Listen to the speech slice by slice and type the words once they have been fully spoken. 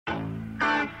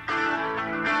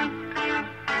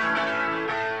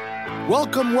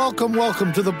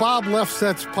Welcome to the Bob Left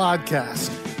Sets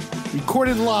podcast.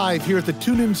 Recorded live here at the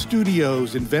TuneIn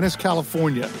Studios in Venice,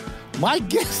 California. My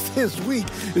guest this week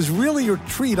is really your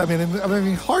treat. I'm having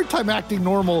a hard time acting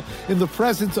normal in the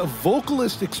presence of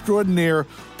vocalist extraordinaire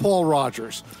Paul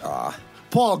Rodgers.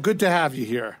 Paul, good to have you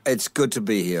here. It's good to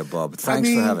be here, Bob. Thanks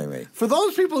for having me. For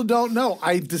those people who don't know,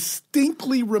 I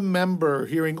distinctly remember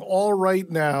hearing All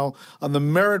Right Now on the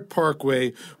Merritt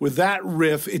Parkway with that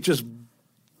riff. It just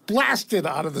blasted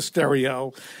out of the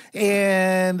stereo.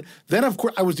 And then, of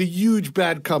course, I was a huge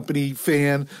Bad Company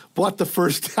fan, bought the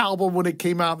first album when it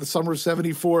came out in the summer of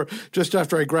 74, just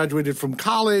after I graduated from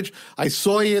college. I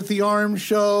saw you at the Arms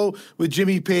show with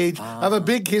Jimmy Page. I have a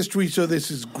big history, so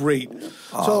this is great.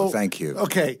 Thank you.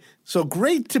 Okay, so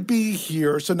great to be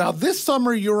here. So now this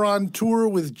summer you're on tour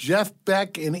with Jeff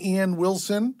Beck and Ian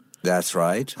Wilson. That's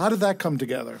right. How did that come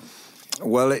together?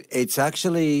 Well, it's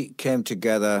actually came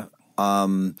together.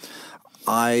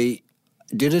 I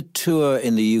did a tour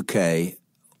in the UK,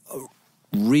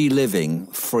 reliving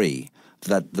Free,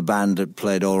 that the band had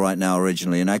played All Right Now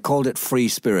originally, and I called it Free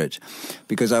Spirit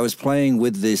because I was playing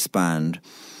with this band.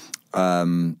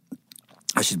 I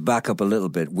should back up a little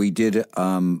bit. We did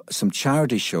some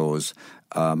charity shows,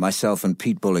 myself and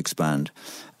Pete Bullock's band,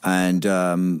 and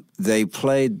they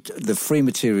played the Free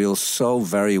material so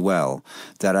very well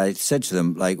that I said to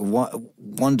them, like,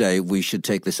 one day we should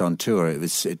take this on tour.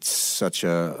 It's such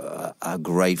a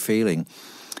great feeling.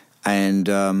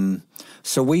 And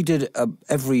so we did,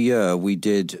 every year we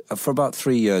did, for about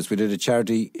 3 years, we did a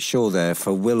charity show there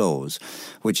for Willows,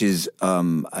 which is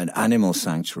an animal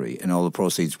sanctuary, and all the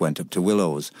proceeds went up to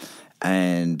Willows.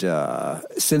 And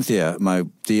Cynthia, my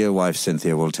dear wife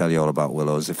Cynthia, will tell you all about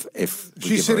Willows if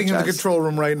she's sitting in the control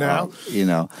room right now.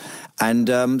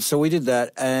 And so we did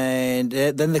that, and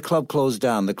then the club closed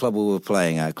down. The club we were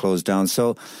playing at closed down,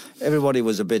 so everybody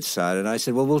was a bit sad. And I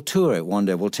said, well, we'll tour it one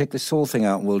day. We'll take this whole thing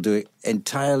out and we'll do it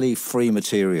entirely free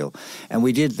material. And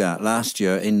we did that last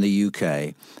year in the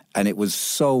UK, and it was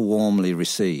so warmly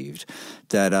received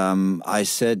that I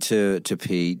said to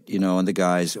Pete, and the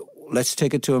guys, let's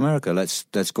take it to America.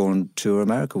 Let's go on tour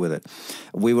America with it.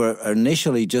 We were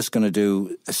initially just going to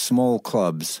do small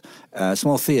clubs,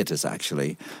 small theaters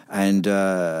actually, and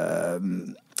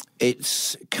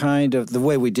it's kind of the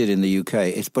way we did in the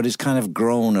UK. But it's kind of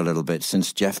grown a little bit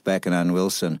since Jeff Beck and Ann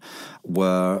Wilson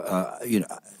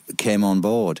came on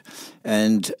board.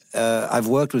 And I've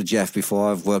worked with Jeff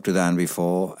before. I've worked with Ann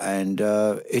before, and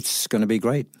it's going to be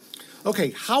great.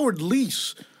 Okay, Howard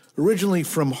Leese, originally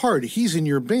from Heart, he's in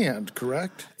your band,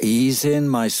 correct? He's in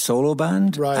my solo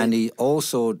band, right. And he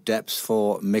also deps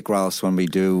for Mick Rouse when we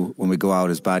go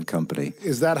out as Bad Company.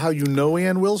 Is that how you know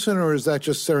Ann Wilson, or is that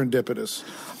just serendipitous?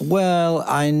 Well,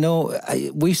 I know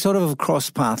we sort of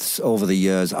crossed paths over the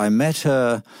years. I met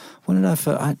her.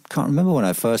 I can't remember when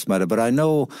I first met her, but I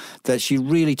know that she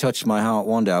really touched my heart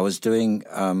one day. I was doing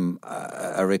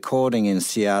a recording in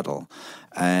Seattle,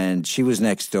 and she was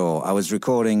next door. I was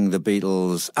recording the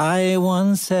Beatles' I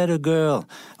Once Had a Girl,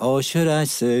 or should I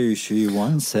say she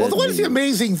once had Well, one of the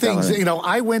amazing things, Sorry.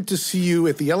 I went to see you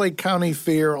at the LA County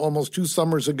Fair almost 2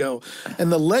 summers ago,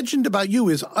 and the legend about you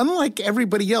is, unlike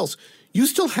everybody else, you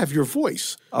still have your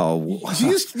voice. Oh,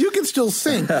 you can still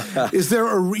sing.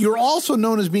 You're also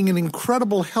known as being in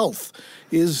incredible health.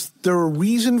 Is there a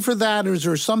reason for that, or is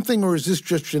there something, or is this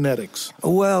just genetics?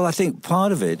 Well, I think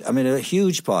part of it, a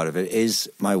huge part of it is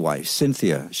my wife,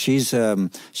 Cynthia. She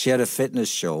had a fitness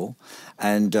show,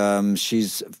 and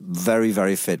she's a very,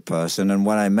 very fit person. And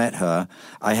when I met her,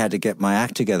 I had to get my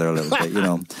act together a little bit,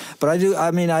 But I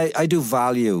do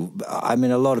value, a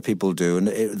lot of people do, and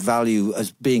value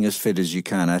as being as fit as you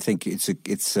can. I think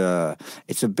it's a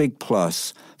big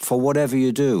plus for whatever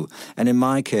you do. And in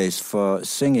my case, for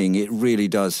singing, it really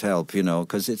does help,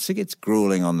 because it's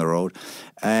grueling on the road.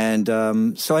 And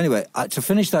so anyway, to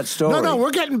finish that story... No, we're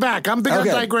getting back. I'm big on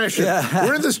digression. Yeah.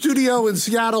 We're in the studio in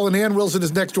Seattle, and Ann Wilson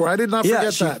is next door. I did not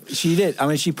forget that. She did.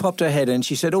 She popped her head in.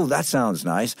 She said, oh, that sounds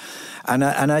nice. And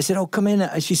I said, oh, come in.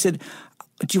 And she said,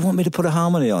 do you want me to put a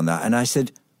harmony on that? And I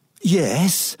said,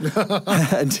 yes.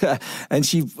 and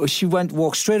she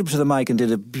walked straight up to the mic and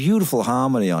did a beautiful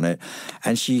harmony on it.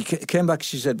 And she came back,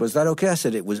 she said, was that okay? I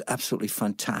said, it was absolutely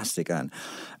fantastic, Anne.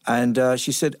 And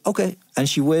she said, okay. And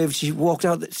she waved, she walked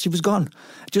out, she was gone.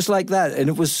 Just like that. And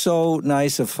it was so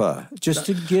nice of her, just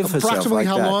to give herself Approximately like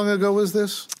how long ago was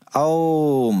this?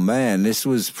 Oh, man, this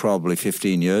was probably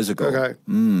 15 years ago. Okay.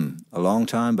 A long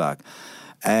time back.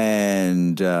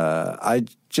 And I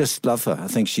just love her. I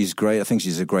think she's great. I think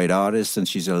she's a great artist, and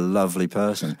she's a lovely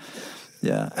person.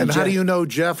 Yeah. And how do you know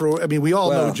Jeff? Or, I mean, we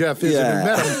all know Jeff is, yeah. we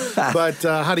met him, but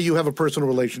how do you have a personal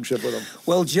relationship with him?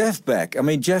 Well, Jeff Beck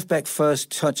first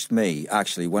touched me,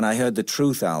 actually, when I heard the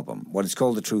Truth album, what it's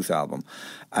called the Truth album.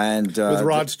 And with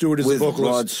Rod Stewart as the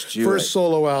vocalist. Rod Stewart. First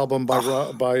solo album by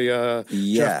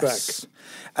Jeff Beck.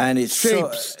 And it's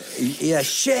Shapes.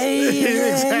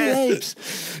 Shapes.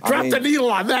 Drop the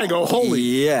needle on that and go,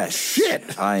 holy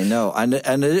shit. I know. And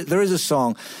there is a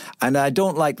song, and I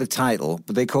don't like the title,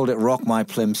 but they called it Rock My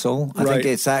Plimsoll. I think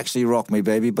it's actually Rock Me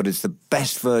Baby, but it's the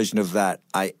best version of that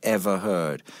I ever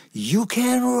heard. You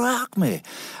can rock me.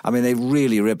 I mean, they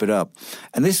really rip it up.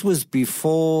 And this was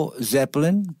before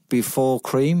Zeppelin, before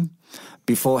Cream,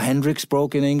 before Hendrix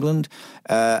broke in England,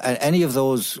 and any of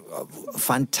those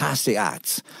fantastic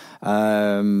acts.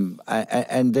 And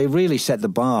they really set the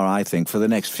bar, I think, for the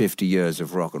next 50 years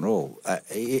of rock and roll.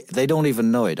 They don't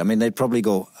even know it. I mean, they'd probably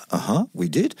go, we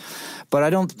did?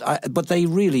 But but they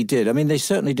really did. I mean, they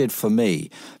certainly did for me,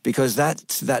 because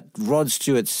that Rod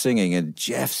Stewart singing and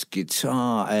Jeff's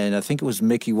guitar, and I think it was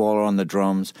Mickey Waller on the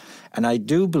drums, and I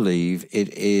do believe it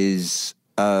is...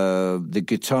 the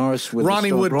guitarist with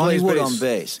Ronnie Wood on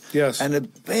bass. Yes. And the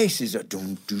bass is a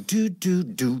do do do do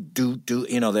do do do.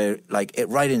 You know, they're like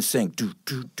right in sync. Do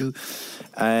do do.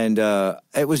 And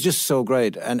it was just so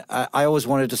great. And I always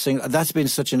wanted to sing. That's been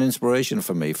such an inspiration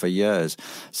for me for years.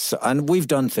 So, and we've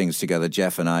done things together,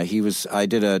 Jeff and I. I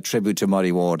did a tribute to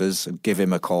Muddy Waters, Give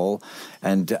Him a Call,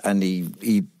 and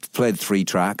he played 3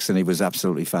 tracks, and he was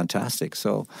absolutely fantastic.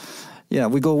 So, yeah,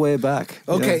 we go way back.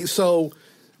 Okay, so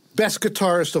best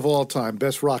guitarist of all time,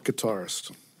 best rock guitarist.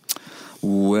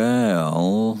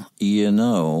 Well,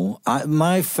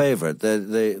 my favorite,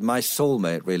 my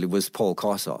soulmate really was Paul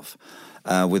Kossoff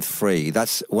with Free.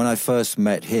 That's when I first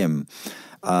met him.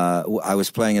 I was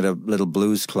playing at a little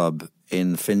blues club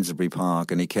in Finsbury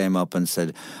Park, and he came up and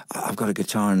said, "I've got a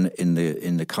guitar in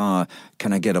the car.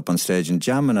 Can I get up on stage and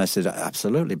jam?" And I said,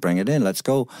 "Absolutely, bring it in. Let's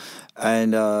go."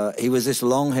 And he was this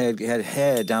long-haired, he had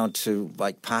hair down to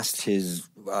like past his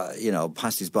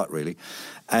butt, really.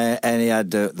 And he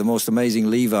had the most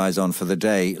amazing Levi's on for the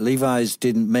day. Levi's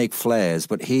didn't make flares,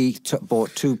 but he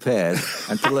bought 2 pairs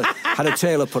and had a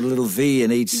tailor put a little V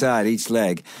in each side, each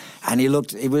leg. And he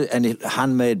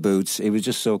handmade boots. He was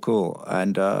just so cool.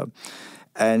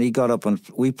 And he got up and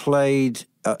we played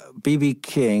B.B.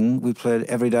 King. We played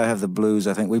Every Day I Have the Blues,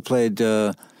 I think. We played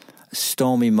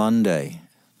Stormy Monday.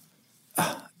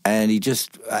 And he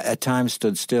just, at times,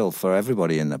 stood still for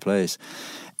everybody in the place.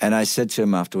 And I said to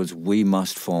him afterwards, we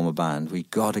must form a band. We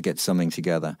got to get something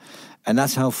together. And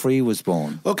that's how Free was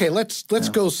born. Okay, let's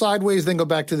go sideways, then go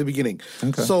back to the beginning.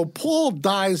 Okay. So Paul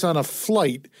dies on a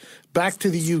flight back to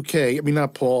the UK. I mean,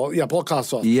 not Paul. Yeah, Paul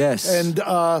Kossoff. Yes. And,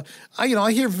 I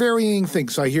hear varying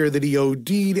things. I hear that he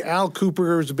OD'd. Al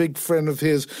Cooper is a big friend of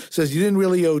his, says he didn't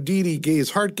really OD. His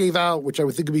heart gave out, which I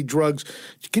would think would be drugs.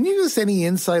 Can you give us any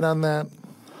insight on that?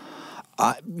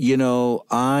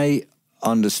 I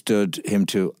understood him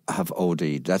to have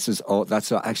OD'd.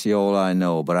 That's actually all I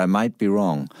know, but I might be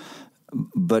wrong.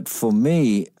 But for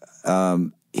me,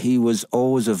 he was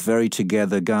always a very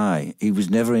together guy. He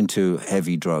was never into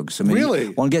heavy drugs. I mean, really?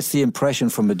 One gets the impression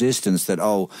from a distance that,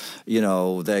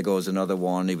 there goes another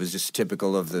one. He was just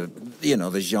typical of the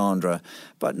genre.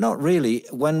 But not really.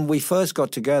 When we first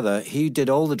got together, he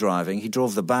did all the driving. He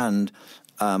drove the band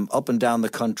up and down the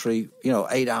country,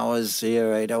 8 hours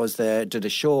here, 8 hours there, did a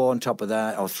show on top of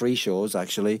that, or 3 shows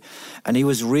actually, and he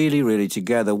was really, really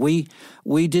together. We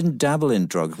didn't dabble in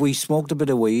drugs. We smoked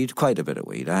quite a bit of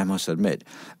weed, I must admit,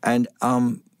 and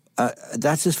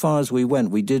that's as far as we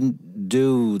went. We didn't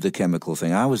do the chemical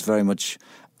thing. I was very much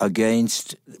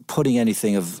against putting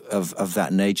anything of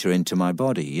that nature into my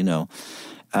body,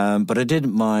 but I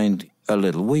didn't mind a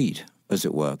little weed, as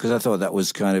it were, because I thought that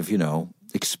was kind of,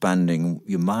 expanding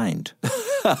your mind.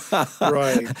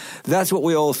 Right. That's what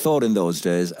we all thought in those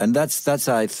days, and I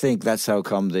think that's how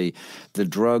come the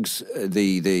drugs,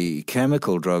 the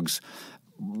chemical drugs,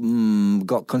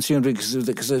 got consumed,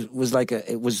 because it was like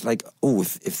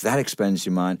if that expands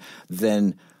your mind,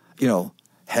 then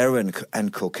heroin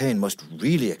and cocaine must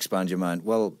really expand your mind.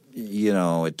 Well,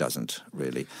 it doesn't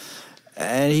really.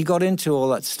 And he got into all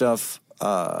that stuff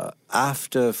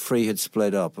after Free had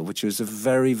split up, which was a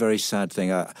very, very sad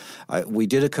thing. We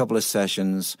did a couple of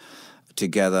sessions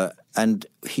together, and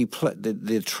he played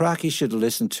the track you should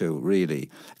listen to,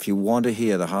 really, if you want to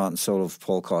hear the heart and soul of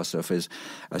Paul Kossoff, is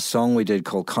a song we did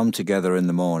called "Come Together in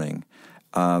the Morning."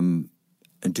 I mean,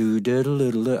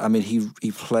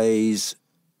 he plays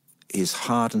his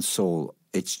heart and soul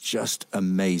It's just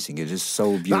amazing. It is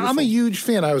so beautiful. Now, I'm a huge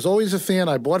fan. I was always a fan.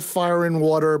 I bought Fire and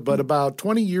Water, but about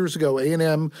 20 years ago,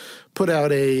 A&M put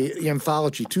out a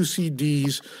anthology, 2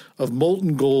 CDs of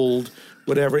Molten Gold,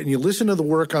 whatever, and you listen to the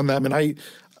work on them, and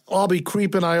I'll Be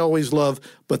Creepin', I always love,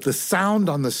 but the sound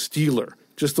on the Steeler,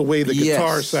 just the way the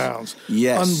guitar sounds,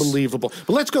 unbelievable.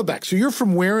 But let's go back. So you're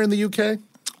from where in the UK?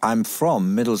 I'm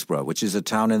from Middlesbrough, which is a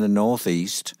town in the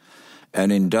northeast, an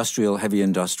heavy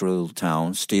industrial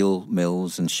town, steel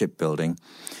mills and shipbuilding.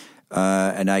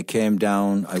 And I came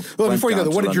down. Before you go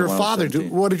there, what did your father do?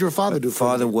 What did your father do?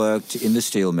 Father worked in the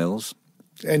steel mills.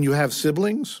 And you have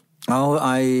siblings? Oh,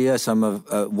 yes, I'm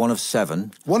one of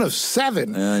 7. One of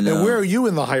 7? And where are you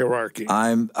in the hierarchy?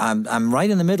 I'm right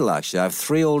in the middle, actually. I have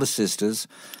 3 older sisters,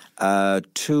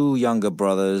 2 younger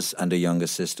brothers, and a younger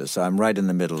sister. So I'm right in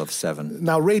the middle of 7.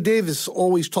 Now, Ray Davies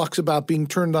always talks about being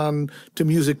turned on to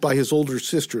music by his older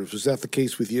sisters. Was that the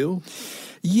case with you?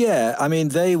 Yeah, I mean,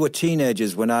 they were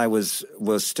teenagers when I was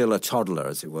still a toddler,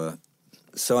 as it were.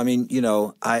 So, I mean, you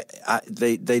know,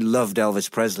 they loved Elvis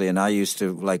Presley, and I used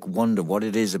to, wonder what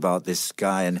it is about this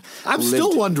guy. And I'm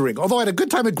still wondering. Although I had a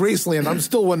good time at Graceland, I'm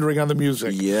still wondering on the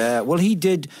music. Yeah, well, he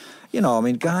did,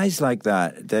 guys like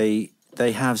that,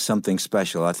 they have something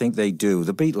special. I think they do.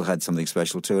 The Beatles had something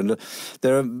special too. And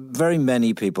there are very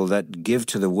many people that give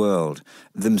to the world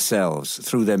themselves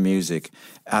through their music.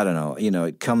 I don't know.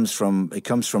 It comes from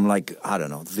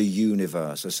the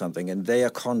universe or something. And they are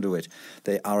conduit.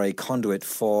 They are a conduit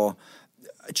for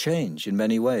a change in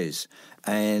many ways.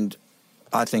 And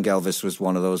I think Elvis was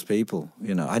one of those people.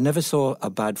 I never saw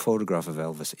a bad photograph of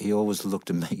Elvis. He always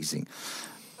looked amazing.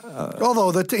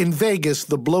 Although in Vegas,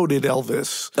 the bloated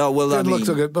Elvis didn't look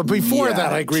so good. But before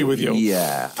that, I agree with you.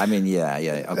 Yeah, I mean, yeah.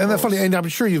 And that's funny. And I'm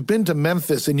sure you've been to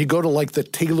Memphis and you go to the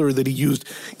tailor that he used.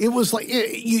 It was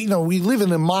we live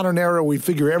in a modern era. We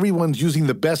figure everyone's using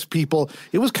the best people.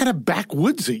 It was kind of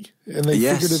backwoodsy, and they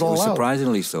figured it all out.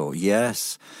 Surprisingly so.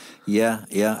 Yes. Yeah.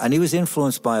 And he was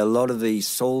influenced by a lot of the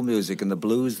soul music and the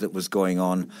blues that was going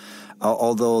on,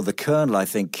 although the Colonel, I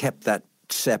think, kept that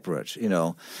separate.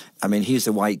 I mean, he's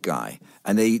a white guy,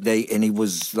 and he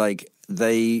was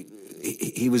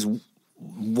he was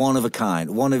one of a kind.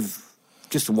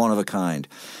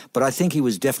 But I think he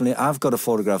was definitely. I've got a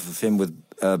photograph of him with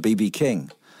B.B.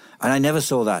 King, and I never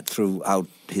saw that throughout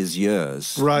his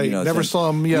years. Right, never saw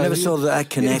him. Yeah, never saw that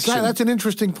connection. That's an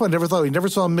interesting point. Never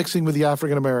saw him mixing with the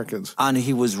African Americans, and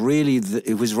he was really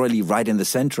right in the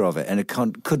center of it, and it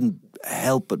couldn't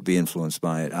help but be influenced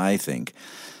by it, I think.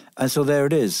 And so there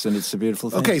it is, and it's a beautiful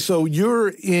thing. Okay, so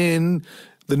you're in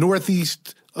the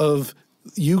northeast of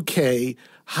UK.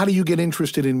 How do you get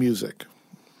interested in music?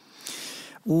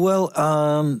 Well,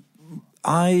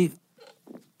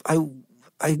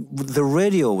 the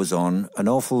radio was on an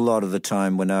awful lot of the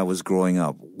time when I was growing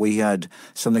up. We had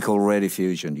something called Radio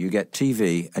Fusion. You get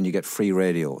TV and you get free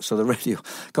radio. So the radio,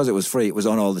 because it was free, it was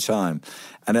on all the time.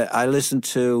 And I listened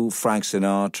to Frank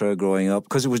Sinatra growing up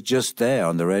because it was just there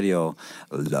on the radio.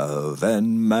 Love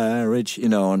and marriage,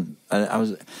 and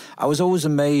I was always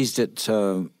amazed at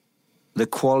the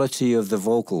quality of the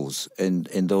vocals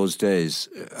in those days.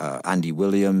 Andy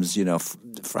Williams,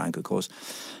 Frank, of course.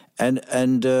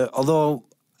 And although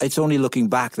it's only looking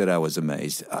back that I was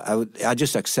amazed, I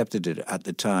just accepted it at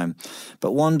the time.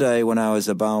 But one day when I was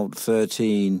about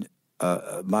 13,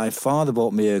 my father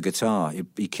bought me a guitar.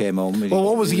 He came home. Well,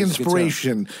 what was the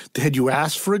inspiration? Had you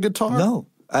asked for a guitar? No.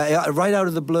 Right out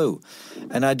of the blue.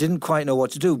 And I didn't quite know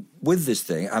what to do with this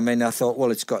thing. I mean, I thought,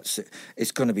 well, it's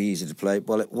going to be easy to play.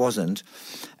 Well, it wasn't.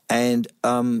 And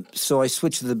so I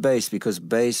switched to the bass because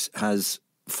bass has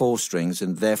 4 strings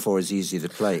and therefore is easy to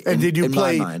play. And did you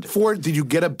play 4? Did you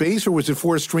get a bass, or was it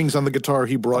 4 strings on the guitar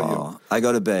he brought you? I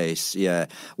got a bass, yeah.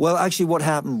 Well, actually what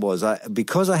happened was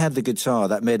because I had the guitar,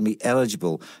 that made me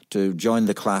eligible to join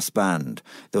the class band.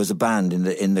 There was a band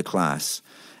in the class.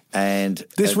 And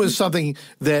this was something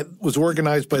that was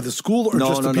organized by the school, or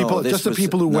just the people? Just the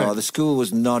people who went. No, the school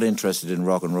was not interested in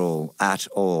rock and roll at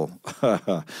all.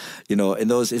 In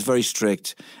those, it's very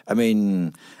strict. I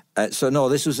mean, so no,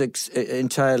 this was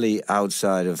entirely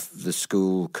outside of the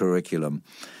school curriculum,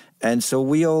 and so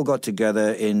we all got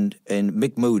together in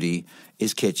Mick Moody,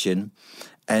 his kitchen,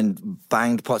 and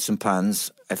banged pots and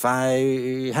pans. If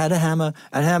I had a hammer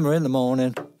in the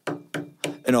morning.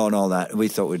 And all that. We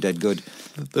thought we were dead good.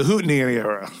 The Hootenanny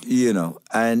era.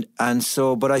 And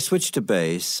so, but I switched to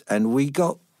bass, and we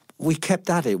kept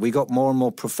at it. We got more and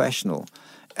more professional.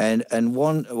 And in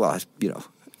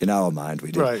our mind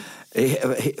we did. Right.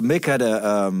 Mick had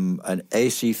an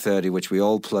AC-30, which we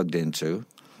all plugged into.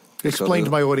 Explain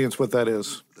to my audience what that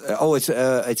is.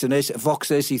 It's an Vox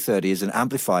AC30 is an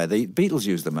amplifier. The Beatles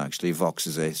used them, actually,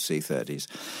 Vox's AC30s.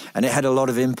 And it had a lot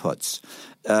of inputs.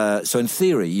 So in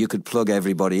theory, you could plug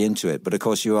everybody into it. But, of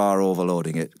course, you are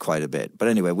overloading it quite a bit. But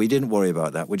anyway, we didn't worry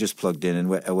about that. We just plugged in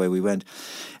and away we went.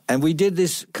 And we did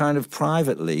this kind of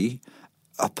privately,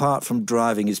 apart from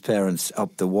driving his parents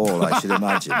up the wall, I should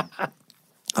imagine.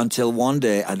 Until one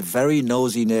day, a very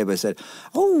nosy neighbour said,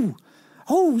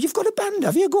 Oh, you've got a band,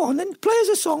 have you? Go on, then play us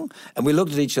a song. And we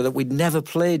looked at each other. We'd never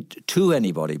played to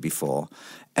anybody before.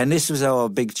 And this was our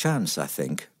big chance, I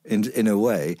think, in a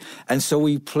way. And so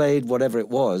we played whatever it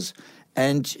was.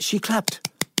 And she clapped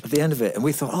at the end of it. And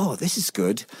we thought, oh, this is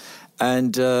good.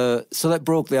 And so that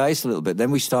broke the ice a little bit.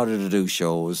 Then we started to do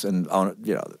shows. And,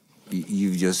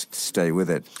 you just stay with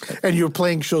it. And you were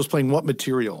playing what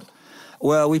material?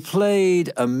 Well, we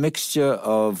played a mixture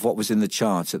of what was in the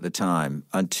charts at the time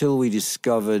until we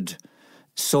discovered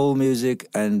soul music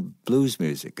and blues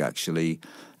music, actually.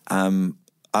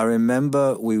 I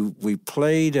remember we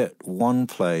played at one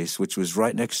place, which was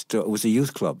right next door. It was a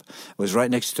youth club. It was right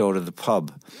next door to the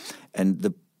pub. And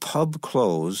the pub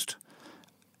closed,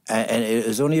 and it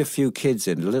was only a few kids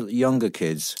in, little younger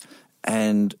kids.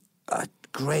 And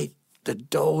the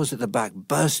doors at the back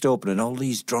burst open, and all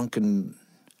these drunken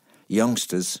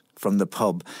youngsters from the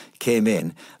pub came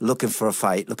in looking for a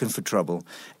fight, looking for trouble.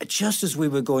 Just as we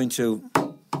were going to,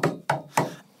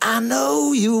 I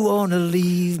know you want to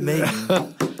leave me,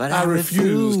 but I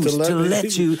refuse to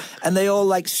let you. And they all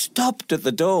stopped at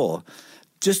the door.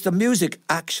 Just the music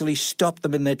actually stopped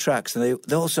them in their tracks. And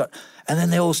then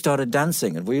they all started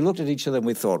dancing. And we looked at each other and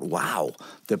we thought, wow,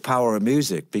 the power of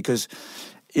music. Because,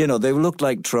 they looked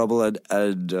like trouble and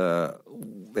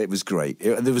it was great.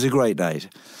 It was a great night.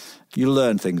 You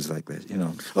learn things like this,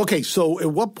 Okay, so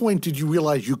at what point did you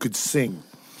realize you could sing?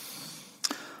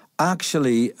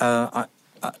 Actually,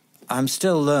 I'm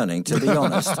still learning, to be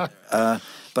honest. But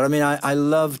I mean, I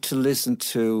love to listen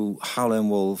to Howlin'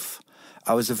 Wolf.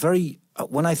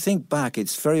 When I think back,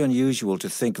 it's very unusual to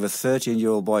think of a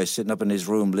 13-year-old boy sitting up in his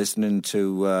room listening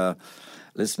to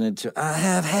I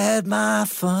Have Had My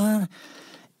Fun.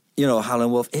 Howlin'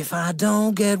 Wolf, if I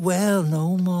don't get well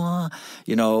no more,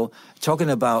 talking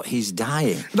about he's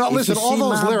dying. Now, listen, all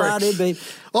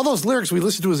those lyrics we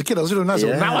listened to as a kid, I listened to them now,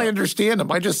 so now I understand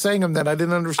them. I just sang them then. I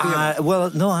didn't understand them. Well,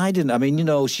 no, I didn't. I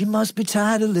mean, she must be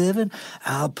tired of living.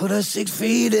 I'll put her 6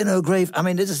 feet in her grave. I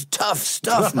mean, this is tough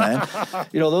stuff, man.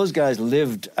 Those guys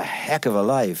lived a heck of a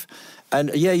life. And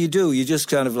yeah, you do. You just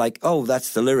kind of oh,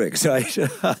 that's the lyrics, right?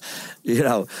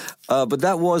 But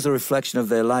that was a reflection of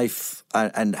their life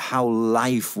and how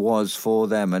life was for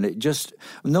them. And it just,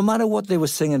 no matter what they were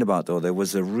singing about, though, there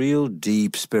was a real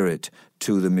deep spirit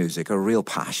to the music, a real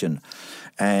passion.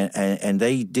 And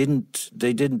they didn't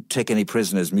take any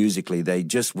prisoners musically. They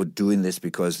just were doing this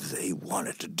because they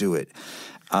wanted to do it.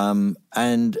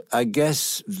 And I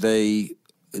guess they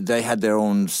had their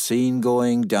own scene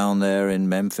going down there in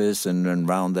Memphis and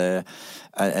around there,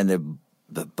 and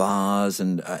the bars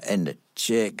and the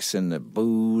chicks and the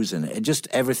booze and just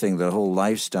everything, the whole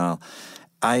lifestyle.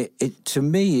 To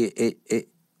me,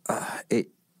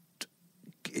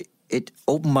 it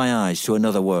opened my eyes to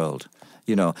another world,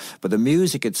 But the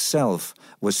music itself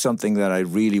was something that I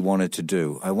really wanted to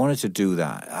do. I wanted to do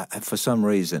that. For some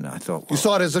reason, I thought... You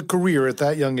saw it as a career at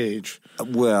that young age?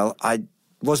 Well, I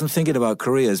wasn't thinking about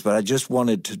careers, but I just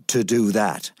wanted to do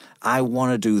that. I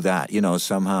want to do that,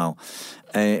 somehow,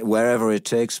 wherever it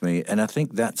takes me. And I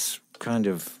think that's kind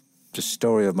of the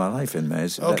story of my life in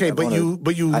Mays. Okay, but you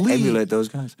leave. I emulate those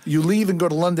guys. You leave and go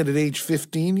to London at age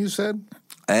 15, you said?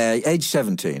 Age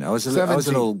 17. I was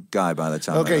an old guy by the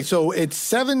time. Okay, so at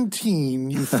 17,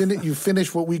 you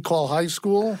finish what we call high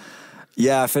school?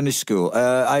 Yeah, I finished school.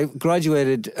 I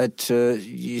graduated at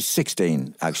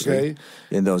 16, actually,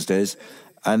 in those days.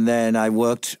 And then I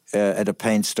worked at a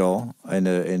paint store in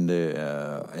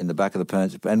the back of the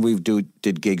paint, and we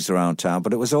did gigs around town.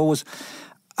 But it was always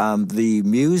the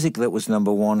music that was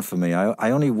number one for me.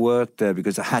 I only worked there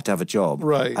because I had to have a job.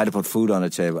 Right. I had to put food on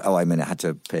the table. I had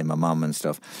to pay my mum and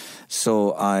stuff.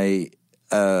 So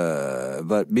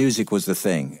but music was the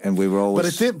thing, and we were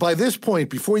always... But by this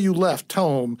point, before you left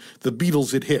home, the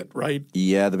Beatles had hit, right?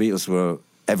 Yeah, the Beatles were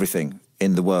everything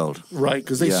in the world. Right,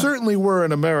 because they certainly were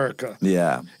in America.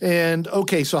 Yeah. And,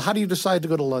 okay, so how do you decide to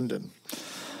go to London?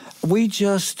 We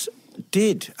just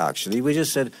did, actually. We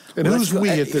just said... And who's we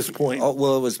at this point?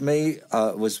 Well, it was me,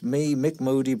 Mick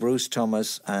Moody, Bruce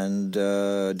Thomas, and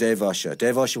Dave Usher.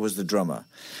 Dave Usher was the drummer.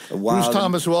 Bruce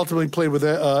Thomas, who ultimately played with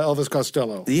Elvis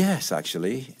Costello. Yes,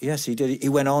 actually. Yes, he did. He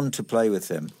went on to play with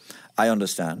him, I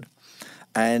understand.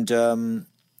 And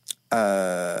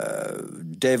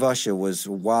Dave Usher was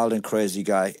a wild and crazy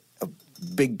guy, a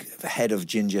big head of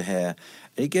ginger hair.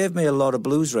 He gave me a lot of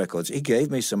blues records. He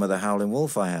gave me some of the Howlin'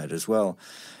 Wolf I had as well.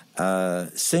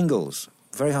 Singles,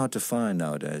 very hard to find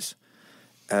nowadays.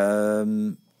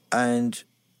 And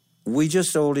we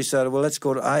just all decided, well, let's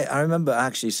go to... I remember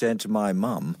actually saying to my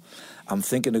mum, we're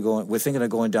thinking of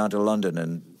going down to London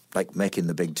and, like, making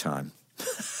the big time.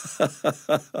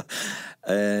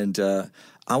 And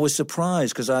I was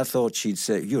surprised because I thought she'd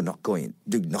say, you're not going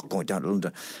down to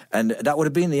London. And that would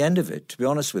have been the end of it, to be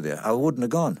honest with you. I wouldn't have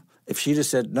gone. If she'd have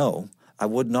said no, I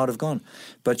would not have gone.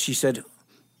 But she said,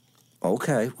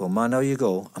 okay, well, Ma, now you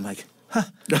go. I'm like,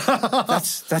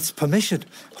 that's permission.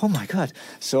 Oh, my God.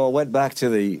 So I went back to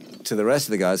the rest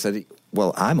of the guys and said,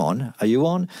 well, I'm on. Are you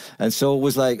on? And so it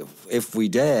was like, if we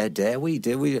dare we?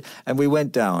 And we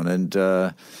went down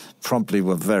and promptly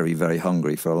were very, very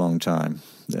hungry for a long time.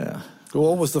 Yeah.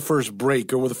 What was the first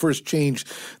break or the first change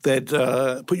that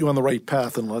put you on the right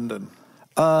path in London?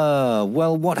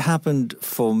 Well, what happened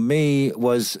for me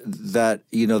was that,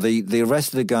 the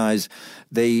rest of the guys,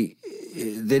 they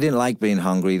didn't like being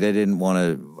hungry. They didn't want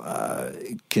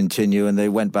to continue, and they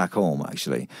went back home,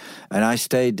 actually. And I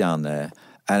stayed down there,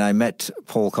 and I met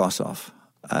Paul Kossoff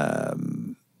at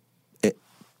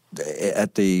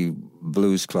the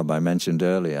blues club I mentioned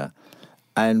earlier.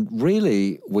 And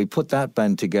really, we put that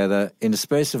band together in the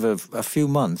space of a few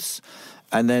months.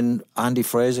 And then Andy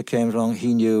Fraser came along.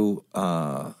 He knew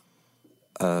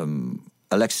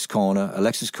Alexis Corner.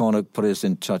 Alexis Corner put us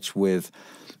in touch with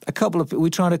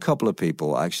we tried a couple of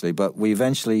people, actually, but we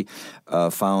eventually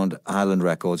found Island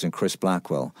Records and Chris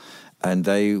Blackwell. And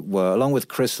they were, along with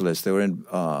Chrysalis, they were in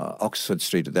Oxford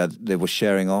Street. They were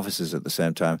sharing offices at the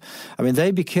same time. I mean,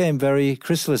 they became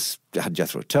Chrysalis had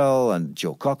Jethro Tull and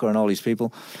Joe Cocker and all these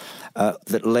people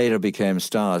that later became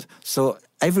stars. So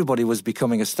everybody was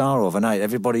becoming a star overnight.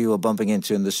 Everybody you were bumping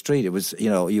into in the street. It was,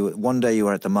 one day you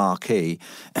were at the marquee,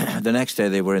 the next day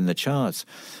they were in the charts.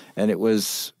 And it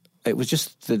was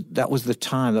just, that was the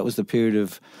time, that was the period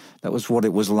of... That was what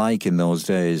it was like in those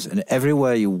days. And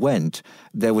everywhere you went,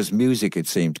 there was music, it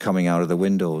seemed, coming out of the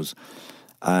windows.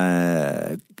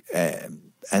 And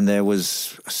there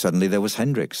was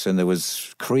Hendrix, and there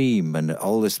was Cream, and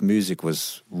all this music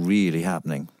was really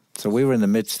happening. So we were in the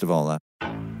midst of all that.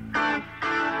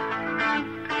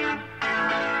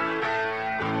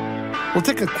 We'll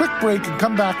take a quick break and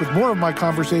come back with more of my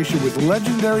conversation with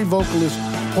legendary vocalist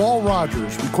Paul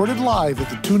Rodgers, recorded live at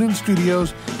the TuneIn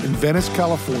Studios in Venice,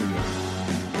 California.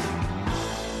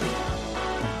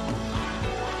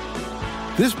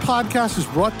 This podcast is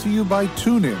brought to you by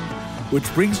TuneIn, which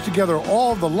brings together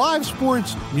all the live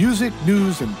sports, music,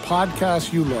 news, and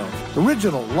podcasts you love.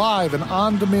 Original, live, and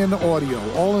on-demand audio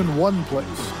all in one place.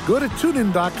 Go to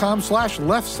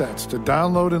TuneIn.com/LeftSets to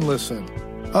download and listen.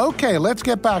 Okay, let's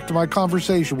get back to my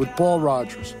conversation with Paul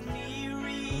Rodgers.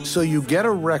 So you get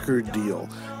a record deal.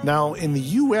 Now, in the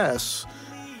U.S.,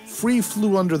 Free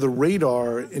flew under the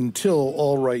radar until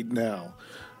All Right Now.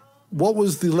 What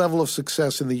was the level of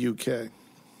success in the U.K.?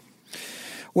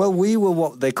 Well, we were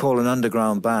what they call an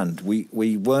underground band.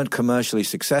 We weren't commercially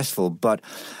successful, but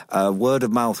word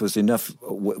of mouth was enough.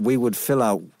 We would fill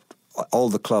out all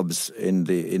the clubs in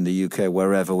the UK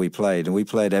wherever we played, and we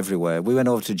played everywhere. We went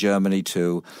over to Germany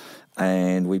too,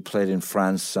 and we played in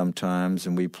France sometimes,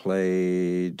 and we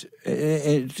played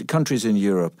in countries in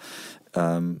Europe.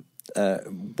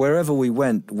 Wherever we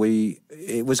went,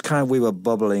 it was kind of we were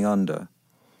bubbling under.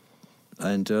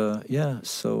 And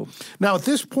so... Now, at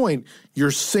this point,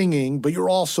 you're singing, but you're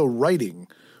also writing.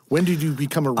 When did you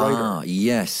become a writer?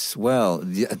 Yes. Well,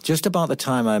 just about the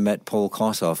time I met Paul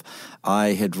Kossoff,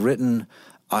 I had written...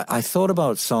 I thought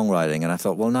about songwriting, and I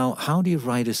thought, well, now, how do you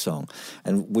write a song?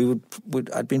 And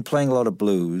I'd been playing a lot of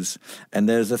blues, and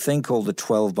there's a thing called the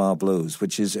 12-bar blues,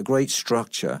 which is a great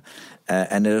structure,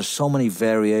 and there are so many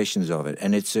variations of it,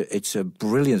 and it's a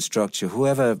brilliant structure.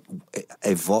 Wherever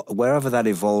that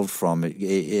evolved from,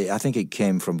 I think it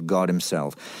came from God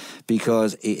himself,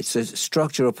 because it's a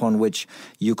structure upon which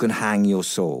you can hang your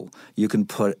soul. You can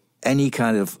put any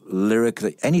kind of lyric,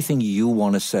 anything you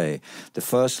want to say. The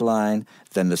first line,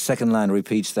 then the second line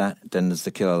repeats that, then there's the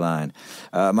killer line.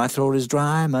 My throat is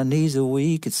dry, my knees are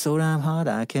weak, it's so damn hard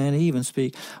I can't even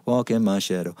speak, walk in my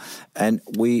shadow. And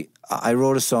I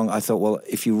wrote a song, I thought, well,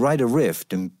 if you write a riff,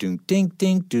 ding, ding, ding,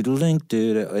 ding, doodle, ding,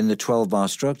 doodle, in the 12-bar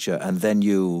structure, and then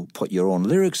you put your own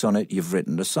lyrics on it, you've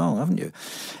written the song, haven't you?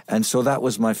 And so that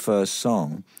was my first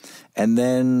song. And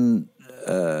then...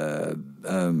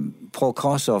 Paul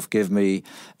Kossoff gave me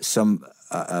some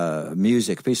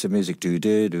music, a piece of music, do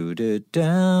do do do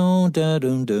down da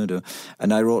do do do,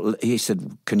 and I wrote. He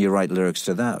said, "Can you write lyrics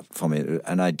to that for me?"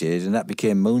 And I did, and that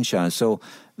became Moonshine. So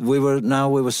we were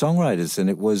songwriters, and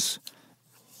it was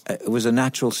a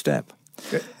natural step.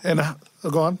 And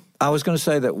go on. I was going to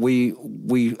say that we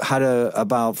had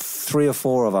about 3 or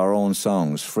 4 of our own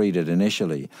songs. Free did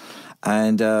initially.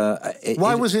 And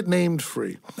why was it named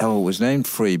Free? Oh, it was named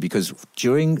Free because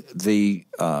during the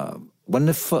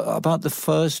about the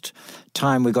first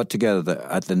time we got together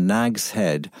at the Nag's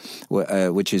Head,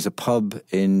 which is a pub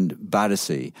in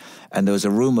Battersea, and there was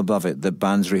a room above it that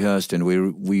bands rehearsed in.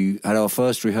 We had our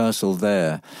first rehearsal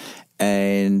there,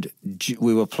 and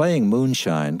we were playing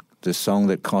Moonshine, the song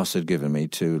that Koss had given me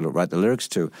to write the lyrics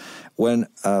to, when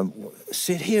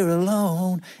sit here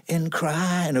alone and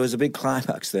cry, and it was a big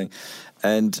climax thing,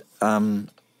 and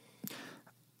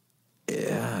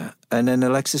and then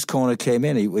Alexis Corner came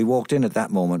in. He walked in at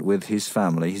that moment with his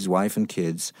family, his wife and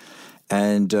kids,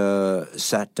 and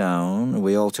sat down.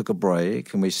 We all took a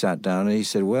break, and we sat down, and he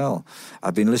said, "Well,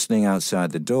 I've been listening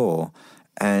outside the door,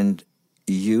 and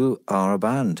you are a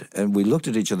band." And we looked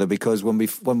at each other because when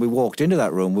we walked into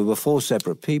that room, we were 4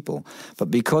 separate people. But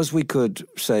because we could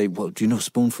say, "Well, do you know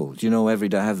Spoonful? Do you know Every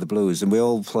Day I Have the Blues?" And we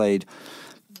all played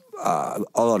a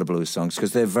lot of blues songs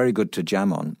because they're very good to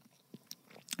jam on.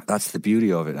 That's the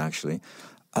beauty of it, actually.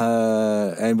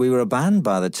 And we were a band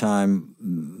by the time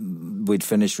we'd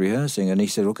finished rehearsing. And he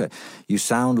said, "Okay, you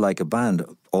sound like a band.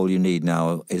 All you need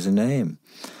now is a name."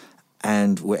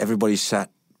 And everybody sat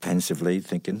pensively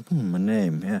thinking, a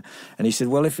name, yeah. And he said,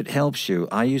 "Well, if it helps you,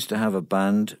 I used to have a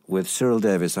band with Cyril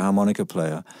Davis, a harmonica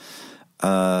player,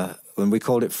 when we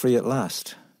called it Free at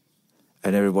Last."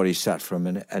 And everybody sat for a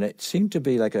minute, and it seemed to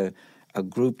be like a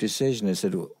group decision. They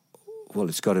said, "Well,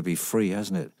 it's got to be free,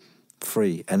 hasn't it?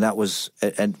 Free." And that was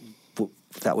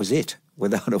it,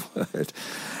 without a word.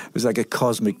 It was like a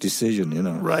cosmic decision, you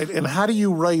know. Right. And how do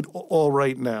you write All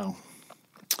Right Now?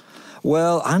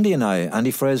 Well, Andy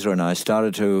Fraser and I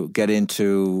started to get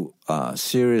into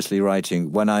seriously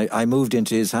writing when I moved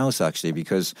into his house, actually,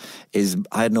 because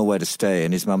I had nowhere to stay,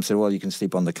 and his mum said, "Well, you can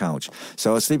sleep on the couch." So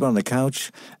I was sleeping on the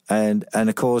couch, and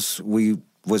of course,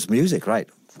 was music, right?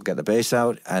 We'll get the bass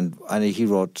out, and he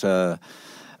wrote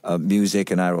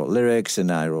music, and I wrote lyrics,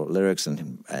 and I wrote lyrics,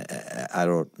 and I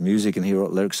wrote music, and he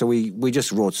wrote lyrics. So we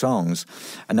just wrote songs,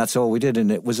 and that's all we did.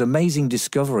 And it was amazing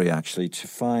discovery, actually, to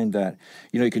find that,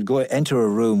 you could enter a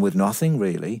room with nothing,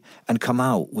 really, and come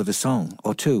out with a song,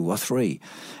 or 2, or 3.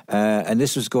 And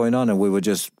this was going on, and we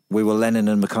were Lennon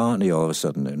and McCartney all of a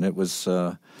sudden, and it was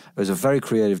a very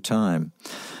creative time.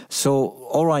 So,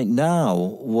 All Right Now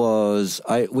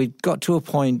we got to a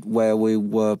point where we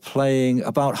were playing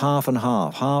about half and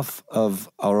half of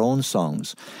our own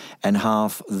songs and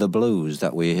half the blues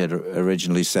that we had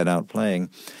originally set out playing.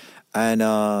 And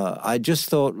I just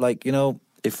thought,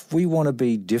 if we want to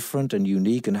be different and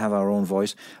unique and have our own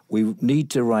voice, we need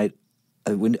to write,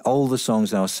 all the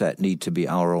songs in our set need to be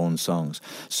our own songs.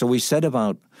 So we set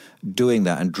about doing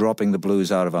that and dropping the blues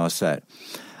out of our set.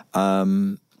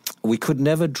 We could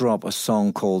never drop a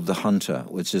song called The Hunter,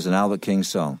 which is an Albert King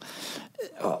song,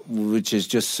 which is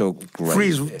just so great.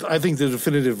 Free's, I think, the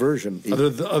definitive version,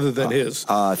 other than his.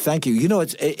 Thank you.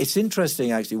 It's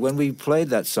interesting, actually. When we played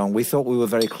that song, we thought we were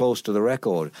very close to the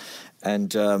record.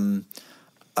 And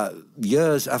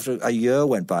after a year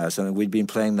went by or something, we'd been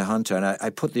playing The Hunter, and I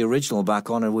put the original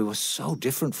back on, and we were so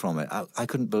different from it. I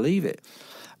couldn't believe it.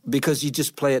 Because you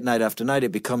just play it night after night,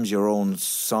 it becomes your own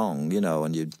song,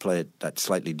 and you play it that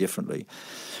slightly differently.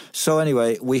 So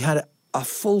anyway, we had a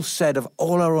full set of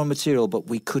all our own material, but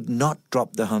we could not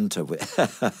drop The Hunter.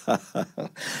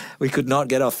 We could not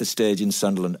get off the stage in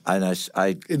Sunderland, and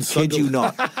I kid you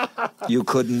not, you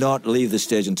could not leave the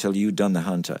stage until you'd done The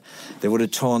Hunter. They would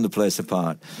have torn the place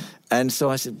apart. And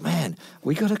so I said, man,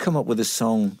 we got to come up with a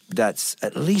song that's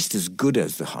at least as good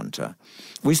as The Hunter.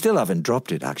 We still haven't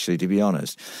dropped it, actually, to be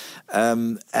honest.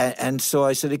 And so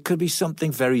I said it could be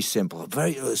something very simple,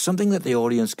 something that the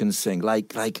audience can sing,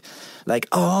 like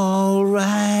All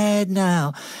Right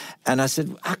Now. And I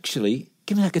said, actually,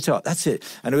 give me that guitar. That's it.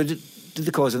 And we did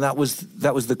the chorus, and that was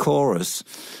the chorus.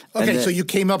 Okay, so you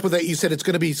came up with that. You said it's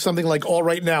going to be something like All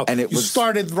Right Now. And you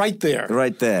started right there.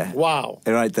 Right there. Wow.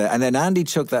 Right there. And then Andy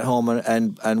took that home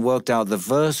and worked out the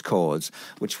verse chords,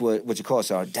 which of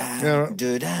course are down,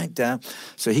 down, down.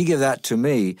 So he gave that to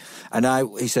me, and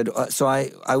he said, so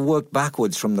I worked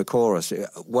backwards from the chorus.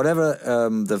 Whatever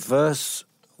the verse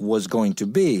was going to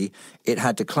be, it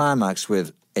had to climax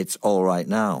with it's all right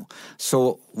now.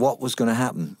 So what was going to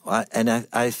happen?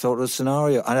 I thought of a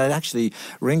scenario, and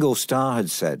Ringo Starr had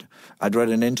said, I'd read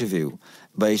an interview,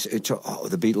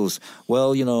 the Beatles,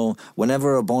 well,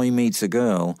 whenever a boy meets a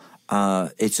girl,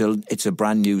 it's a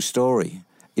brand new story.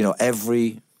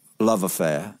 Every love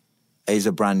affair is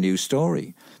a brand new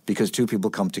story because two people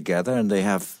come together and they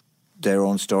have their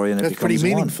own story and it becomes pretty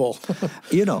meaningful.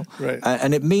 Right.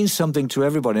 And it means something to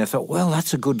everybody. And I thought, well,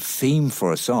 that's a good theme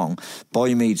for a song.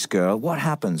 Boy meets girl. What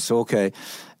happens? Okay.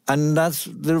 And that's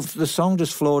the song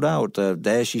just flowed out.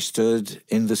 There she stood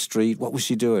in the street. What was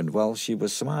she doing? Well, she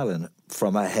was smiling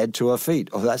from her head to her feet.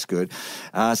 Oh, that's good.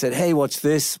 I said, hey, what's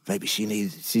this? Maybe she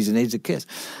needs a kiss.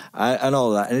 And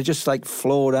all that. And it just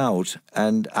flowed out.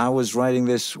 And I was writing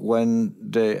this when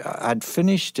I'd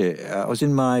finished it. I was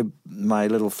in my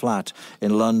little flat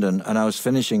in London, and I was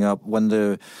finishing up when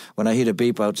I heard a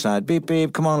beep outside. Beep,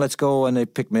 beep, come on, let's go. And they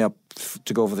picked me up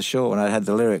to go for the show, and I had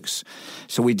the lyrics.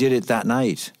 So we did it that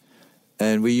night.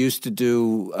 And we used to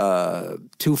do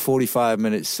 2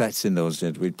 45-minute sets in those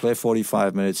days. We'd play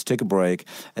 45 minutes, take a break,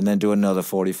 and then do another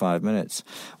 45 minutes.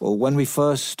 Well, when we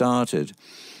first started,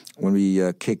 when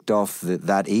we kicked off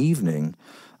that evening,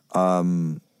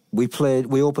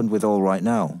 we opened with All Right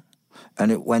Now.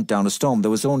 And it went down a storm. There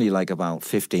was only about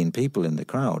 15 people in the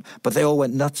crowd, but they all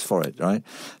went nuts for it, right?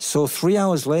 So 3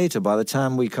 hours later, by the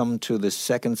time we come to the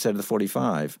second set of the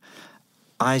 45,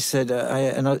 I said,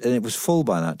 and it was full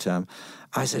by that time,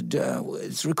 I said,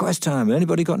 it's request time.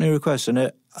 Anybody got any requests?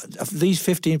 And these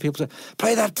 15 people said,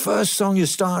 play that first song you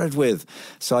started with.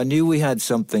 So I knew we had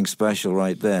something special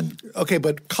right then. Okay,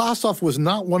 but Kossoff was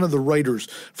not one of the writers.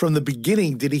 From the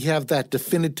beginning, did he have that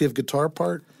definitive guitar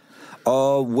part?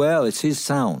 Oh, well, it's his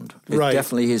sound. It's right.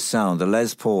 Definitely his sound. The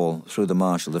Les Paul through the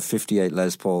Marshall, the 58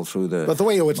 Les Paul through the But the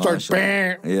way it would start,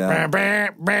 yeah.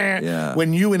 Yeah.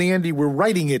 When you and Andy were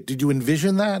writing it, did you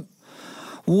envision that?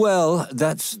 Well,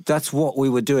 that's what we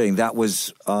were doing. That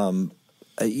was,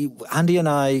 Andy and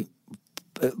I,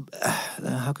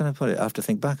 how can I put it? I have to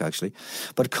think back, actually.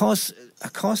 But Kos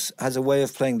has a way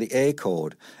of playing the A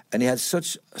chord, and he had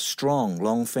such strong,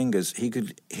 long fingers, he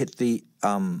could hit the...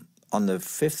 on the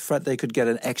 5th fret, they could get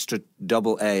an extra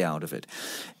double A out of it.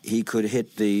 He could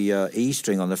hit the E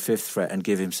string on the 5th fret and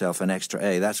give himself an extra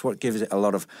A. That's what gives it a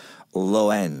lot of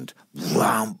low end.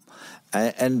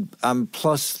 And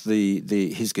plus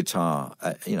his guitar,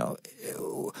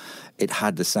 it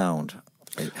had the sound.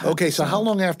 Okay, so how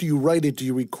long after you write it do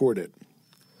you record it?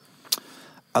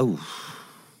 Oh,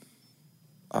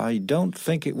 I don't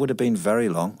think it would have been very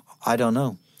long. I don't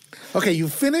know. Okay, you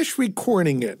finish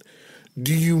recording it.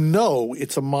 Do you know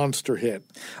it's a monster hit?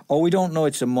 Oh, we don't know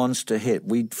it's a monster hit.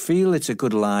 We feel it's a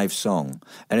good live song,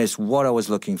 and it's what I was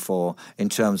looking for in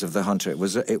terms of The Hunter.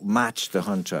 It matched The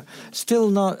Hunter. Still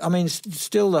not. I mean,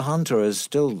 still The Hunter is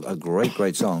still a great,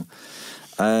 great song,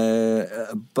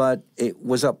 but it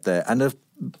was up there, and it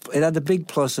had the big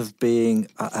plus of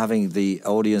having the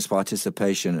audience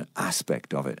participation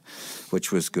aspect of it, which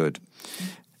was good.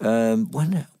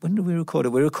 When did we record it?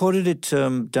 We recorded it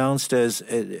downstairs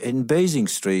in Basing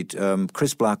Street.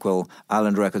 Chris Blackwell,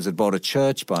 Island Records, had bought a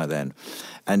church by then.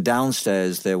 And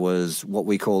downstairs there was what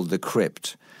we called the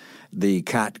crypt. The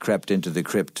cat crept into the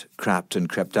crypt, crapped and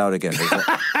crept out again, was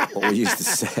what we used to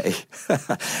say.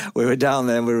 We were down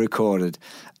there and we recorded.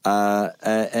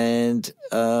 And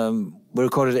we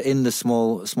recorded it in the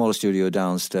smaller studio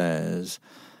downstairs.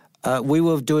 We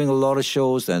were doing a lot of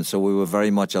shows then, so we were very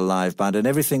much a live band, and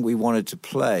everything we wanted to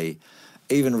play,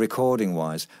 even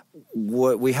recording-wise,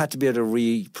 we had to be able to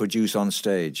reproduce on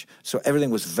stage. So everything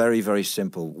was very, very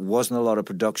simple. Wasn't a lot of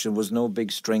production, was no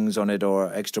big strings on it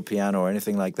or extra piano or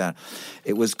anything like that.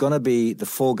 It was going to be the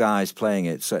 4 guys playing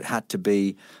it, so it had to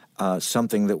be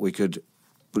something that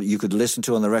you could listen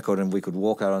to on the record, and we could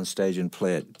walk out on stage and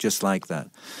play it just like that.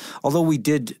 Although we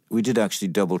did actually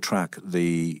double track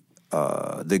the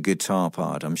guitar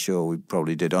part. I'm sure we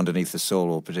probably did underneath the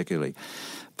solo particularly,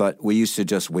 but we used to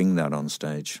just wing that on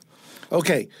stage.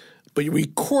 Okay, but you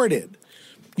record it.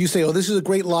 You say, oh, this is a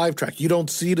great live track. You don't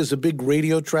see it as a big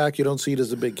radio track. You don't see it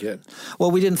as a big hit.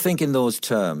 Well, we didn't think in those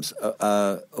terms.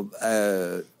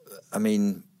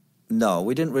 No,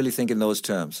 we didn't really think in those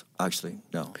terms, actually,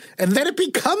 no. And then it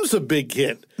becomes a big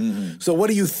hit. Mm-hmm. So what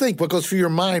do you think? What goes through your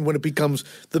mind when it becomes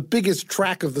the biggest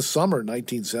track of the summer,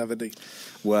 1970?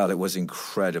 Well, it was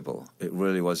incredible. It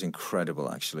really was incredible,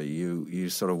 actually. You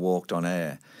sort of walked on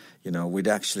air. We'd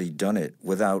actually done it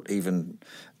without even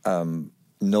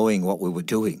knowing what we were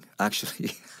doing,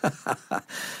 actually.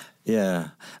 Yeah.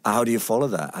 How do you follow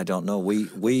that? I don't know.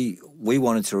 We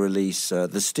wanted to release The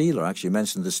Steeler. Actually, you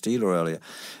mentioned The Steeler earlier.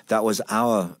 That was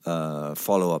our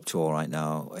follow-up to All Right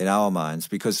Now in our minds,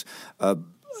 because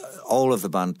all of the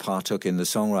band partook in the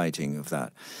songwriting of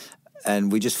that.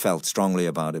 And we just felt strongly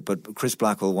about it. But Chris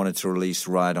Blackwell wanted to release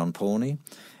Ride on Pony,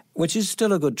 which is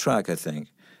still a good track, I think.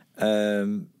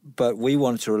 But we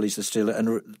wanted to release The Steeler,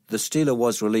 and The Steeler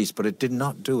was released, but it did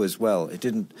not do as well. It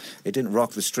didn't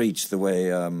rock the streets the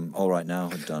way All Right Now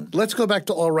had done. Let's go back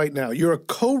to All Right Now. You're a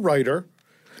co-writer.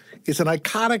 It's an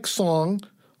iconic song,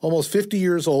 almost 50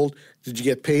 years old. Did you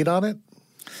get paid on it?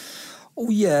 Oh,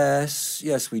 yes,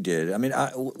 we did. I mean,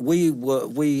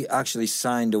 we actually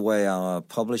signed away our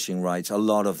publishing rights, a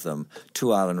lot of them,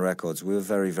 to Island Records. We were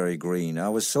very, very green. I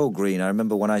was so green. I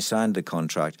remember when I signed the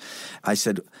contract, it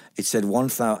said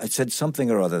something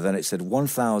or other. Then it said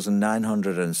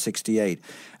 1,968,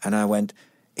 and I went,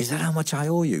 "Is that how much I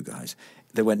owe you guys?"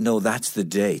 They went, "No, that's the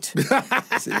date."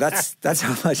 See, that's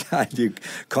how much I do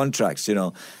contracts, you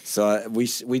know. So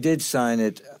we did sign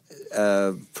it.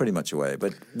 Pretty much away,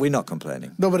 but we're not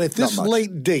complaining. No, but at this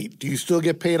late date, do you still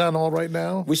get paid on All Right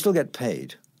Now? We still get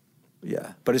paid,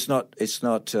 yeah, but it's not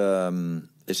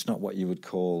what you would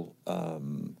call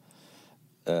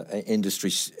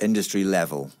industry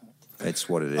level. It's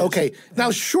what it is. Okay,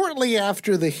 now shortly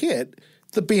after the hit,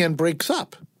 the band breaks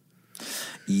up.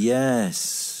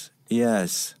 Yes.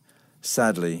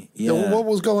 Sadly, yeah. So what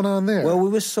was going on there? Well, we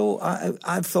were so.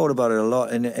 I've thought about it a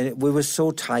lot, and we were so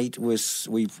tight. We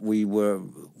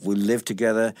lived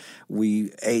together.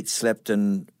 We ate, slept,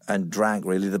 and drank.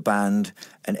 Really, the band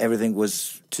and everything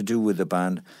was to do with the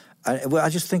band. I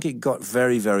just think it got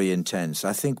very, very intense.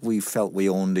 I think we felt we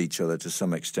owned each other to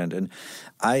some extent, and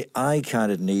I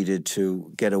kind of needed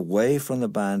to get away from the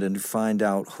band and find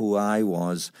out who I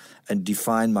was and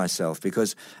define myself,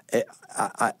 because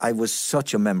I was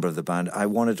such a member of the band. I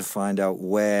wanted to find out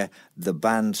where the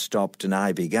band stopped and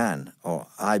I began, or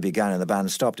I began and the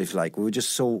band stopped, if you like. We were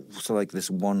just so like this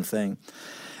one thing.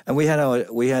 And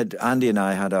Andy and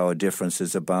I had our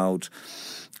differences about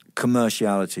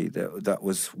commerciality. That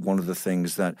was one of the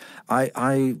things that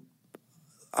I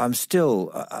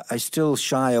still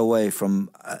shy away from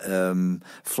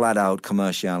flat out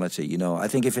commerciality. You know, I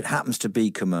think if it happens to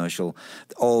be commercial,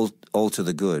 all to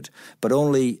the good, but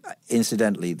only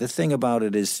incidentally. The thing about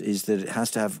it is that it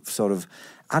has to have sort of,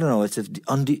 I don't know,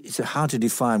 it's hard to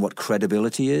define what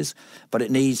credibility is, but it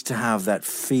needs to have that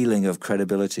feeling of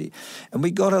credibility. And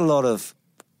we got a lot of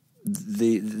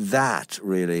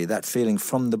that feeling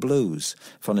from the blues,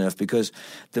 funny enough, because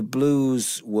the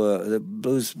blues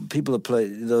people that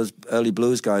played, those early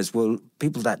blues guys were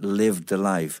people that lived the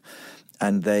life,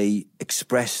 and they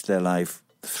expressed their life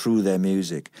through their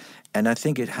music. And I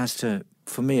think it had to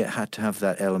have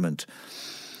that element.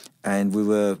 And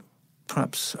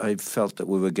I felt that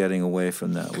we were getting away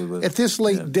from that. At this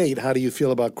late date, how do you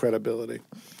feel about credibility?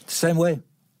 Same way,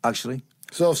 actually.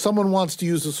 So if someone wants to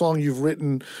use a song you've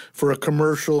written for a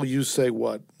commercial, you say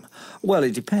what? Well,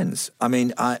 it depends. I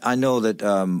mean, I know that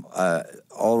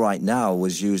All Right Now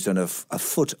was used on a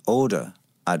foot odor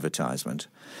advertisement.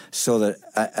 So that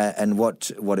and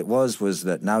what it was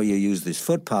that now you use this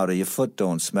foot powder, your foot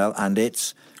don't smell, and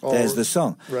there's the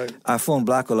song. Right. I phoned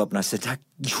Blackwell up and I said,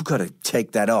 "You got to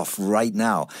take that off right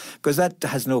now, because that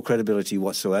has no credibility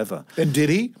whatsoever." And did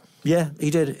he? Yeah, he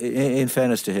did. In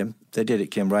fairness to him, they did.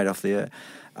 It came right off the air,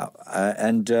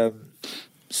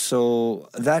 so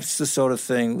that's the sort of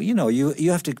thing. You know,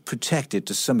 you have to protect it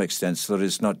to some extent so that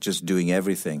it's not just doing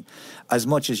everything, as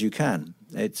much as you can.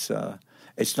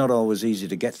 It's not always easy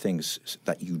to get things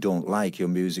that you don't like your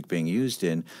music being used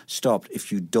in stopped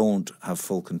if you don't have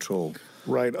full control.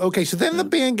 Right. Okay. So then the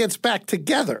band gets back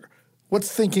together.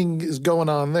 What's thinking is going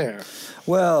on there?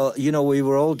 Well, you know, we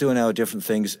were all doing our different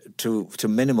things to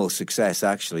minimal success,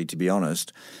 actually, to be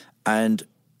honest. And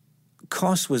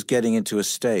Cos was getting into a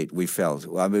state, we felt.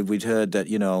 I mean, we'd heard that,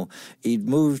 you know, he'd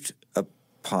moved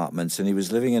apartments and he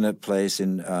was living in a place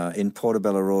in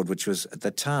Portobello Road, which was, at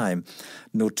the time,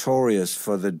 notorious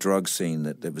for the drug scene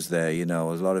that was there, you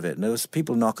know, a lot of it. And there was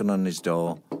people knocking on his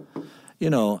door, you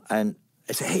know, and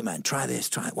I said, "Hey, man, try this.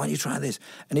 Why don't you try this?"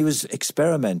 And he was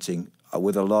experimenting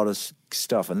with a lot of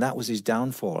stuff, and that was his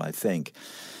downfall, I think.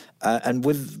 And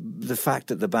with the fact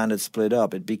that the band had split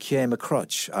up, it became a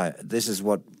crutch. This is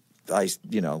what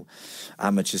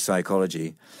amateur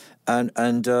psychology.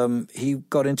 And he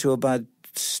got into a bad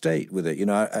state with it. You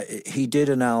know, he did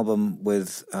an album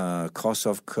with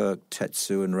Kossoff, Kirk,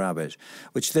 Tetsu, and Rabbit,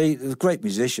 which they were great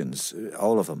musicians,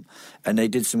 all of them, and they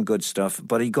did some good stuff.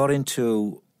 But he got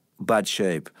into bad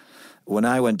shape when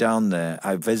I went down there,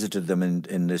 I visited them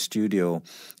in the studio,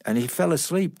 and he fell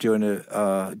asleep during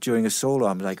a solo.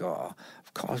 I'm like, oh,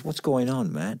 of course, what's going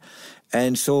on, man?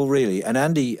 And so really, and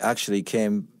Andy actually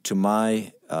came to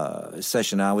my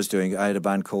session I was doing. I had a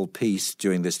band called Peace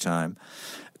during this time,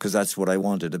 because that's what I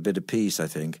wanted, a bit of peace, I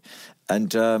think.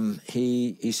 And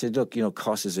he said, look,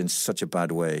 Cos is in such a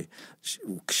bad way.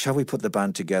 Shall we put the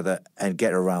band together and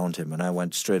get around him? And I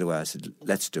went straight away. I said,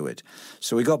 let's do it.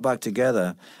 So we got back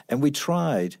together and we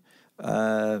tried,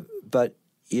 but,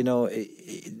 he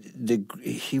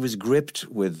was gripped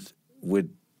with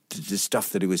the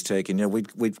stuff that he was taking.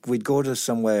 We'd go to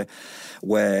somewhere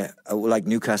where, like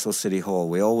Newcastle City Hall,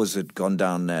 we always had gone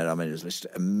down there. I mean, it was this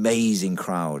amazing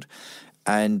crowd.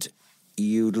 And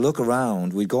you'd look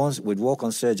around, we'd walk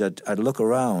on stage, I'd look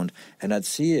around, and I'd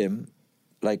see him,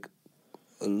 like,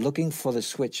 looking for the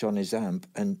switch on his amp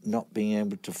and not being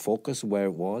able to focus where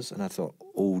it was. And I thought,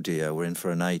 oh dear, we're in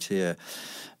for a night here.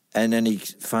 And then he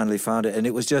finally found it, and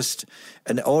it was just,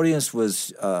 and the audience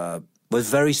was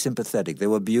very sympathetic. They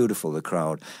were beautiful, the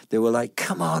crowd. They were like,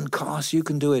 come on, Cos, you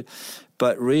can do it.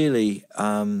 But really,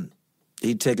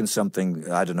 he'd taken something,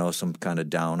 I don't know, some kind of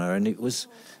downer, and it was,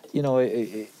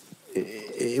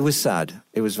 it was sad.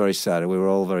 It was very sad. We were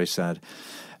all very sad.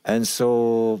 And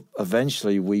so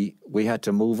eventually we had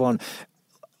to move on.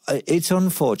 It's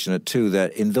unfortunate, too,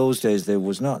 that in those days there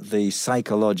was not the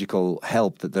psychological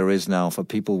help that there is now for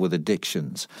people with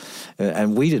addictions.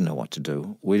 And we didn't know what to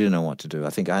do. I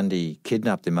think Andy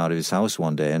kidnapped him out of his house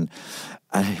one day, and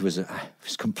he was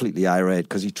completely irate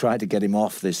because he tried to get him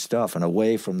off this stuff and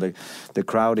away from the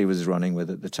crowd he was running with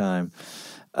at the time.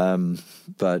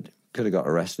 But could have got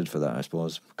arrested for that, I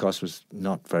suppose. Cos was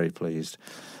not very pleased.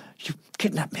 You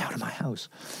kidnapped me out of my house.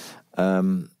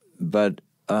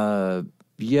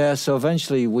 Yeah, so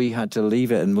eventually we had to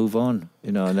leave it and move on,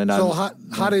 And then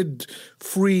how did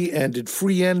Free end? Did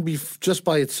Free end just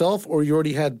by itself, or you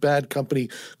already had Bad Company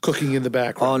cooking in the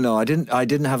background? Oh no, I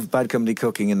didn't have Bad Company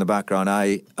cooking in the background.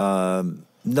 I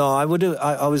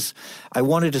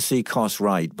wanted to see Cos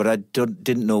right, but I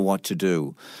didn't know what to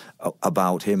do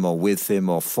about him or with him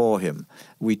or for him.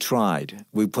 We tried.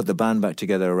 We put the band back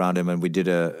together around him, and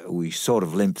we sort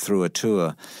of limped through a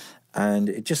tour. And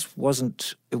it just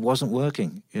wasn't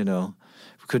working, We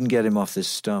couldn't get him off this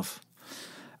stuff.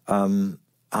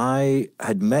 I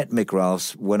had met Mick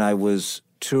Ralphs when I was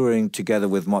touring together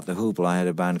with Mott the Hoople. I had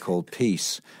a band called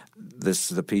Peace. This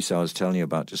is the piece I was telling you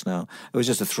about just now. It was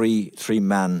just a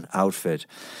three-man outfit.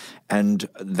 And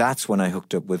that's when I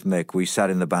hooked up with Mick. We sat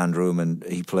in the band room and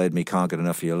he played me Can't Get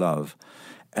Enough of Your Love.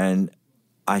 And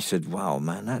I said, wow,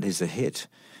 man, that is a hit.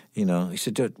 He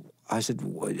said, I said,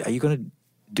 are you going to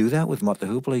do that with Mott the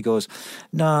Hoople? He goes,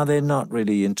 no, they're not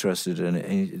really interested in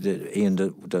it. Ian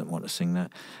don't want to sing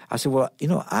that. I said, well,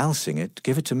 I'll sing it.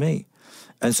 Give it to me.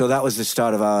 And so that was the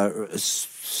start of our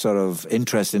sort of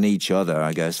interest in each other,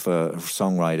 I guess, for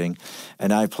songwriting.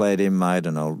 And I played him, I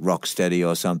don't know, Rocksteady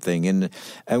or something.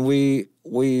 And we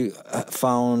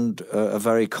found a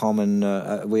very common,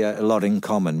 we had a lot in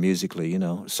common musically,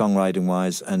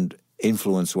 songwriting-wise and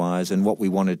influence-wise and what we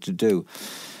wanted to do.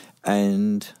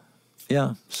 And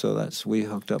yeah, so we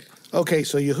hooked up. Okay,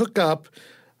 so you hook up.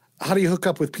 How do you hook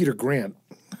up with Peter Grant?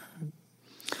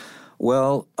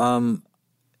 Well,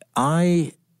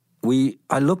 I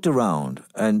looked around,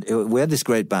 and we had this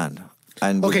great band.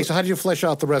 And so how did you flesh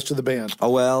out the rest of the band? Oh,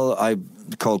 well, I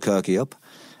called Kirky up,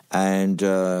 and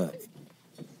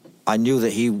I knew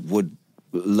that he would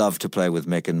love to play with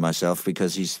Mick and myself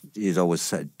because he's always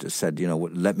said,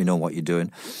 let me know what you're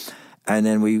doing. And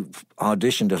then we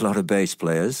auditioned a lot of bass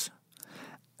players.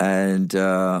 And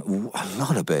a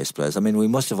lot of bass players. I mean, we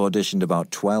must have auditioned about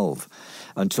 12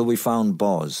 until we found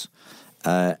Boz.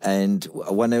 And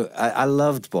when I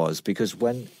loved Boz because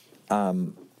when...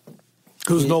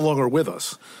 Who's no longer with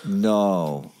us.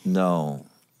 No.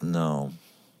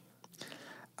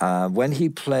 When he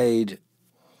played...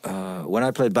 when I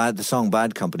played the song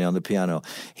Bad Company on the piano,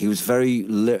 he was very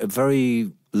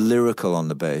lyrical on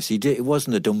the bass. It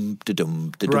wasn't a dum da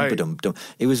dum da dum da dum dum.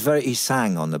 He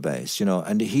sang on the bass,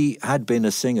 and he had been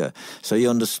a singer, so he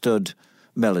understood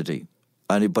melody,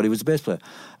 but he was a bass player,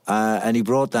 and he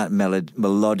brought that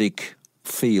melodic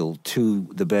feel to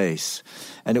the bass,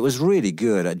 and it was really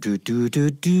good. Do do do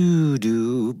do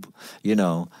do,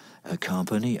 a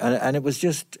company, and it was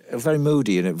just very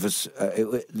moody, and it was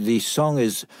the song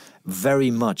is very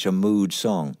much a mood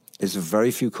song. There's very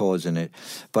few chords in it,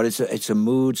 but it's a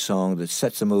mood song that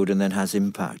sets the mood and then has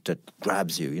impact that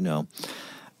grabs you,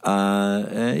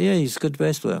 Yeah, he's a good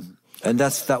bass player. And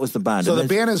that was the band. So the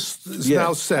band is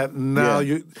now set, and now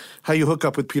how you hook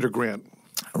up with Peter Grant?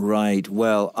 Right.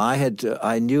 Well,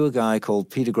 I knew a guy called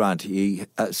Peter Grant.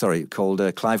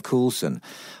 Called Clive Coulson,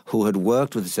 who had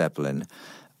worked with Zeppelin,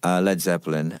 Led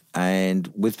Zeppelin,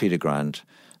 and with Peter Grant.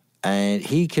 And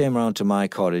he came around to my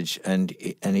cottage and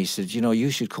he said,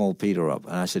 you should call Peter up.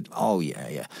 And I said, oh,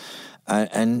 yeah.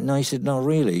 And no, he said, no,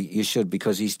 really, you should,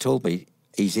 because he's told me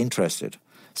he's interested.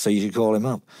 So you should call him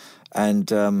up. And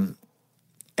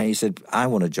he said, I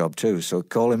want a job too, so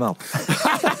call him up.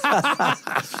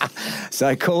 So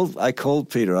I called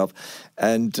Peter up,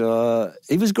 and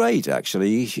he was great,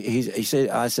 actually. He said,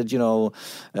 I said,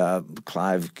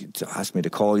 Clive asked me to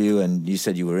call you, and you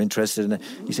said you were interested in it.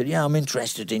 He said, yeah, I'm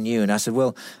interested in you. And I said,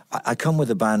 well, I come with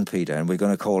a band, Peter, and we're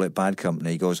going to call it Bad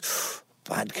Company. He goes,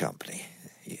 Bad Company?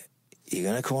 You're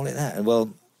going to call it that? And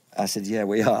well, I said, yeah,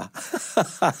 we are.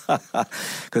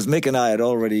 Because Mick and I had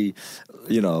already,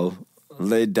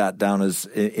 laid that down as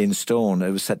in stone. It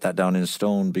was set that down in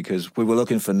stone because we were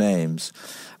looking for names.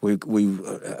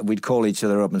 We'd call each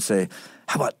other up and say,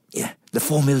 how about, the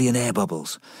 4 million air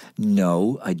bubbles?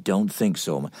 No, I don't think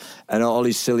so. And all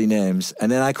these silly names.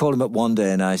 And then I called him up one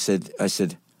day and I said, he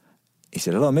said,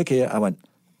 hello, Mick here. I went,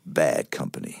 Bad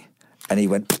Company. And he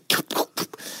went...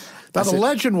 Now, the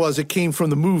legend was it came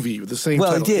from the movie, the same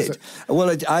title. Well, it did. Well,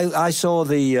 I saw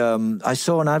I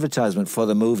saw an advertisement for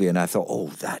the movie, and I thought,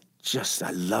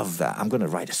 I love that. I'm going to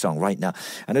write a song right now.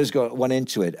 And I just went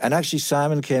into it. And actually,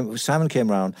 Simon came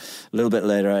around a little bit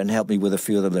later and helped me with a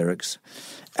few of the lyrics.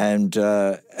 And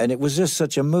it was just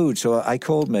such a mood. So I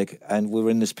called Mick, and we were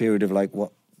in this period of like,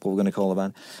 what we're going to call the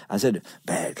band. I said,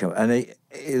 Bad Company.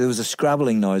 And there was a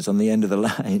scrabbling noise on the end of the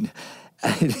line.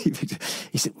 And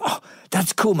he said, oh,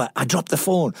 that's cool, man. I dropped the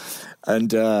phone.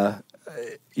 And,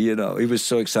 he was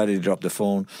so excited he dropped the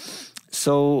phone.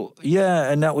 So,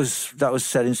 yeah, and that was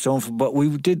set in stone. But we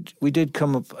did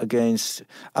come up against,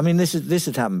 I mean, this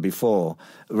had happened before,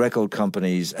 record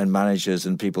companies and managers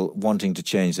and people wanting to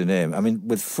change the name. I mean,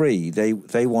 with Free,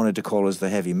 they wanted to call us the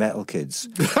Heavy Metal Kids.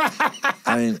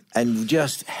 I mean, and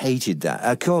just hated that.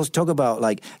 Of course, talk about,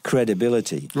 like,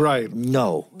 credibility. Right.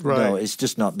 No, it's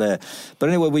just not there. But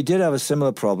anyway, we did have a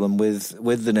similar problem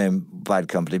with the name Bad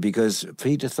Company because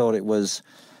Peter thought it was...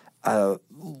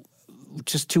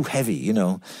 just too heavy,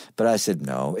 But I said,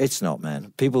 no, it's not,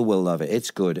 man. People will love it. It's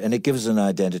good. And it gives an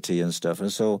identity and stuff. And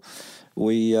so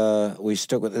we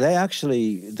stuck with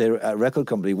it. Their record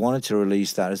company wanted to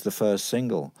release that as the first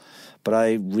single. But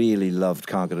I really loved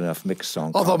Can't Get Enough, Mick's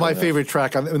song. Although my favorite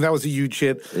track, and that was a huge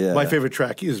hit, my favorite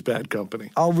track is Bad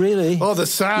Company. Oh, really? Oh, the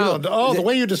sound. The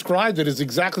way you described it is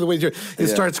exactly the way it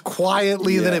starts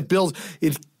quietly and then it builds.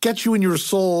 It gets you in your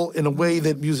soul in a way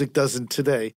that music doesn't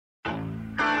today.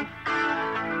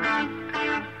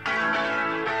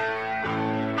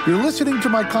 You're listening to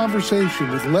my conversation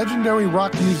with legendary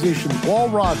rock musician Paul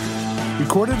Rodgers,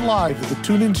 recorded live at the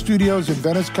TuneIn Studios in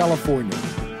Venice, California.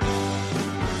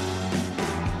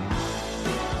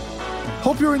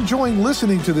 Hope you're enjoying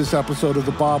listening to this episode of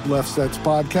the Bob Left Sets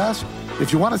podcast.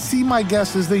 If you want to see my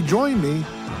guests as they join me,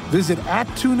 visit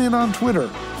 @TuneIn on Twitter,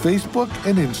 Facebook,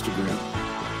 and Instagram.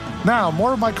 Now,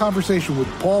 more of my conversation with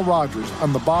Paul Rodgers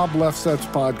on the Bob Left Sets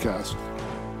podcast.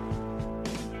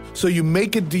 So you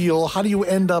make a deal. How do you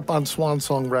end up on Swan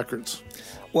Song Records?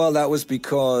 Well, that was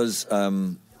because...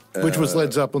 which was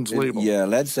Led Zeppelin's label. Yeah,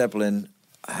 Led Zeppelin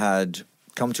had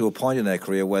come to a point in their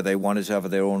career where they wanted to have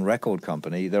their own record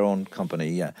company,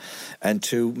 and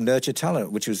to nurture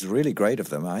talent, which was really great of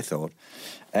them, I thought.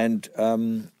 And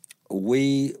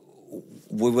we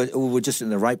were just in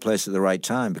the right place at the right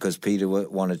time because Peter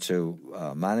wanted to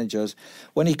manage us.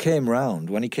 When he came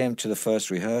to the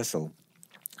first rehearsal,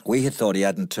 we had thought he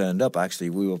hadn't turned up, actually.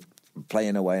 We were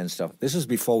playing away and stuff. This was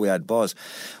before we had Boz.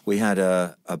 We had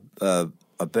a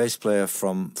bass player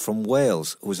from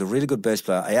Wales who was a really good bass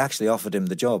player. I actually offered him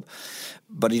the job,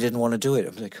 but he didn't want to do it. I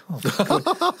was like, oh,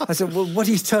 God. I said, well, what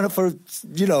do you turn up for,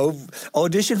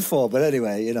 audition for? But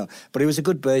anyway, But he was a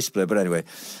good bass player, but anyway.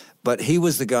 But he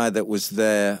was the guy that was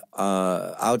there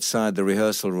outside the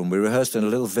rehearsal room. We rehearsed in a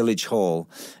little village hall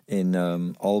in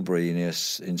Albury,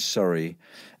 in Surrey.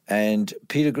 And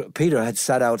Peter had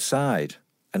sat outside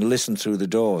and listened through the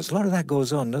doors. A lot of that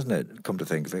goes on, doesn't it? Come to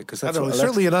think of it, because that's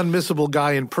certainly an unmissable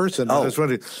guy in person.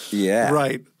 Yeah,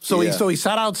 right. So he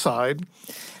sat outside,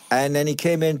 and then he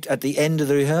came in at the end of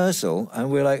the rehearsal, and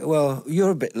we're like, "Well,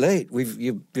 you're a bit late.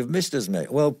 You've missed us,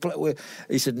 mate." Well,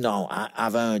 he said, "No,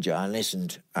 I've heard you. I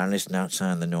listened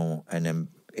outside the door, and then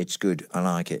it's good. I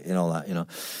like it, and all that,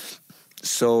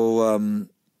 So.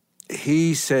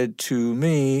 He said to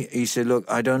me, look,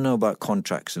 I don't know about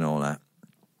contracts and all that.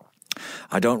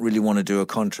 I don't really want to do a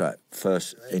contract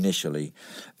first initially.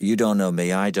 You don't know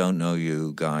me, I don't know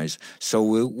you guys. So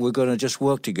we're going to just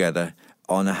work together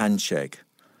on a handshake.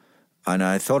 And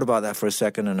I thought about that for a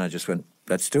second and I just went,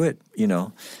 let's do it,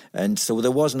 And so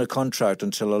there wasn't a contract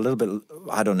until a little bit,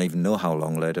 I don't even know how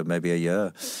long later, maybe a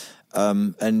year.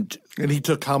 And he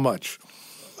took how much?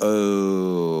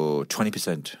 20%.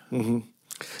 Mm-hmm.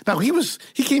 Now,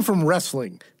 he came from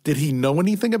wrestling. Did he know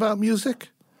anything about music?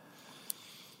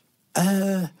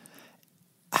 I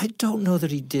don't know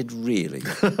that he did really,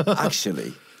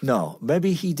 actually. No,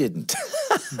 maybe he didn't.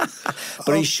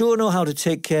 But he sure know how to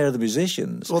take care of the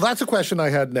musicians. Well, that's a question I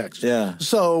had next. Yeah.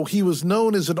 So he was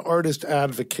known as an artist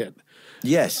advocate.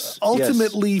 Yes.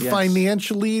 Ultimately, yes.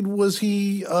 financially, was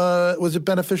it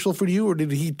beneficial for you, or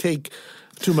did he take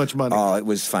too much money? Oh, it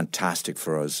was fantastic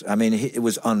for us. I mean, it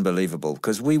was unbelievable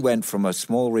because we went from a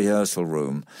small rehearsal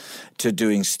room to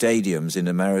doing stadiums in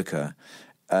America.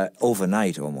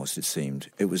 Overnight, almost, it seemed.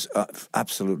 It was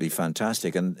absolutely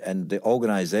fantastic. And the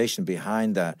organization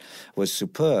behind that was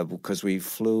superb because we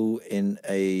flew in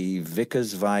a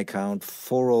Vickers Viscount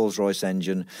 4 Rolls-Royce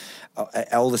engine.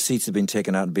 All the seats had been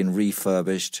taken out and been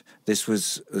refurbished. This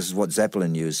is what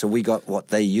Zeppelin used. So we got what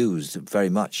they used very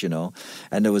much, And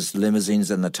there was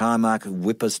limousines in the tarmac,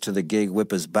 whip us to the gig,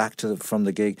 whip us back from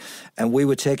the gig. And we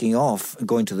were taking off,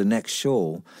 going to the next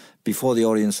show. Before the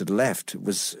audience had left,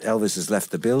 Elvis has left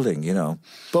the building,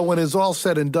 But when it's all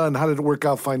said and done, how did it work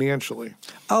out financially?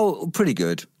 Oh, pretty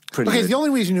good. Okay, the only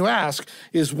reason you ask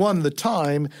is, one, the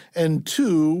time, and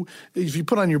two, if you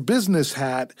put on your business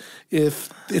hat, if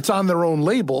it's on their own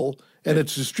label and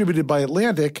it's distributed by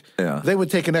Atlantic, they would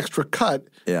take an extra cut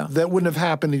that wouldn't have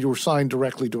happened if you were signed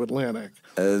directly to Atlantic.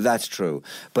 That's true.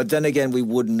 But then again, we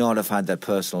would not have had that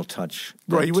personal touch.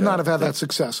 Right, you would not have had that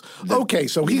success. Okay,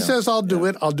 so he says, I'll do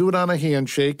it. I'll do it on a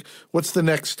handshake. What's the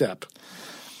next step?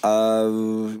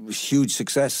 Huge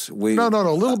success. No,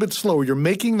 a little bit slower. You're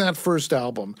making that first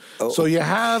album. So you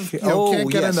have, can't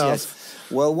get enough. Yes.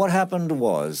 Well, what happened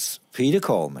was Peter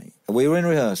called me. We were in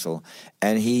rehearsal,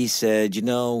 and he said,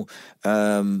 the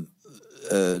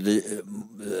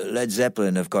Led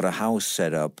Zeppelin have got a house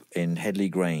set up in Headley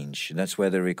Grange, and that's where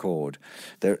they record.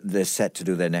 They're set to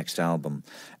do their next album,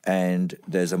 and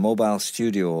there's a mobile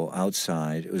studio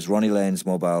outside. It was Ronnie Lane's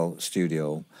mobile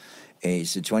studio.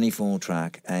 It's a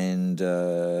 24-track, and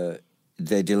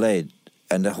they delayed.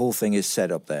 And the whole thing is set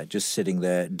up there, just sitting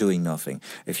there doing nothing.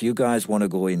 If you guys want to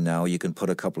go in now, you can put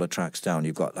a couple of tracks down.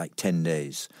 You've got like 10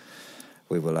 days.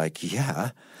 We were like,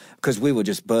 yeah, because we were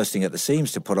just bursting at the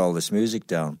seams to put all this music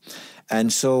down.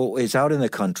 And so it's out in the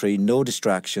country, no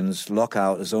distractions, lock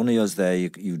out. There's only us there.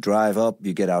 You drive up,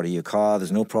 you get out of your car.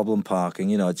 There's no problem parking.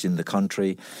 It's in the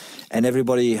country. And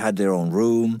everybody had their own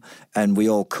room, and we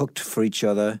all cooked for each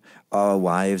other, our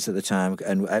wives at the time.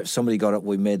 And somebody got up.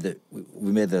 We made the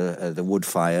wood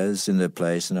fires in the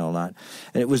place and all that.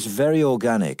 And it was very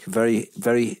organic, very,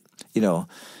 very,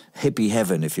 hippie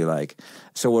heaven, if you like.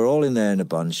 So we're all in there in a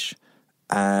bunch,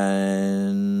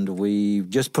 and we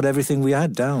just put everything we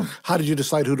had down. How did you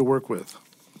decide who to work with?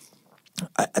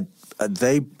 Ron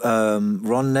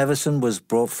Neverson was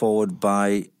brought forward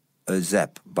by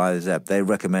Zepp. They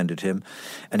recommended him,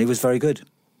 and he was very good.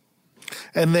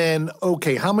 And then,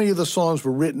 okay, how many of the songs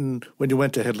were written when you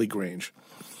went to Headley Grange?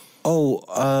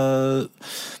 Most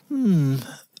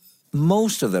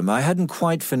of them. I hadn't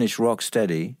quite finished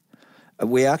Rocksteady.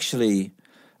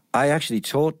 I actually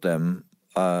taught them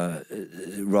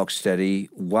Rocksteady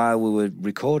while we were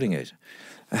recording it.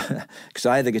 Because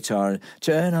I had the guitar,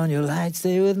 turn on your lights,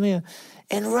 stay with me,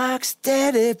 and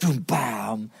Rocksteady, boom,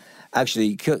 bam.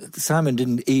 Actually, Simon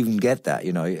didn't even get that,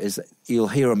 You'll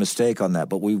hear a mistake on that,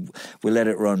 but we let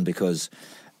it run because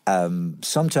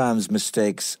sometimes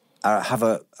mistakes have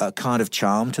a kind of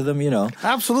charm to them,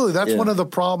 Absolutely. That's one of the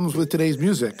problems with today's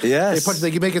music. Yes.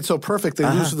 They make it so perfect, they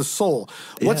lose the soul.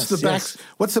 What's the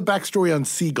backstory on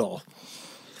Seagull?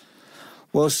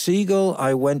 Well, Seagull,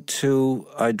 I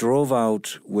drove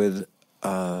out with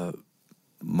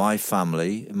my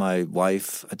family, my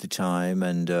wife at the time,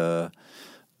 and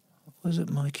was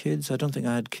it my kids? I don't think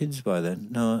I had kids by then.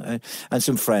 No, and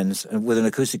some friends, and with an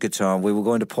acoustic guitar. We were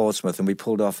going to Portsmouth, and we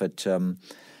pulled off at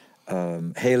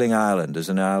Hailing Island. There's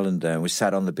an island there. We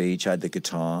sat on the beach, I had the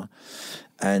guitar,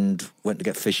 and went to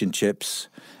get fish and chips.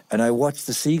 And I watched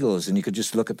the seagulls, and you could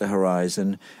just look at the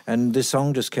horizon. And the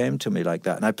song just came to me like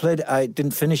that. And I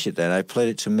didn't finish it then. I played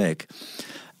it to Mick.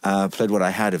 Played what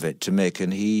I had of it to Mick,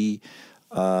 and he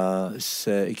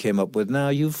came up with, now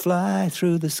you fly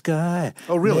through the sky.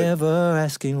 Oh, really? Never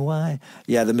asking why.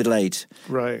 Yeah, the middle eight.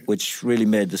 Right. Which really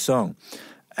made the song.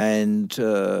 And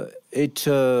it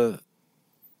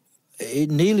it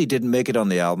nearly didn't make it on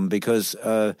the album because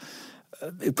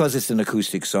it's an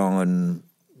acoustic song and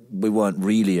we weren't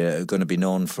really going to be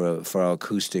known for our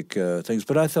acoustic things.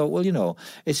 But I thought, well,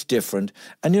 it's different.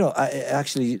 And,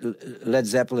 actually, Led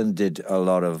Zeppelin did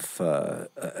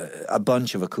a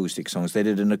bunch of acoustic songs. They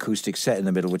did an acoustic set in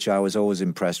the middle, which I was always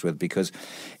impressed with because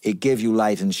it gave you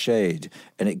light and shade.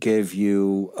 And it gave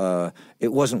you,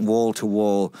 it wasn't wall to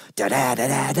wall,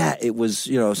 da-da-da-da-da. It was,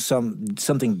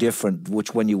 something different,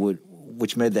 which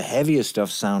made the heavier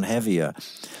stuff sound heavier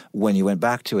when you went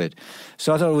back to it.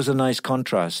 So I thought it was a nice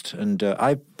contrast. And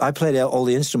I played all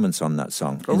the instruments on that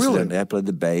song. Oh, really? I played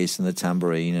the bass and the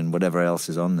tambourine and whatever else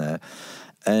is on there.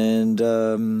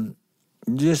 And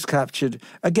just captured...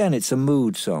 Again, it's a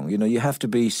mood song. You have to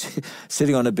be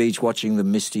sitting on a beach watching the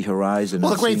misty horizon.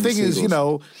 Well, the great thing is,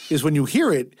 is when you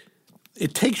hear it,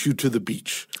 it takes you to the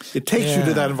beach. It takes you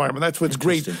to that environment. That's what's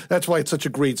great. That's why it's such a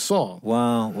great song.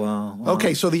 Wow.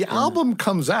 Okay, so the album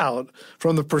comes out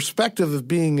from the perspective of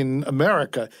being in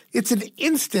America. It's an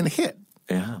instant hit.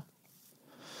 Yeah.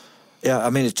 Yeah, I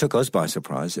mean, it took us by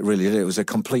surprise. It really did. It was a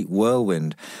complete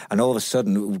whirlwind. And all of a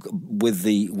sudden, with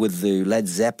the Led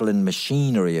Zeppelin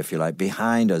machinery, if you like,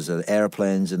 behind us, the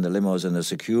airplanes and the limos and the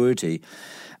security...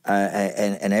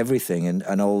 and everything,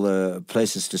 and all the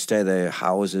places to stay there,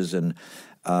 houses and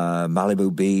Malibu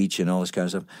Beach and all this kind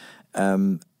of stuff.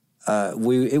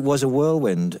 It was a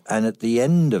whirlwind, and at the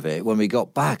end of it, when we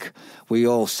got back, we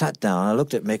all sat down. I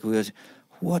looked at Mick. We goes,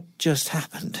 "What just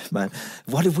happened, man?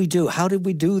 What did we do? How did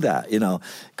we do that?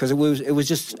 Because it was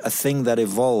just a thing that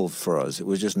evolved for us. It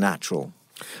was just natural."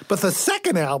 But the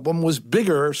second album was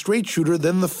bigger, straight shooter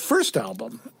than the first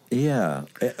album. Yeah.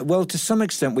 Well, to some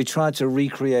extent, we tried to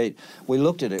recreate. We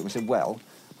looked at it. We said, well,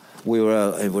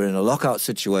 we're in a lockout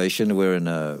situation. We're in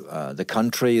the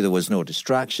country. There was no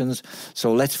distractions.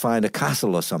 So let's find a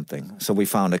castle or something. So we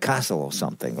found a castle or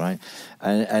something, right?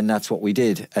 And that's what we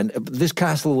did. And this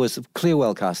castle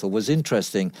Clearwell Castle was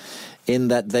interesting in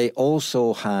that they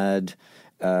also had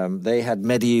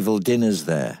medieval dinners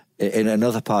there in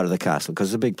another part of the castle because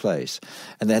it's a big place.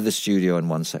 And they had the studio in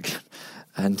one section.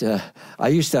 And I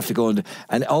used to have to go and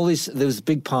there was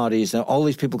big parties, and all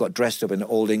these people got dressed up in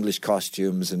old English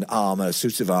costumes and armour,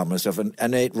 suits of armour and stuff,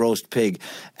 and ate roast pig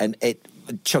and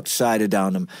chucked cider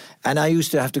down them. And I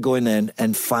used to have to go in there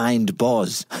and find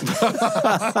Boz.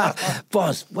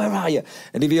 Boz, where are you?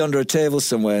 And he'd be under a table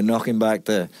somewhere knocking back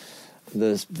the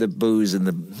booze and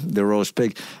the roast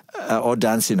pig or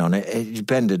dancing on it. It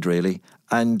depended, really.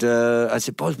 And I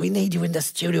said, Boz, we need you in the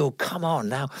studio. Come on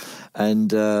now. And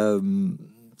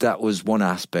that was one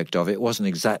aspect of it. It wasn't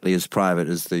exactly as private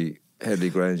as the Headley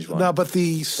Grange one. No, but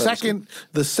the second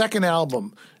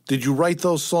album, did you write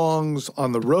those songs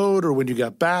on the road or when you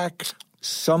got back?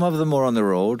 Some of them were on the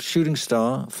road. Shooting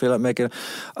Star, Feel Like Making...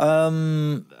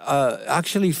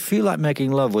 actually, Feel Like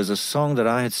Making Love was a song that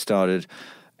I had started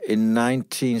in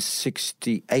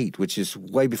 1968, which is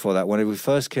way before that, when we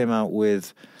first came out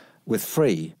with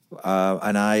Free,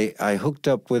 and I hooked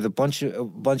up with a bunch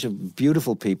of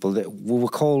beautiful people that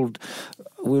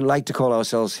we like to call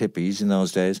ourselves hippies in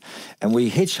those days, and we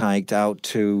hitchhiked out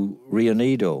to Rio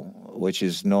Nido, which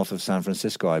is north of San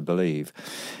Francisco, I believe,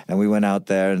 and we went out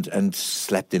there and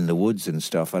slept in the woods and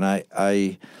stuff. And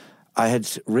I had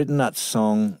written that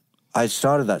song. I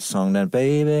started that song then,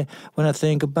 baby, when I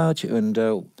think about you, and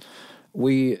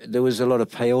there was a lot of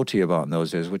peyote about in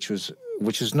those days, which was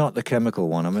not the chemical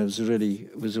one. I mean,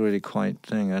 it was a really quite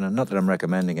thing, and not that I'm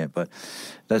recommending it, but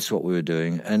that's what we were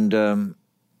doing. And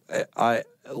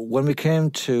when we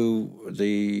came to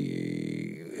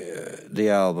the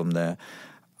album there,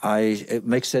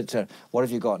 Mick said, "What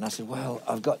have you got?" And I said, "Well,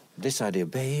 I've got this idea,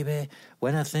 baby.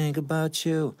 When I think about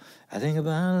you, I think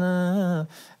about love."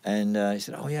 And he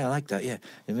said, "Oh yeah, I like that. Yeah,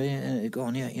 go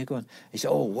on, yeah, go on." He said,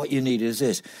 "Oh, what you need is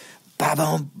this."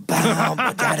 Ba-bum, bam,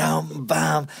 da-dum,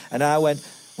 bam. And I went,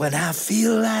 when I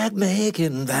feel like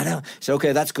making that. So,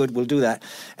 okay, that's good, we'll do that.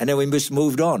 And then we just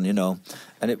moved on,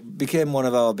 And it became one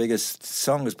of our biggest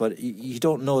songs, but you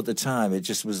don't know at the time. It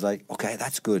just was like, okay,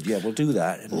 that's good, yeah, we'll do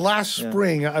that. And, last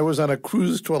spring, I was on a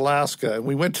cruise to Alaska, and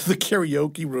we went to the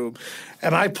karaoke room,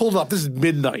 and I pulled up, this is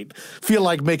midnight, Feel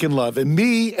Like Making Love, and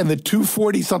me and the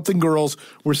 240-something girls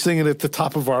were singing at the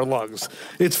top of our lungs.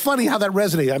 It's funny how that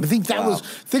resonated. I think that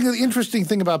the interesting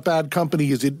thing about Bad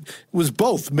Company is it was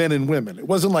both men and women. It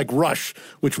wasn't like Rush,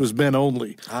 which was men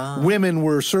only. Women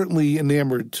were certainly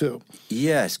enamored, too.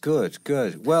 Yes, good.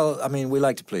 Well, I mean, we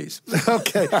like to please.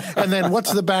 Okay. And then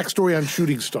what's the backstory on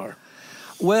Shooting Star?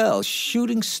 Well,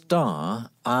 Shooting Star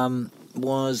I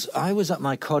was at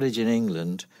my cottage in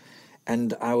England,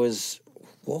 and I was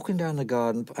walking down the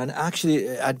garden, and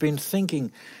actually I'd been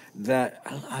thinking that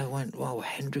I went, wow,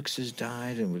 Hendrix has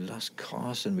died, and we lost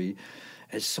Koss, and we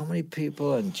had so many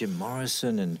people, and Jim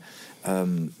Morrison, and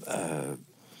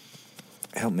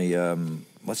help me,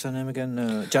 what's her name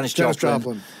again? Janis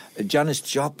Joplin. Janis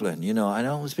Joplin, and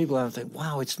all those people, I think,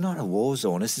 wow, it's not a war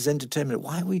zone. This is entertainment.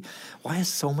 Why are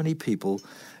so many people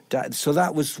died? So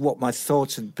that was what my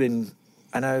thoughts had been.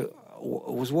 And I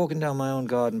was walking down my own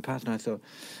garden path, and I thought,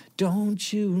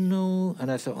 don't you know?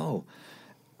 And I thought, oh,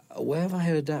 where have I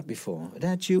heard that before?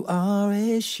 That you are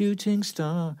a shooting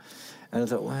star. And I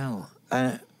thought, well,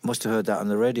 I must have heard that on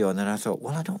the radio. And then I thought,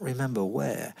 well, I don't remember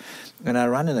where. And I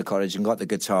ran in the cottage and got the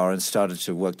guitar and started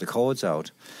to work the chords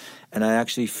out. And I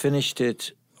actually finished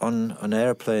it on an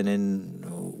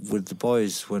airplane with the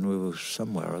boys when we were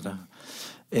somewhere or other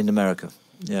in America.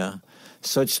 Yeah.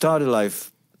 So it started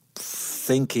life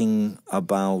thinking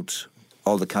about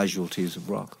all the casualties of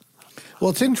rock. Well,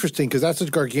 it's interesting because that's a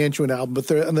gargantuan album, but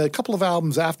and a couple of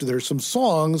albums after, there's some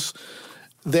songs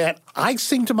that I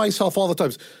sing to myself all the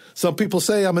time. Some people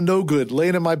say I'm a no good,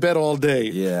 laying in my bed all day.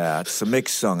 Yeah, it's a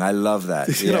mixed song. I love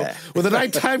that. Yeah. When the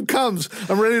nighttime comes,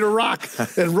 I'm ready to rock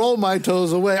and roll my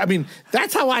toes away. I mean,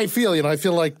 that's how I feel. I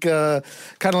feel like kind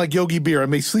of like Yogi Bear. I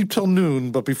may sleep till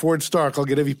noon, but before it's dark, I'll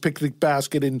get every picnic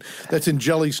basket that's in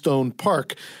Jellystone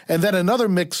Park. And then another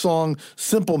mixed song,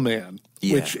 Simple Man.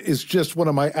 Yeah. Which is just one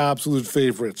of my absolute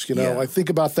favorites. I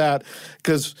think about that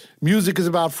because music is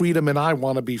about freedom and I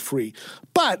want to be free.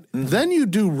 But then you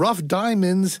do Rough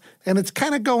Diamonds and it's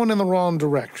kind of going in the wrong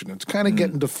direction. It's kind of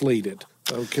getting deflated.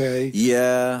 Okay.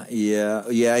 Yeah.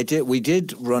 I did. We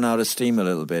did run out of steam a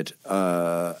little bit. Who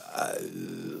are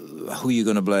you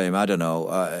going to blame? I don't know.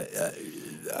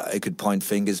 I could point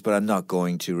fingers, but I'm not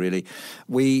going to really.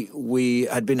 We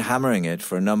had been hammering it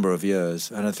for a number of years,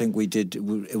 and I think we did.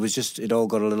 It all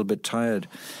got a little bit tired,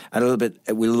 and a little bit.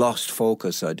 We lost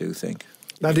focus, I do think.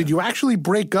 Now, did you actually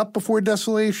break up before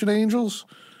Desolation Angels,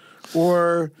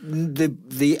 or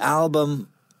the album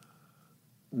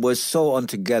was so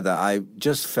untogether? I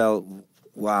just felt,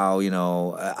 wow,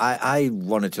 I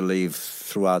wanted to leave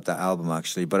throughout the album,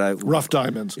 actually, but Rough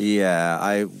Diamonds. Yeah,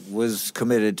 I was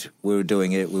committed. We were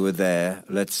doing it. We were there.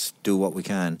 Let's do what we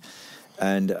can.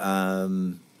 And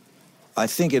I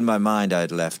think in my mind I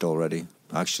had left already,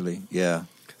 actually, yeah.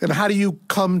 And how do you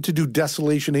come to do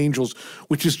Desolation Angels,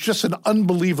 which is just an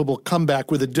unbelievable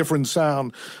comeback with a different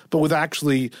sound, but with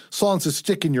actually songs that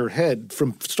stick in your head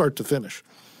from start to finish?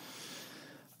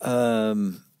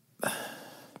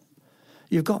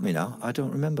 You've got me now. I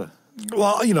don't remember.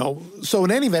 Well, so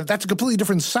in any event, that's a completely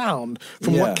different sound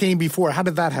from what came before. How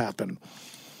did that happen?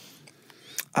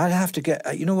 I'd have to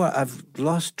get... You know what? I've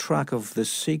lost track of the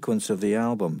sequence of the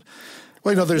album.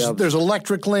 Well, there's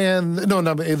Electric Land. No,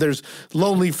 there's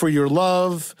Lonely for Your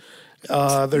Love.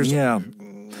 There's... Yeah.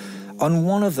 On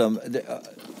one of them,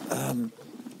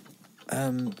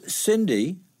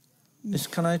 Cindy...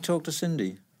 Can I talk to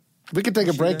Cindy? We can take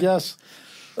a break, yes.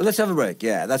 Well, let's have a break.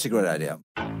 Yeah, that's a great idea.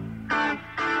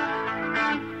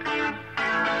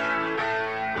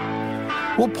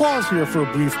 We'll pause here for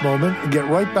a brief moment and get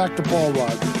right back to Paul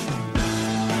Rodgers.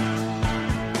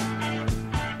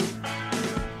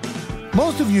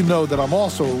 Most of you know that I'm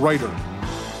also a writer.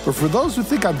 But for those who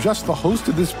think I'm just the host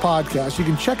of this podcast, you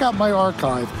can check out my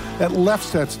archive at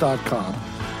leftsets.com.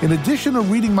 In addition to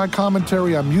reading my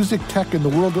commentary on music, tech, and the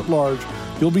world at large,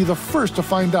 you'll be the first to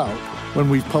find out when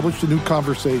we've published a new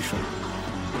conversation.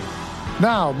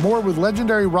 Now, more with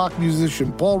legendary rock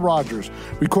musician Paul Rodgers,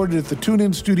 recorded at the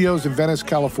TuneIn Studios in Venice,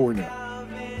 California.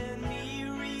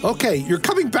 Okay, you're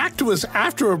coming back to us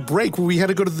after a break where we had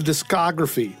to go to the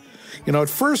discography. At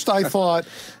first I thought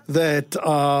that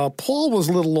Paul was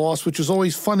a little lost, which is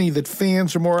always funny that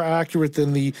fans are more accurate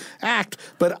than the act.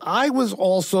 But I was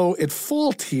also at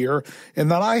fault here in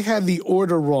that I had the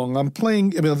order wrong. I'm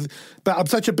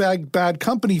such a Bad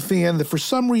Company fan that for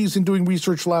some reason doing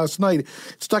research last night, it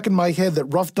stuck in my head that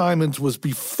Rough Diamonds was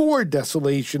before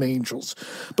Desolation Angels.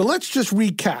 But let's just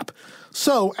recap.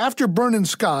 So after Burnin'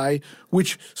 Sky,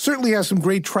 which certainly has some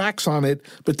great tracks on it,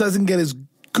 but doesn't get as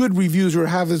good reviews or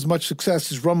have as much success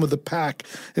as Run with the Pack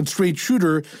and Straight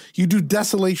Shooter, you do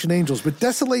Desolation Angels. But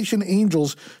Desolation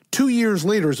Angels, 2 years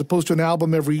later, as opposed to an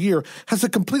album every year, has a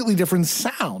completely different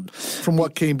sound from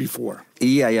what came before.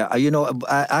 Yeah.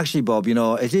 Actually, Bob,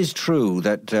 it is true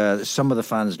that some of the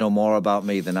fans know more about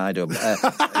me than I do.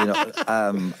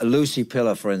 Lucy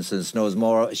Pillar, for instance, knows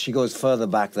more. She goes further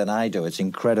back than I do. It's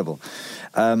incredible.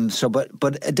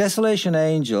 But Desolation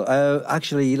Angel,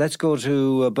 actually, let's go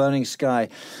to Burning Sky.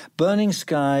 Burning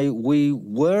Sky, we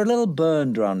were a little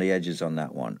burned around the edges on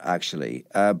that one, actually.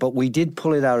 But we did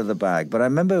pull it out of the bag. But I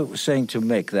remember saying to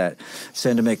Mick that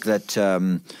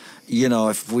you know,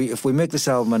 if we make this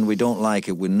album and we don't like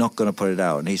it, we're not going to put it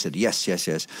out. And he said, yes.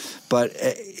 But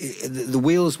the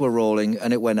wheels were rolling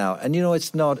and it went out. And, you know,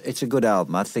 it's a good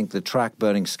album. I think the track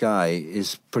Burning Sky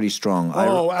is pretty strong.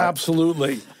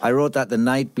 Absolutely. I wrote that the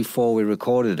night before we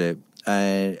recorded it.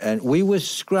 And we were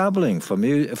scrabbling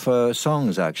for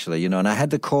songs, actually, you know. And I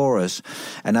had the chorus,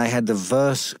 and I had the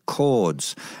verse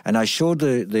chords, and I showed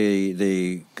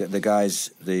the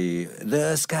guys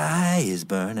the sky is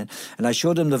burning, and I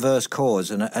showed them the verse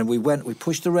chords, and we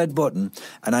pushed the red button,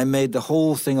 and I made the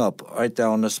whole thing up right there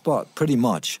on the spot, pretty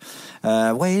much,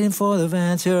 waiting for the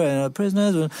Venture and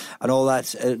prisoners and all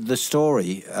that, the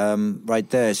story right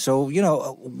there. So you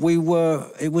know,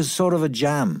 it was sort of a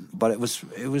jam, but it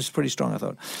was pretty strong, I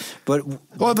thought. But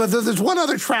there's one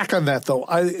other track on that, though.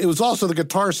 It was also the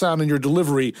guitar sound and your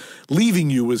delivery. Leaving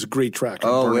You was a great track.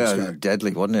 Oh, yeah,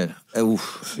 deadly, wasn't it?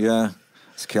 Oof, yeah,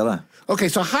 it's killer. Okay,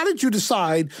 so how did you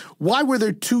decide, why were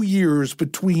there 2 years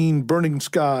between Burning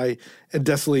Sky and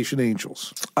Desolation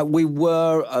Angels?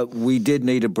 We did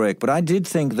need a break, but I did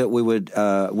think that we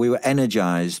were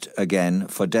energized again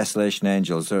for Desolation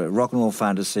Angels. Rock and Roll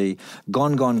Fantasy,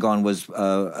 Gone was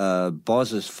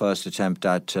Boz's first attempt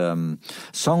at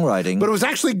songwriting. But it was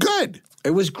actually good.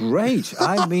 It was great.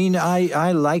 I mean,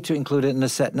 I like to include it in the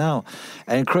set now.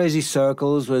 And Crazy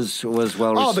Circles was well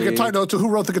received. Oh, the guitar. No, so who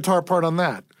wrote the guitar part on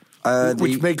that?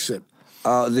 Which makes it?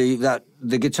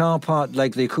 The guitar part,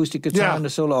 like the acoustic guitar and the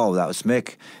solo. Oh, that was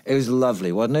Mick. It was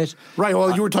lovely, wasn't it? Right.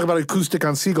 Well, you were talking about acoustic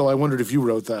on Seagull. I wondered if you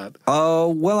wrote that. Oh,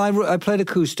 well, I played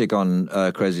acoustic on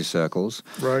Crazy Circles.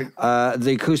 Right.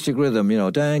 The acoustic rhythm, you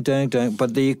know, dang, dang, dang.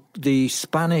 But the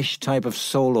Spanish type of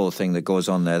solo thing that goes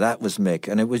on there, that was Mick,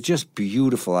 and it was just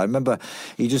beautiful. I remember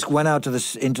he just went out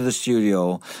into the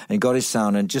studio and got his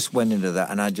sound and just went into that,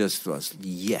 and I just was,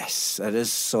 yes, that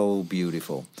is so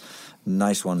beautiful.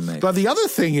 Nice one, Mick. But the other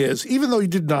thing is, even though you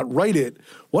did not write it,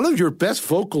 one of your best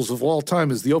vocals of all time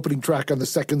is the opening track on the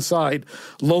second side,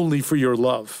 Lonely for Your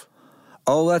Love.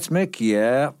 Oh, that's Mick,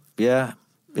 yeah.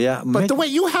 But Mick. The way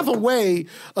you have a way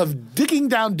of digging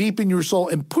down deep in your soul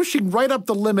and pushing right up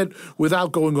the limit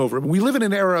without going over it. We live in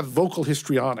an era of vocal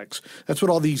histrionics. That's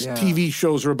what all these TV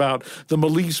shows are about, the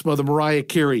Melisma, the Mariah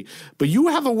Carey. But you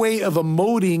have a way of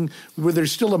emoting where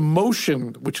there's still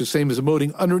emotion, which is the same as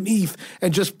emoting, underneath,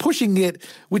 and just pushing it,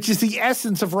 which is the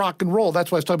essence of rock and roll.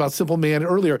 That's why I was talking about Simple Man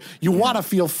earlier. You want to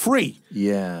feel free.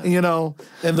 Yeah. You know,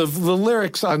 and the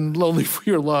lyrics on Lonely for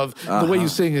Your Love, the way you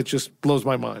sing it just blows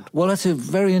my mind. Well, that's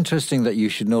very interesting that you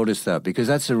should notice that, because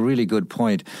that's a really good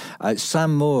point.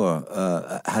 Sam Moore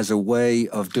has a way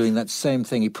of doing that same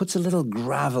thing. He puts a little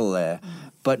gravel there,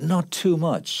 but not too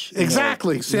much.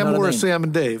 Exactly. Know? Sam Moore, Sam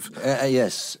and Dave.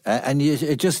 Yes. And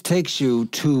it just takes you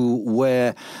to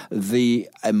where the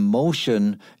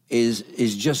emotion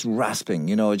is just rasping,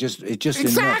 you know, it just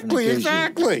exactly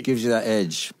gives you that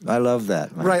edge. I love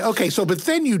that, man. Right. Okay. So, but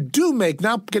then you do make,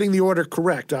 now getting the order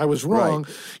correct, I was wrong.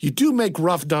 Right. You do make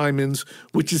Rough Diamonds,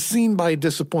 which is seen by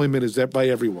disappointment is that by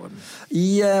everyone.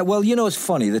 Yeah. Well, you know, it's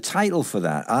funny. The title for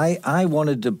that, I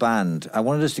wanted the band. I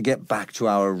wanted us to get back to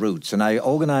our roots, and I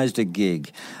organized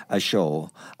a show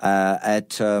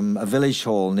at a village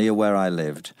hall near where I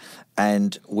lived,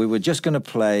 and we were just going to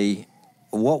play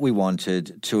what we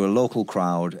wanted to a local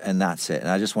crowd, and that's it. And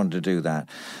I just wanted to do that.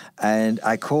 And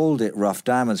I called it Rough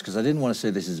Diamonds because I didn't want to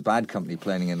say this is Bad Company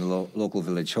playing in a local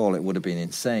village hall. It would have been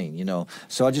insane, you know.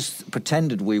 So I just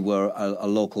pretended we were a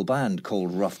local band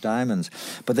called Rough Diamonds.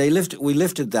 But we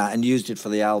lifted that and used it for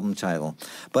the album title.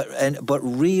 But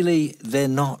really, they're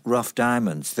not Rough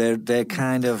Diamonds. They're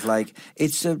kind of like,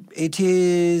 it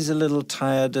is a little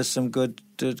tired. There's some good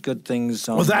things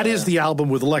on. Well, that is the album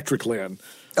with Electric Land.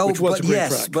 Which was a great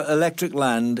track. But Electric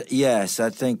Land, yes, I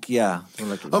think, yeah.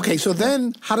 Okay, so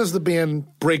then how does the band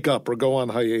break up or go on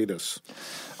hiatus?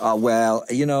 Well,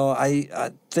 you know,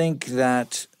 I think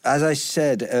that, as I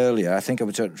said earlier, I think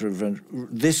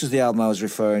this was the album I was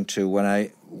referring to when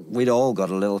we'd all got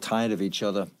a little tired of each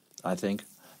other, I think,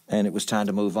 and it was time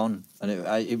to move on, and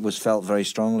it was felt very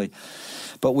strongly.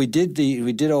 But we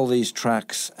did all these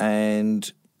tracks, and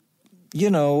you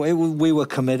know, we were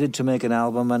committed to make an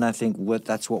album, and I think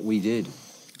that's what we did.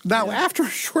 Now, after a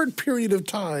short period of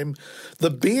time, the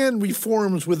band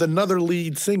reforms with another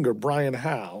lead singer, Brian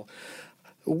Howe.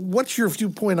 What's your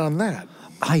viewpoint on that?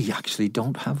 I actually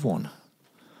don't have one.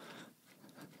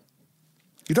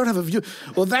 You don't have a view?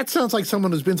 Well, that sounds like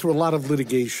someone who's been through a lot of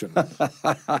litigation.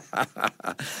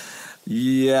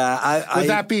 Yeah, Would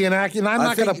that be inaccurate? I'm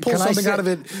not going to pull something out of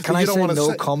it. Can I say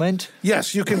no comment?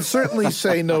 Yes, you can certainly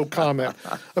say no comment.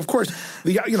 Of course,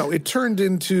 it turned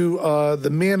into the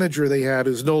manager they had,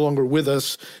 who's no longer with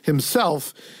us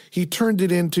himself. He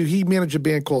managed a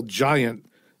band called Giant.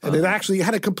 And it actually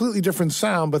had a completely different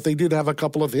sound, but they did have a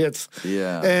couple of hits.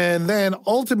 Yeah. And then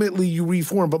ultimately you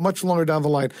reform, but much longer down the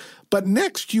line. But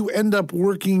next you end up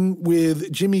working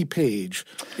with Jimmy Page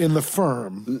in the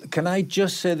Firm. Can I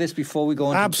just say this before we go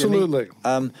on Absolutely. to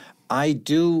Jimmy? I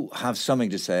do have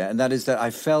something to say, and that is that I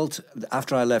felt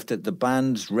after I left it, the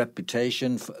band's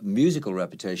reputation, musical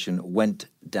reputation, went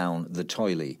down the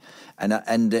toilet. And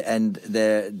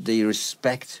the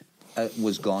respect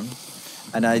was gone.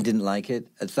 And I didn't like it.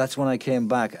 That's when I came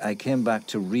back. I came back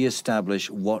to reestablish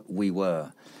what we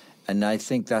were. And I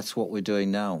think that's what we're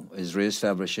doing now, is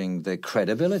reestablishing the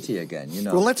credibility again,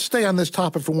 Well, let's stay on this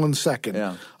topic for 1 second.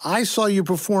 Yeah. I saw you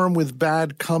perform with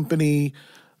Bad Company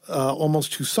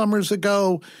almost 2 summers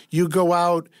ago. You go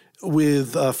out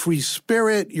with Free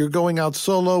Spirit. You're going out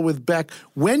solo with Beck.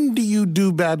 When do you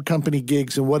do Bad Company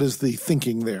gigs, and what is the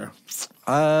thinking there?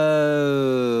 I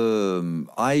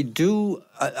do.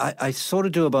 I sort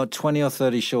of do about 20 or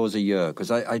 30 shows a year because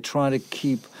I try to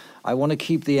keep. I want to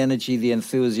keep the energy, the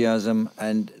enthusiasm,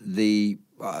 and the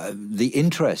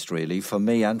interest really for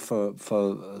me and for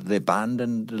the band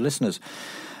and the listeners.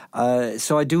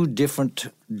 So I do different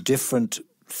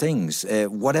things.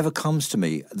 Whatever comes to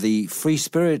me, the Free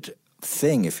Spirit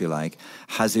thing, if you like,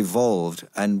 has evolved,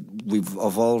 and we've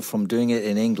evolved from doing it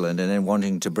in England and then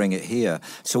wanting to bring it here.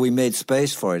 So we made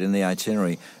space for it in the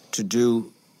itinerary to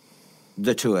do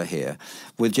the tour here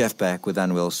with Jeff Beck, with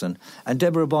Ann Wilson, and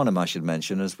Deborah Bonham, I should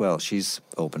mention as well. She's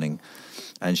opening,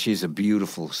 and she's a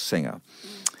beautiful singer.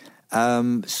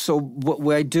 So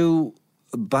what I do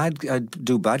Bad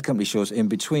Company shows in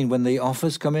between. When the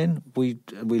offers come in, we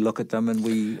look at them and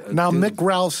we. Now, Mick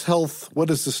Ralph's health. What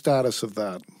is the status of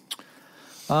that?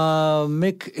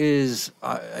 Mick is,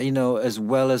 as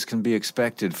well as can be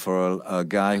expected for a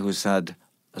guy who's had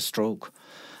a stroke.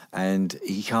 And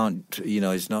he can't,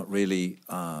 he's not really,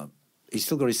 he's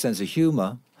still got his sense of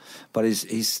humour, but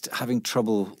he's having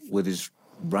trouble with his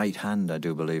right hand, I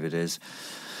do believe it is.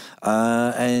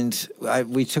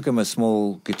 We took him a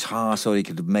small guitar so he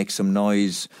could make some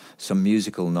noise, some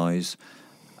musical noise.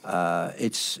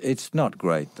 It's not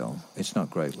great, though. It's not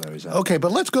great where he's at. Okay,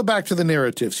 but let's go back to the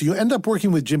narrative. So you end up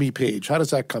working with Jimmy Page. How does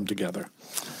that come together?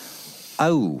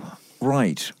 Oh,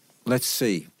 right. Let's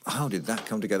see. How did that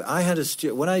come together? I had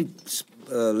when I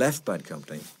left Bad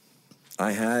Company,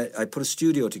 I put a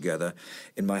studio together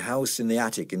in my house in the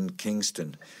attic in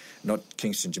Kingston. Not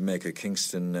Kingston, Jamaica,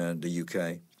 Kingston, the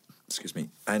UK. Excuse me.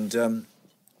 And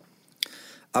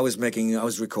I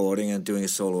was recording and doing a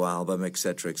solo album,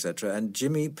 etc., etc. And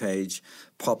Jimmy Page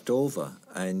popped over,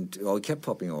 he kept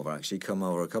popping over, actually, come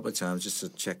over a couple of times just to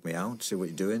check me out, see what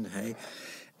you're doing, hey.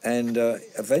 And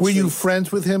eventually... Were you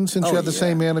friends with him since you had the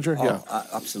same manager? Oh, yeah.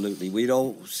 Absolutely. We'd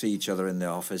all see each other in the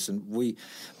office, and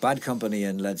Bad Company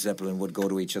and Led Zeppelin would go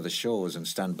to each other's shows and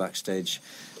stand backstage,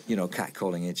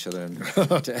 catcalling each other and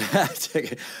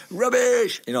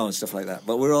rubbish, and stuff like that.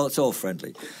 But it's all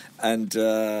friendly. And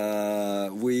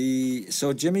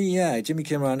Jimmy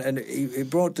came around and he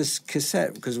brought this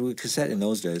cassette, because we were cassette in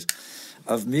those days,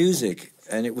 of music,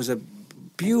 and it was a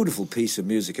beautiful piece of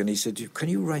music, and he said, "Can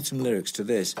you write some lyrics to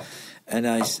this?" And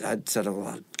I said, "Well,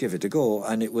 I'll give it a go."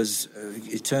 And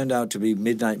it turned out to be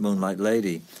Midnight Moonlight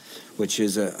Lady, which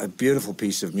is a beautiful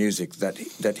piece of music that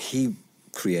he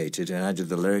created, and I did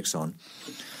the lyrics on.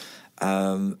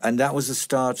 And that was the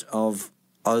start of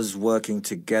us working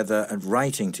together and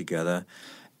writing together.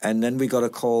 And then we got a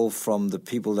call from the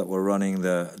people that were running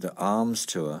the Arms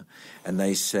tour, and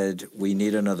they said, "We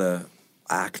need another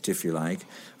act, if you like,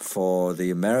 for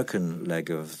the American leg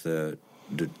of the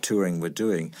touring we're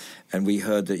doing, and we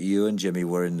heard that you and Jimmy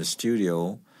were in the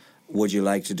studio. Would you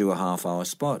like to do a half-hour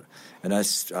spot?" And I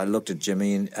looked at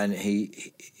Jimmy, and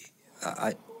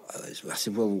I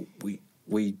said, "Well, we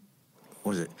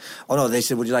what is it? Oh no," they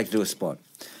said, "Would you like to do a spot?"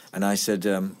 And I said,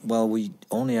 "Well, we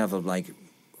only have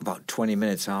about 20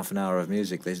 minutes, half an hour of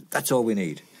music." They said, "That's all we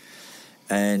need."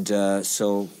 And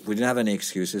so we didn't have any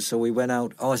excuses. So we went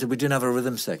out. Oh, I said, "We didn't have a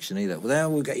rhythm section either." "Well,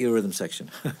 then we'll get you a rhythm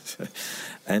section."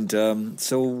 And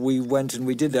so we went and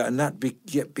we did that. And that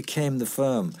became the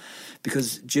Firm.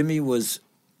 Because Jimmy was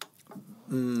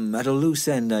at a loose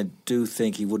end, I do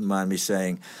think he wouldn't mind me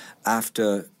saying,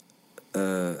 after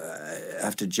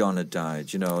John had died,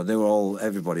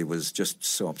 everybody was just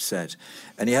so upset.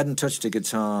 And he hadn't touched a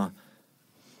guitar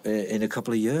in a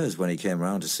couple of years when he came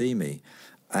around to see me.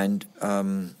 And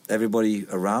everybody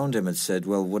around him had said,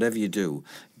 "Well, whatever you do,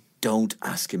 don't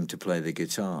ask him to play the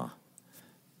guitar,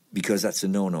 because that's a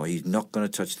no-no. He's not going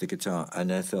to touch the guitar.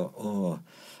 And I thought, oh,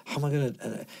 how am I going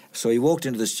to... So he walked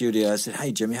into the studio. I said,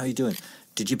 hey, Jimmy, how you doing?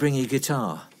 Did you bring your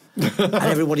guitar? And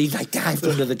everybody dived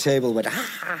under the table, went,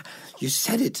 you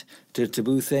said it, to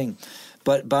taboo thing.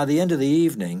 But by the end of the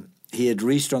evening, he had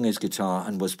restrung his guitar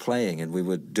and was playing, and we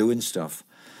were doing stuff.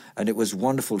 And it was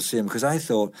wonderful to see him, because I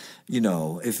thought,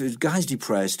 if a guy's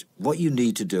depressed, what you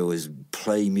need to do is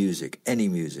play music, any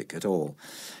music at all.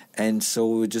 And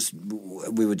so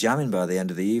we were jamming by the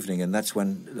end of the evening, and that's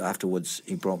when afterwards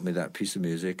he brought me that piece of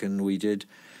music, and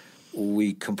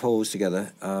we composed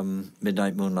together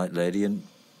Midnight Moonlight Lady, and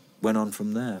went on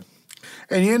from there.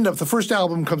 And you end up, the first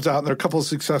album comes out, and there are a couple of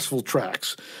successful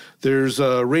tracks. There's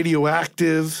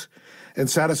Radioactive and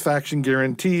Satisfaction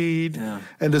Guaranteed. Yeah.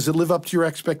 And does it live up to your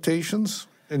expectations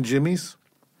and Jimmy's?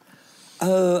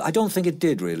 I don't think it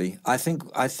did, really. I think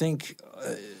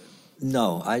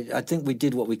no. I think we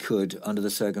did what we could under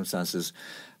the circumstances.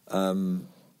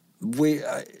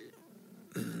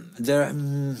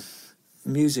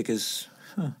 Music is...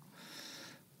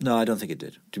 No, I don't think it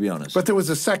did, to be honest. But there was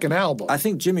a second album. I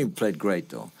think Jimmy played great,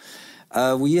 though.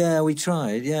 We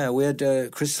tried. Yeah, we had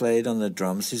Chris Slade on the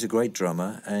drums. He's a great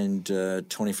drummer. And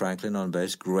Tony Franklin on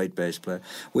bass, great bass player.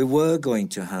 We were going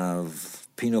to have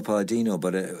Pino Palladino,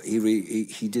 but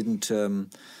he didn't...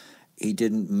 He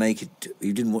didn't make it.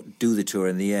 He didn't do the tour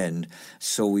in the end,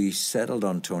 so we settled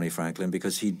on Tony Franklin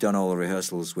because he'd done all the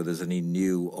rehearsals with us and he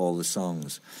knew all the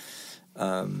songs.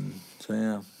 So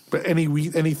yeah. But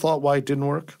any thought why it didn't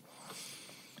work?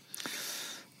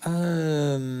 I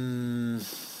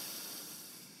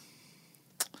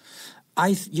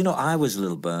was a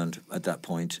little burned at that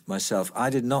point myself.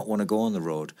 I did not want to go on the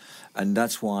road, and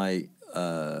that's why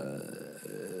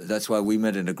we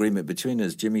made an agreement between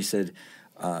us. Jimmy said,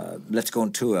 let's go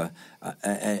on tour.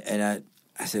 And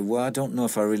I said, well, I don't know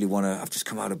if I really want to. I've just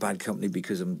come out of Bad Company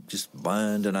because I'm just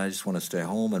burned and I just want to stay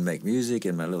home and make music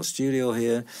in my little studio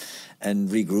here and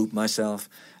regroup myself.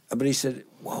 But he said,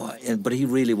 well, but he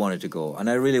really wanted to go. And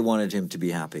I really wanted him to be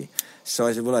happy. So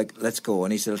I said, well, let's go.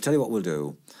 And he said, I'll tell you what we'll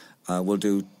do. We'll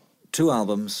do 2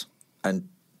 albums and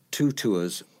 2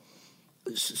 tours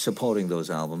supporting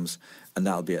those albums. And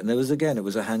that'll be it. And it was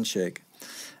a handshake.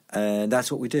 And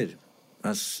that's what we did.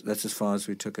 That's as far as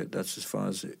we took it. That's as far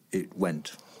as it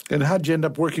went. And how'd you end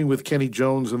up working with Kenny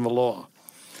Jones and the Law?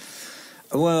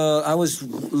 Well, I was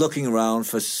looking around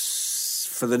for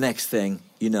the next thing,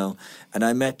 and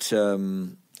I met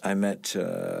him in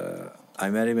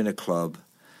a club,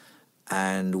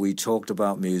 and we talked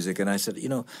about music. And I said,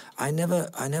 I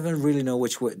never really know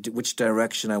which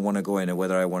direction I want to go in, or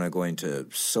whether I want to go into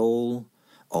soul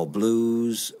or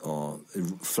blues, or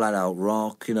flat-out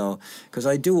rock, because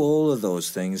I do all of those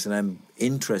things, and I'm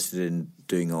interested in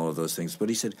doing all of those things. But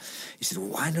he said,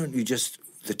 why don't you just,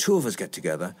 the two of us get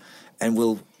together, and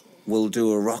we'll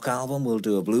do a rock album, we'll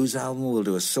do a blues album, we'll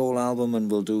do a soul album, and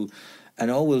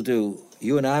all we'll do,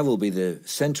 you and I will be the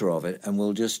center of it, and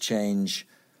we'll just change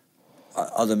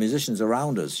other musicians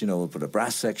around us. We'll put a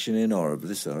brass section in or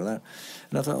this or that.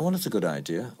 And I thought, oh, well, that's a good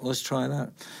idea. Let's try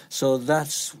that. So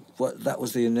that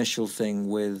was the initial thing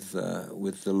with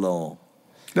the Law.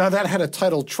 Now, that had a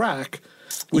title track,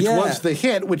 which was the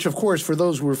hit, which, of course, for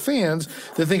those who were fans,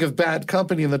 they think of Bad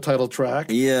Company in the title track.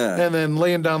 Yeah. And then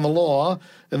Laying Down the Law,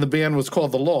 and the band was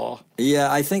called The Law. Yeah,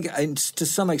 I think to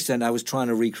some extent I was trying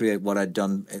to recreate what I'd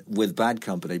done with Bad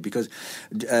Company, because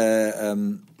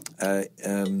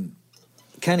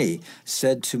Kenny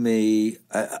said to me,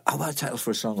 how about a title for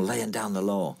a song, Laying Down the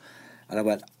Law? And I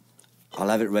went, I'll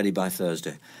have it ready by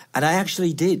Thursday. And I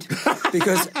actually did,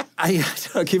 because I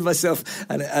give myself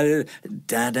a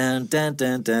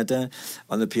da-da-da-da-da-da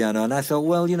on the piano. And I thought,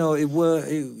 well,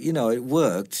 it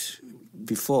worked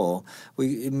before.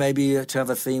 Maybe to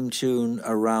have a theme tune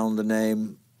around the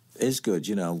name is good,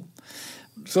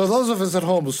 So those of us at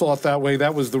home who saw it that way,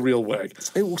 that was the real way.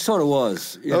 It sort of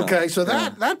was. Okay, so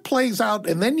that plays out,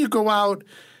 and then you go out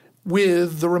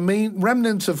with the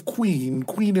remnants of Queen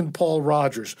and Paul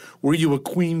Rodgers. Were you a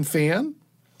Queen fan?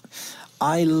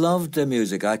 I loved their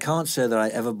music. I can't say that I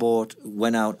ever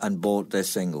went out and bought their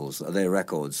singles, their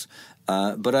records.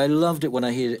 But I loved it when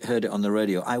I heard it on the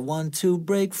radio. I want to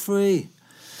break free.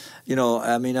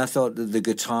 I thought the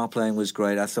guitar playing was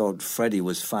great. I thought Freddie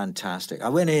was fantastic. I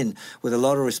went in with a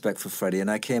lot of respect for Freddie,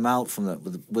 and I came out from that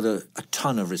with a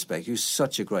ton of respect. He was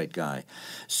such a great guy,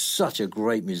 such a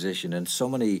great musician, and so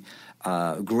many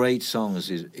great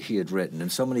songs he had written, and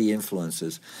so many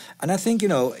influences. And I think,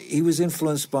 he was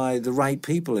influenced by the right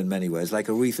people in many ways, like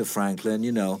Aretha Franklin,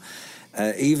 he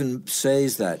even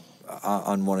says that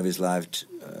on one of his live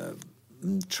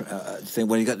thing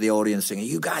when you got the audience singing,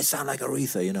 "You guys sound like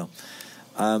Aretha," you know.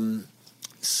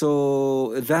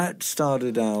 So that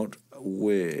started out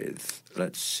with,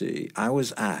 let's see, I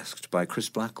was asked by Chris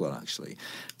Blackwell, actually.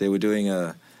 They were doing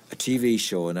a TV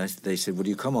show, and they said, "Would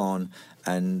you come on,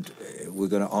 and we're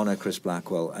going to honour Chris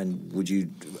Blackwell, and would you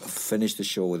finish the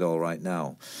show with All Right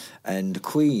Now? And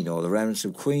Queen, or the remnants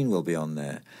of Queen, will be on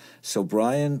there." So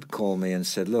Brian called me and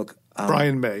said, "Look..."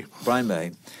 Brian May,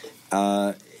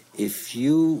 if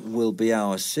you will be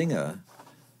our singer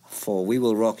for We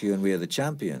Will Rock You and We Are the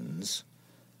Champions,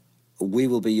 we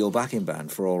will be your backing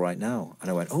band for All Right Now.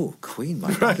 And I went, "Oh, Queen,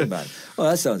 my backing band. Oh,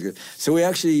 that sounds good." So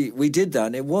we did that,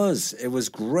 and it was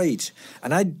great.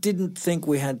 And I didn't think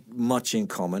we had much in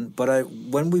common, but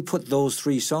when we put those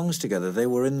three songs together, they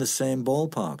were in the same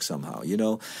ballpark somehow, you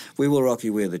know. We Will Rock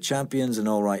You, We're the Champions, and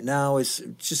All Right Now is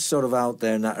just sort of out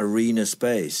there in that arena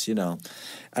space, you know.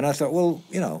 And I thought, well,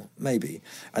 you know, maybe.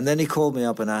 And then he called me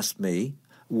up and asked me,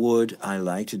 would I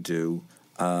like to do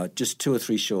just 2 or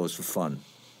 3 shows for fun?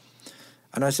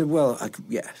 And I said, well,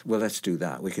 let's do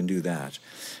that. We can do that.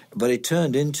 But it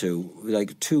turned into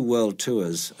like 2 world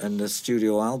tours and a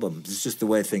studio album. It's just the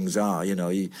way things are, you know.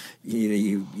 You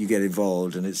get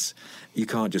involved, and you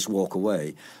can't just walk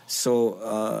away.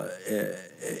 So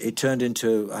it turned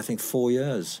into, I think, 4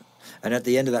 years. And at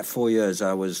the end of that 4 years,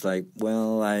 I was like,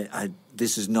 well,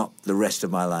 this is not the rest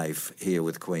of my life here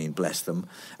with Queen. Bless them.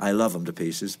 I love them to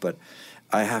pieces, but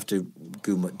I have to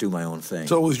do my own thing.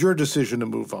 So it was your decision to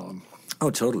move on? Oh,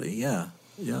 totally, yeah.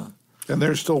 And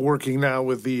they're still working now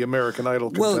with the American Idol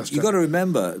contestant. Well, you got to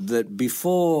remember that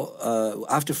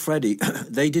after Freddie,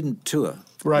 they didn't tour.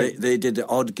 Right. They did the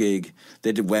odd gig.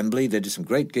 They did Wembley. They did some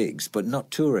great gigs, but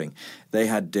not touring. They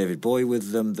had David Bowie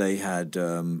with them. They had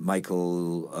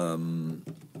Michael,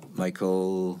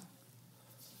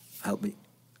 help me.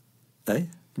 Eh?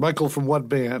 Michael from what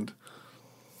band?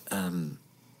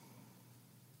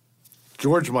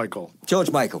 George Michael.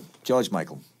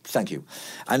 Thank you.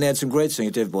 And they had some great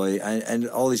singers, David Bowie, and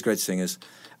all these great singers.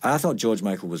 And I thought George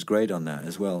Michael was great on that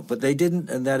as well. But they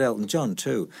didn't, and they had Elton John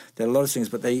too. They had a lot of singers,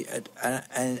 but they,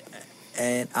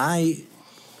 and I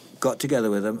got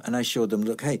together with them and I showed them,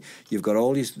 look, hey, you've got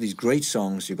all these great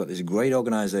songs, you've got this great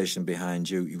organisation behind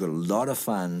you, you've got a lot of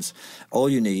fans. All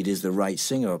you need is the right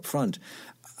singer up front.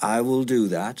 I will do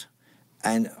that,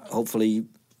 and hopefully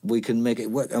we can make it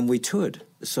work. And we toured.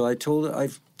 So I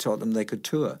taught them they could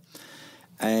tour.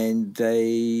 And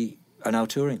they are now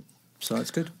touring, so that's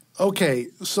good. Okay,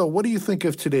 so what do you think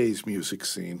of today's music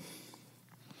scene?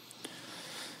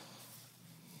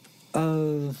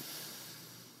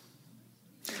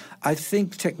 I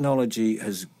think technology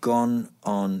has gone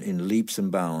on in leaps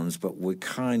and bounds, but we're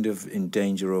kind of in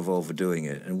danger of overdoing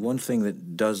it. And one thing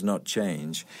that does not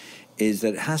change is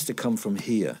that it has to come from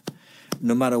here,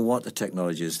 no matter what the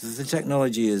technology is. If the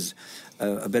technology is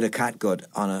a bit of catgut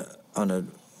on a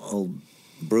old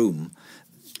broom,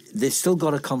 they've still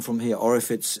got to come from here. Or if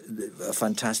it's a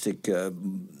fantastic,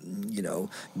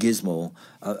 gizmo,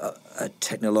 a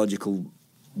technological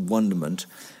wonderment,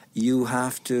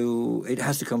 it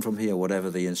has to come from here, whatever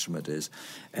the instrument is.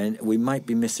 And we might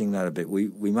be missing that a bit.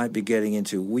 We might be getting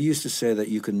into... We used to say that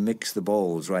you can mix the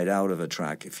balls right out of a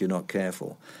track if you're not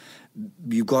careful.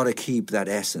 You've got to keep that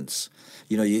essence.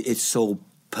 You know, it's so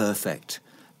perfect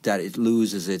that it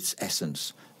loses its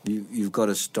essence. You've got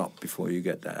to stop before you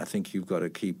get that. I think you've got to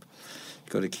keep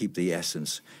the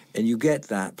essence. And you get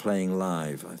that playing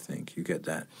live, I think. You get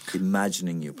that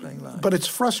imagining you're playing live. But it's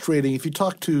frustrating if you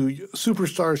talk to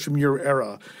superstars from your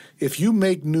era. If you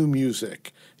make new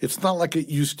music, it's not like it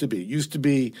used to be. It used to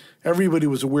be everybody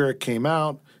was aware it came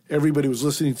out, everybody was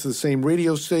listening to the same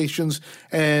radio stations,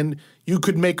 and you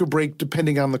could make or break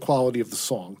depending on the quality of the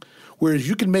song. Whereas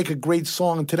you can make a great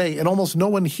song today and almost no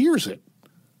one hears it.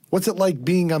 What's it like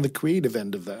being on the creative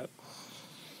end of that?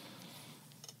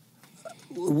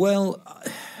 Well,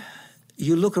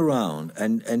 you look around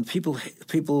and people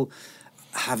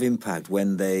have impact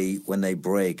when they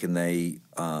break, and they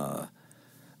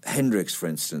Hendrix, for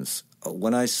instance.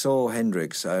 When I saw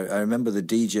Hendrix, I remember the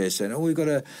DJ saying, "Oh, we've got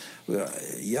a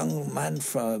young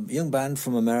band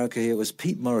from America here." It was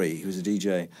Pete Murray, he was a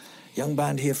DJ. Young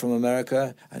band here from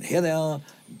America, and here they are,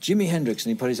 Jimi Hendrix,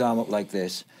 and he put his arm up like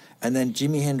this. And then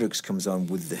Jimi Hendrix comes on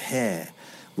with the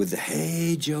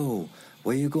 "Hey Joe,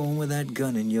 where you going with that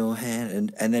gun in your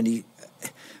hand?" And then he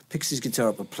picks his guitar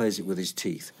up and plays it with his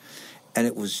teeth. And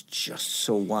it was just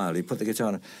so wild. He put the guitar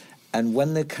on. And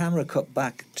when the camera cut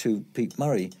back to Pete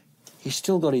Murray, he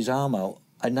still got his arm out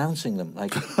announcing them.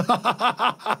 Like,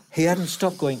 he hadn't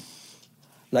stopped going,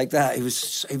 like that. He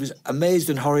was amazed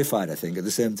and horrified, I think, at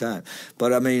the same time.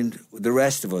 But I mean, the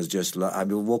rest of us just, I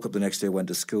mean, woke up the next day, went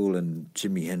to school, and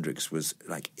Jimi Hendrix was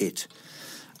like it.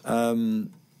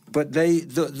 But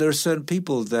there are certain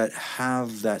people that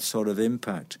have that sort of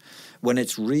impact when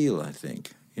it's real, I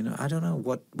think. You know, I don't know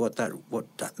what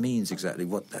that means exactly,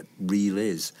 what that real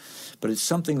is. But it's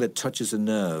something that touches a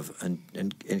nerve and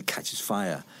it catches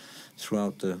fire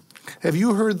throughout the... Have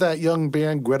you heard that young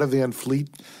band, Greta Van Fleet?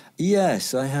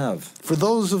 Yes, I have. For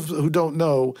those who don't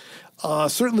know,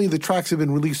 certainly the tracks that have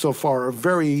been released so far are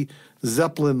very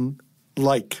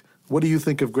Zeppelin-like. What do you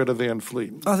think of Greta Van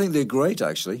Fleet? I think they're great,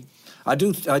 actually. I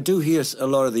do hear a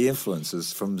lot of the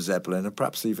influences from Zeppelin, and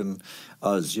perhaps even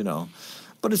us, you know.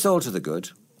 But it's all to the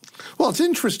good. Well, it's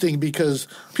interesting because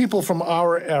people from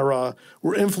our era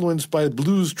were influenced by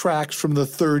blues tracks from the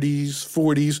 30s,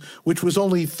 40s, which was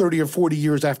only 30 or 40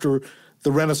 years after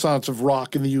the renaissance of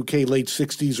rock in the UK, late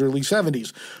 60s, early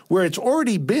 70s, where it's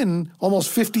already been almost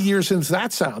 50 years since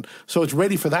that sound. So it's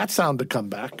ready for that sound to come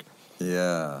back.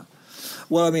 Yeah.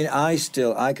 Well, I mean, I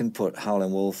can put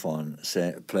Howlin' Wolf on,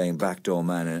 playing Backdoor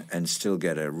Man, and still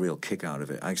get a real kick out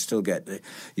of it. I still get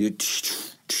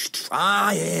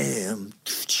I am.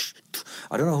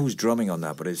 I don't know who's drumming on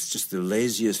that, but it's just the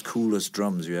laziest, coolest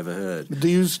drums you ever heard. Do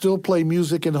you still play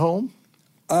music at home?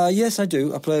 Yes, I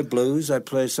do. I play blues. I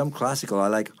play some classical. I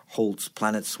like Holt's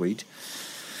Planet Suite.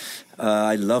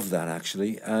 I love that,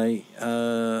 actually.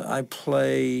 I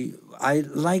play... I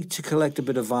like to collect a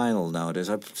bit of vinyl nowadays.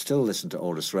 I still listen to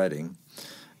Otis Redding.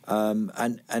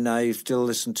 And I still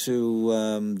listen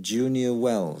to Junior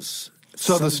Wells.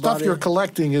 So the stuff you're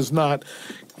collecting is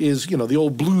the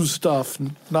old blues stuff,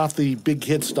 not the big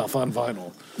hit stuff on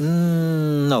vinyl.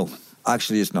 No,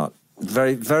 actually it's not.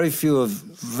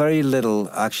 Very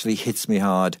little actually hits me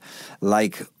hard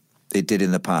like it did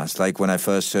in the past. Like when I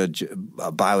first heard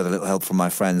Buy With a Little Help from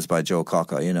My Friends by Joe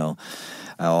Cocker, you know,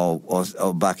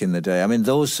 or back in the day. I mean,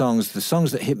 the songs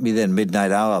that hit me then,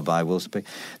 Midnight Hour by Will Smith,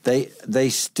 they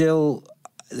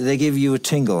give you a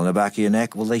tingle in the back of your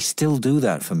neck. Well, they still do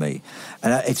that for me.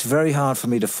 And it's very hard for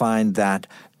me to find that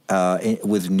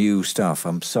with new stuff.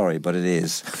 I'm sorry, but it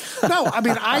is. No, I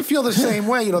mean, I feel the same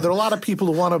way. You know, there are a lot of people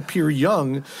who want to appear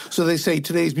young, so they say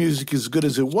today's music is as good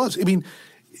as it was. I mean,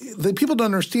 the people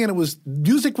don't understand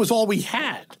music was all we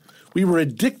had. We were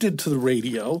addicted to the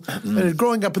radio, and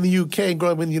growing up in the UK and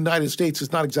growing up in the United States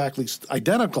is not exactly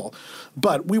identical,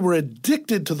 but we were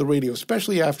addicted to the radio,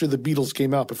 especially after the Beatles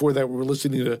came out. Before that, we were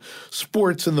listening to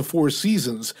sports in the Four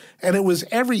Seasons, and it was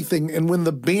everything. And when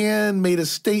the band made a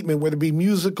statement, whether it be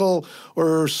musical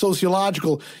or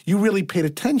sociological, you really paid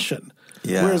attention.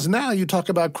 Yeah. Whereas now you talk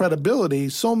about credibility,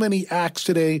 so many acts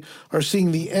today are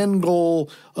seeing the end goal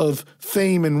of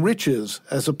fame and riches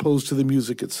as opposed to the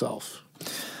music itself.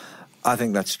 I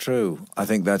think that's true. I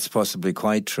think that's possibly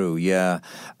quite true, yeah.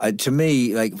 To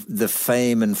me, like, the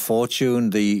fame and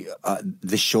fortune, the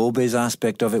showbiz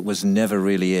aspect of it was never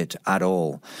really it at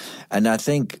all. And I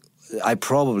think I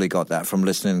probably got that from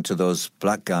listening to those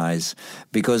black guys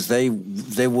because they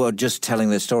were just telling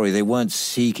their story. They weren't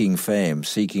seeking fame,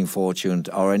 seeking fortune,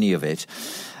 or any of it.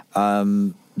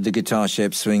 The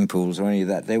guitar-shaped swing pools or any of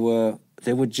that. They were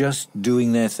just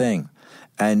doing their thing.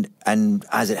 And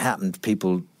as it happened,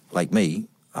 people like me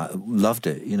loved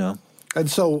it, you know. And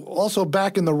so also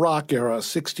back in the rock era,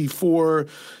 64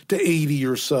 to 80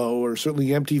 or so, or certainly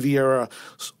MTV era,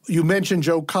 you mentioned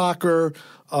Joe Cocker,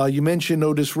 you mentioned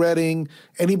Otis Redding.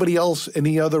 Anybody else,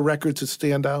 any other records that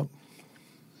stand out?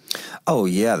 Oh,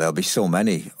 yeah, there'll be so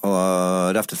many.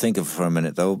 I'd have to think of it for a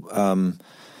minute, though.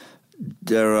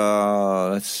 There are,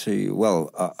 let's see,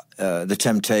 The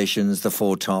Temptations, the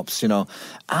Four Tops, you know.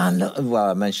 And,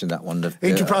 I mentioned that one.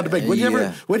 Ain't Too Proud to Beg. Would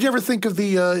you ever think of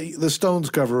the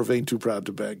Stones cover of Ain't Too Proud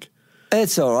to Beg?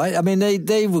 It's all right. I mean,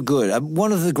 they were good.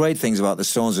 One of the great things about the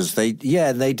Stones is they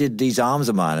did These Arms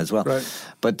of Mine as well. Right.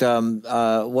 But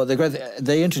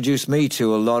they introduced me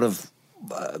to a lot of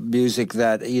music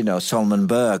that, you know, Solomon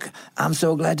Burke. I'm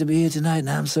so glad to be here tonight,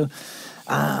 and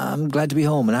I'm glad to be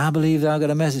home, and I believe that I've got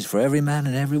a message for every man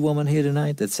and every woman here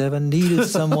tonight that's ever needed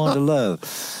someone to love,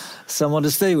 someone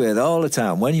to stay with all the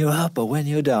time, when you're up or when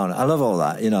you're down. I love all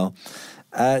that, you know.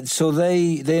 So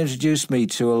they introduced me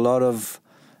to a lot of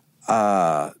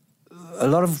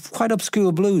quite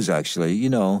obscure blues, actually, you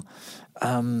know.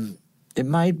 It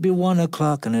might be 1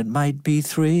 o'clock and it might be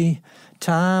 3.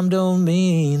 Time don't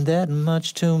mean that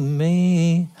much to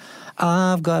me.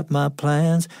 I've got my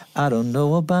plans, I don't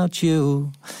know about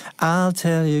you. I'll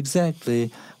tell you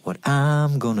exactly what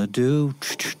I'm gonna do.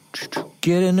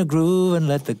 Get in the groove and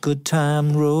let the good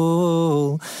time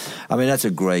roll. I mean, that's a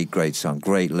great, great song.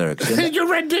 Great lyrics. Your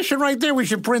rendition right there. We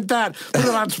should print that. Put it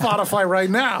on Spotify right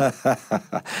now.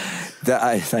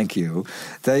 Thank you.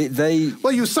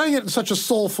 Well, you sang it in such a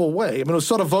soulful way. I mean, it was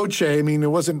sort of voce. I mean, it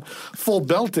wasn't full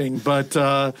belting, but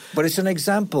it's an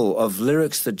example of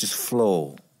lyrics that just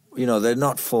flow. You know, they're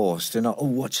not forced. They're not, oh,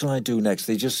 what shall I do next?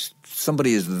 They just,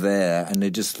 somebody is there and they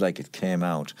just like it came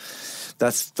out.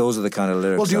 Those are the kind of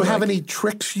lyrics. Well, do you have any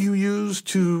tricks you use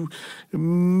to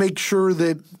make sure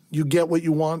that you get what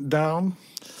you want down?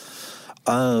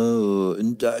 As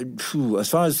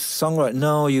far as songwriting,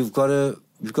 no, you've got to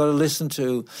listen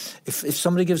to. If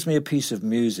somebody gives me a piece of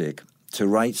music to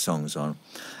write songs on,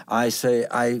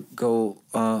 I go,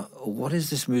 what is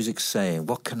this music saying?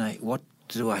 What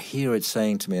do I hear it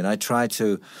saying to me? And I try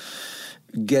to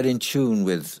get in tune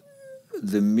with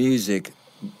the music,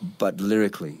 but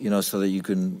lyrically, you know, so that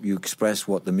you express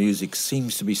what the music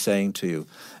seems to be saying to you.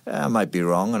 I might be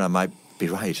wrong and I might be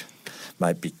right.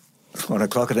 Might be 1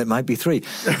 o'clock and it might be 3.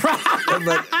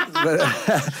 but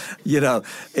you know,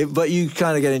 but you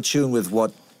kind of get in tune with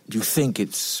what you think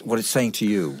what it's saying to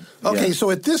you. Okay, yeah.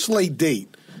 So at this late date,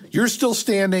 you're still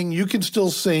standing, you can still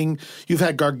sing, you've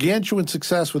had gargantuan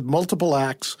success with multiple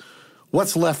acts.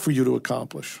 What's left for you to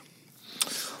accomplish?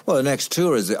 Well, the next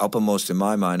tour is the uppermost in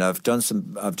my mind. I've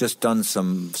just done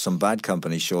some Bad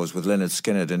Company shows with Lynyrd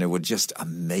Skynyrd, and it was just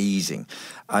amazing.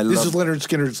 This is Lynyrd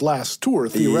Skynyrd's last tour,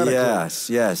 theoretically.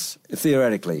 Yes,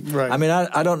 theoretically. Right. I mean,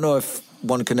 I don't know if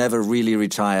one can ever really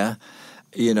retire.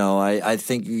 You know, I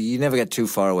think you never get too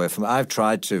far away from it. I've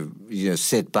tried to,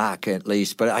 sit back at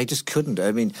least, but I just couldn't.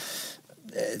 I mean,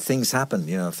 things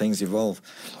happen, things evolve.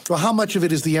 Well, how much of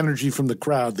it is the energy from the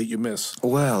crowd that you miss?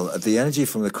 Well, the energy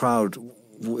from the crowd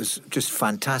was just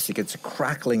fantastic. It's a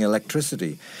crackling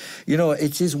electricity.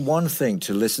 It is one thing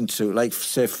to listen to, like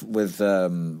say with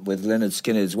Lynyrd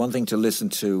Skynyrd, it's one thing to listen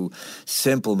to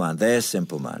Simple Man. They're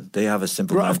Simple Man. They have a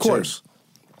Simple Man of course. Too.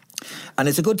 And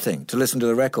it's a good thing to listen to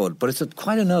the record, but it's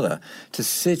quite another to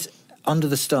sit under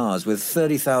the stars with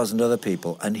 30,000 other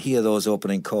people and hear those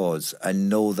opening chords and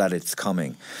know that it's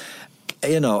coming.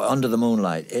 Under the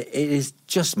moonlight, it is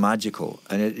just magical.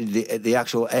 And the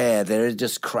actual air, there it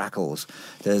just crackles.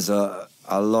 There's a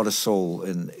lot of soul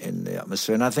in the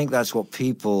atmosphere. And I think that's what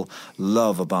people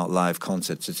love about live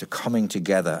concerts. It's a coming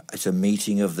together. It's a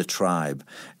meeting of the tribe.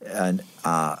 And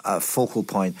a focal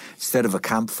point, instead of a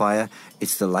campfire,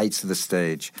 it's the lights of the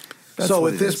stage. So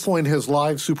at this point, has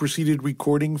live superseded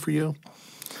recording for you?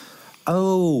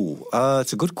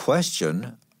 It's a good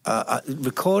question.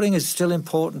 Recording is still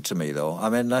important to me, though. I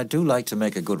mean, I do like to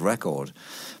make a good record,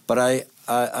 but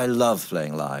I love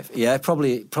playing live. Yeah,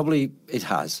 probably it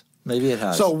has. Maybe it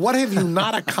has. So what have you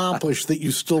not accomplished that you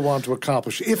still want to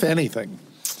accomplish, if anything?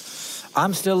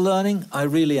 I'm still learning. I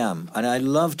really am. And I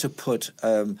love to put,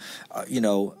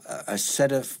 a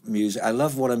set of music. I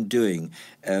love what I'm doing,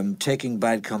 taking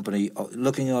Bad Company,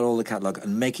 looking at all the catalogue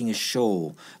and making a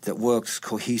show that works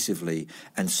cohesively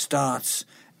and starts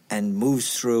and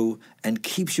moves through and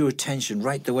keeps your attention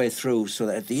right the way through so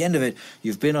that at the end of it,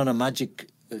 you've been on a magic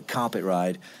carpet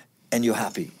ride and you're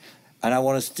happy. And I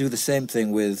want us to do the same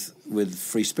thing with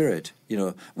Free Spirit,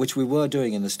 which we were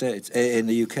doing in the States, in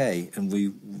the UK, and we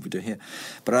do here.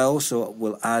 But I also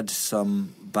will add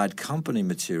some Bad Company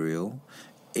material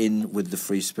in with the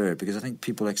Free Spirit, because I think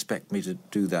people expect me to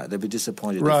do that. They'll be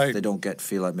disappointed if they don't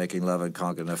feel like making love and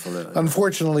can't get enough of it.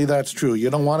 Unfortunately, that's true. You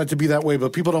don't want it to be that way,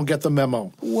 but people don't get the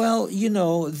memo. Well,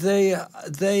 they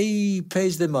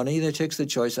pays their money, they takes their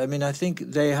choice. I mean, I think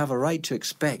they have a right to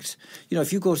expect.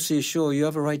 If you go to see a show, you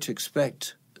have a right to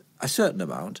expect a certain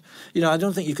amount. I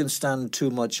don't think you can stand too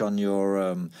much on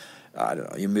your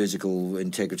your musical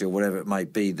integrity or whatever it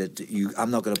might be, that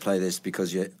I'm not going to play this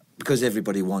because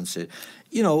everybody wants it.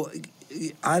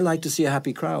 I like to see a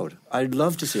happy crowd. I'd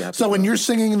love to see a happy crowd. So when you're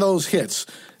singing those hits,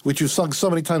 which you've sung so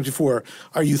many times before,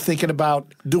 are you thinking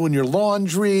about doing your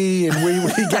laundry and where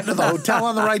you get to the hotel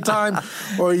on the right time,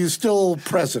 or are you still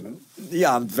present?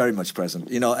 Yeah, I'm very much present.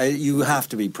 You have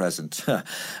to be present.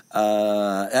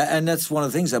 And that's one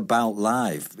of the things about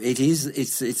live.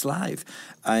 It's live.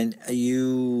 And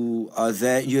you are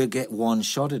there, you get one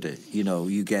shot at it.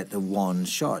 You get the one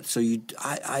shot. So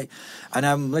and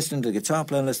I'm listening to the guitar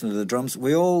player, listening to the drums.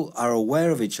 We all are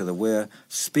aware of each other. We're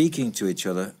speaking to each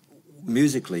other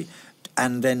musically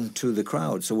and then to the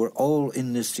crowd. So we're all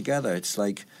in this together. It's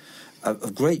like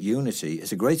a great unity.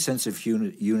 It's a great sense of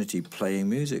unity playing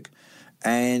music.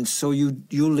 And so you're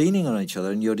leaning on each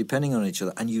other and you're depending on each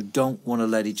other, and you don't want to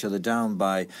let each other down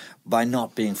by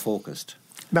not being focused.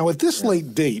 Now, at this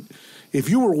late date, if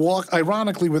you were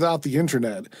ironically, without the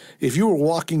internet, if you were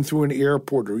walking through an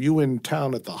airport or you were in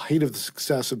town at the height of the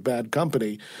success of Bad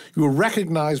Company, you were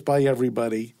recognized by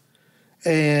everybody.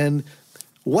 And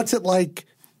what's it like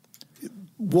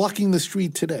walking the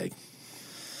street today?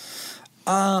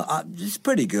 It's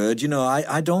pretty good.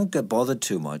 I don't get bothered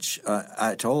too much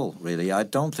at all, really. I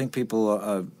don't think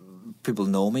people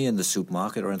know me in the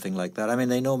supermarket or anything like that. I mean,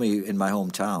 they know me in my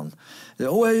hometown.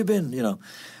 Where you been?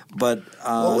 But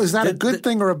is that a good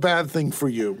thing or a bad thing for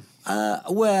you? A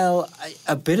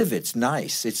bit of it's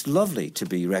nice. It's lovely to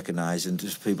be recognized and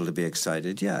just people to be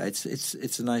excited. Yeah,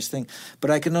 it's a nice thing.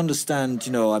 But I can understand.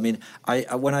 I mean,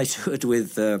 when I toured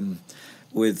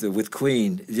with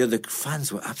Queen, the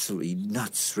fans were absolutely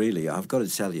nuts. Really, I've got to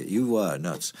tell you, you were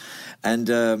nuts,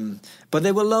 and but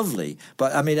they were lovely.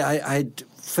 But I mean, I'd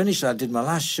finished. I did my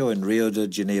last show in Rio de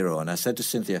Janeiro, and I said to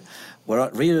Cynthia, "We're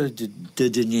at Rio de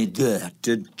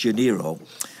Janeiro.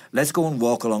 Let's go and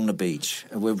walk along the beach.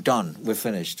 And we're done. We're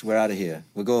finished. We're out of here.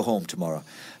 We'll go home tomorrow."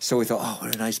 So we thought,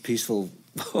 what a nice, peaceful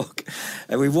walk.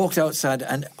 And we walked outside,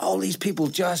 and all these people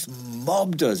just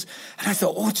mobbed us. And I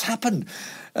thought, what's happened?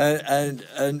 And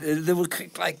they were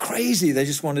like crazy. They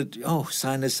just wanted,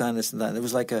 sign this, and that. It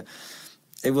was like I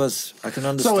can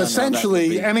understand. So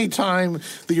essentially, any time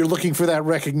that you're looking for that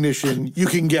recognition, you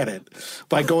can get it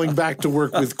by going back to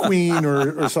work with Queen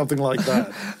or something like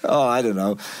that. Oh, I don't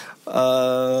know.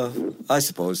 I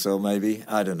suppose so, maybe.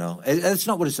 I don't know. It's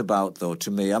not what it's about, though,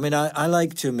 to me. I mean, I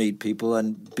like to meet people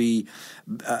and be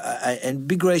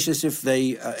gracious if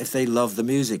they love the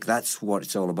music. That's what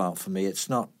it's all about for me. It's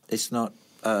not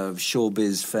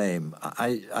showbiz fame.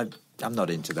 I'm not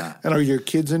into that. And are your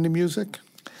kids into music?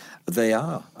 They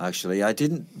are, actually. I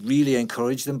didn't really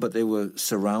encourage them, but they were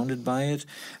surrounded by it.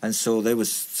 And so they were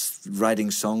writing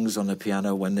songs on the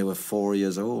piano when they were 4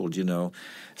 years old,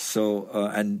 So,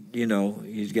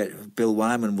 you'd get Bill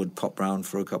Wyman would pop round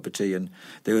for a cup of tea, and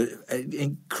they were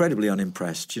incredibly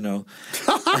unimpressed, And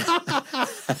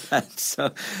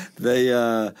so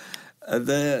they're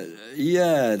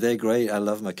great. I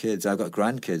love my kids. I've got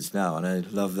grandkids now, and I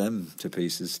love them to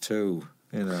pieces too,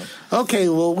 Okay,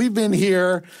 well, we've been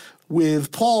here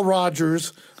with Paul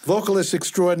Rodgers, vocalist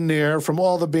extraordinaire from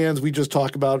all the bands we just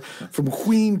talked about, from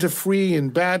Queen to Free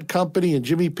and Bad Company and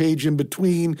Jimmy Page in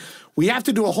between. We have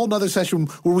to do a whole nother session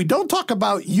where we don't talk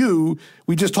about you,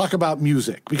 we just talk about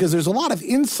music, because there's a lot of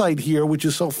insight here which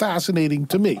is so fascinating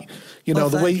to me.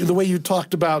 The way you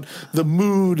talked about the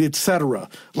mood, etc.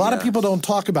 A lot of people don't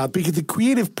talk about it because the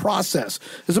creative process,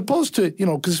 as opposed to,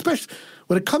 because especially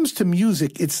when it comes to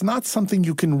music, it's not something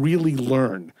you can really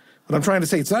learn. What I'm trying to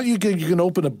say, it's not you can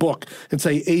open a book and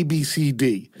say A, B, C,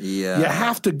 D. Yeah. You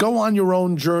have to go on your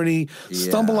own journey,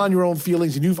 stumble on your own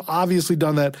feelings, and you've obviously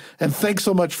done that. And thanks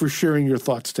so much for sharing your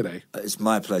thoughts today. It's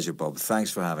my pleasure, Bob.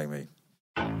 Thanks for having me.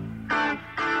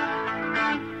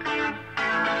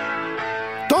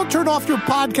 Don't turn off your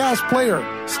podcast player.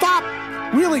 Stop.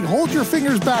 Really, hold your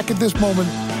fingers back at this moment,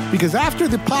 because after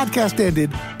the podcast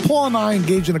ended, Paul and I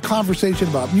engaged in a conversation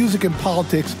about music and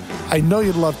politics. I know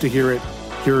you'd love to hear it.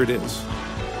 Here it is.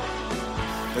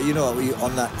 But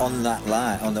on that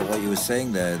line, what you were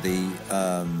saying there, the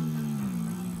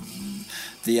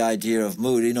idea of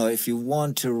mood. If you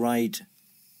want to write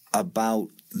about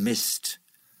mist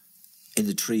in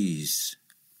the trees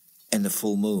in the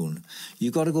full moon,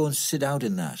 you've got to go and sit out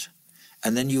in that.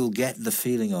 And then you'll get the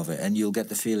feeling of it, and you'll get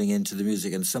the feeling into the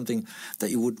music, and something that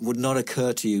you would not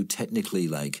occur to you technically,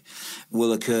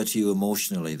 will occur to you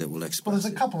emotionally that will express. Well, there's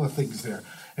a couple of things there.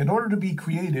 In order to be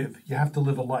creative, you have to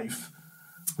live a life,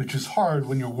 which is hard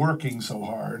when you're working so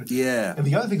hard. Yeah. And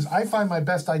the other thing is, I find my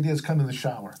best ideas come in the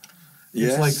shower.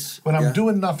 Yes. It's like when I'm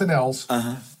doing nothing else,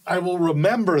 I will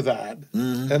remember that,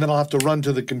 and then I'll have to run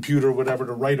to the computer or whatever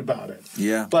to write about it.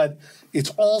 Yeah. But it's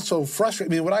also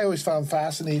frustrating. I mean, what I always found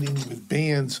fascinating with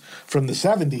bands from the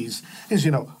 70s is,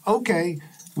 okay,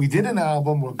 we did an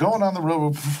album, we're going on the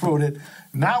road, we wrote it,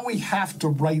 now we have to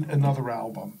write another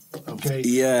album, okay?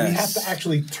 Yes. We have to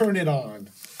actually turn it on.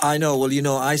 I know.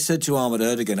 Well, I said to Ahmet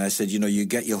Ertegun, I said, you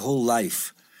get your whole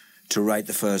life to write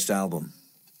the first album,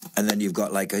 and then you've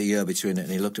got like a year between it.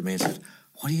 And he looked at me and said,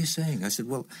 "What are you saying?" I said,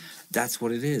 "Well, that's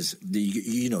what it is.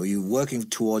 You're working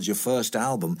towards your first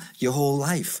album your whole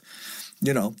life,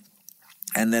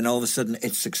 And then all of a sudden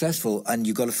it's successful, and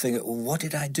you've got to think, well, what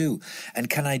did I do?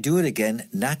 And can I do it again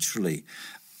naturally?"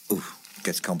 Ooh, it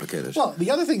gets complicated. Well,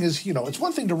 the other thing is, it's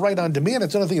one thing to write on demand.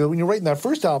 It's another thing that when you're writing that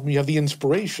first album, you have the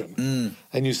inspiration.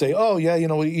 And you say, oh, yeah,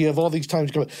 you have all these times.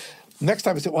 Next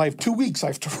time I say, well, I have 2 weeks. I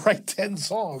have to write 10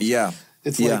 songs. Yeah.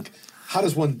 It's like, how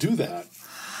does one do that?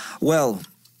 Well,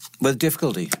 with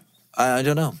difficulty. I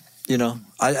don't know. You know,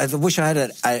 I wish I had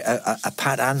a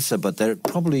pat answer, but there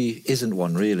probably isn't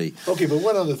one, really. Okay, but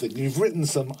one other thing. You've written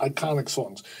some iconic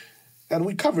songs. And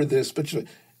we covered this, but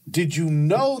did you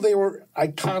know they were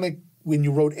iconic when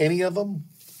you wrote any of them?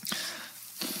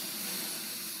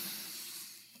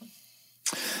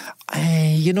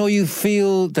 You know, you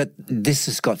feel that this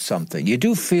has got something. You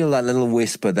do feel that little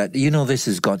whisper that, you know, this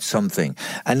has got something.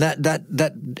 And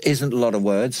that isn't a lot of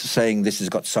words saying this has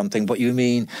got something, but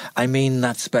I mean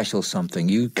that special something.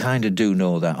 You kind of do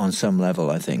know that on some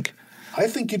level, I think. I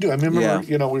think you do. I remember,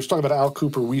 we were talking about Al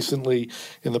Cooper recently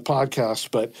in the podcast,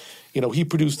 but, he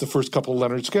produced the first couple of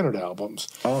Leonard Skinner albums.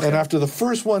 Oh, okay. And after the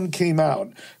first one came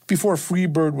out, before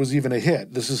Freebird was even a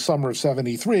hit, this is summer of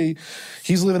 73,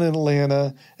 he's living in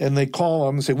Atlanta, and they call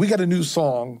him and say, we got a new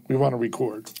song we want to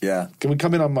record. Yeah. Can we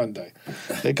come in on Monday?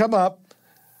 They come up,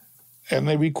 and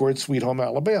they record Sweet Home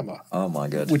Alabama. Oh, my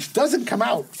God. Which doesn't come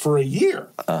out for a year,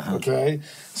 okay?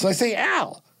 So I say,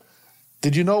 Al,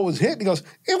 did you know it was hit? And he goes,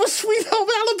 it was Sweet Home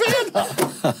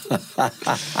Alabama.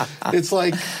 It's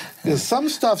like some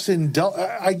stuff's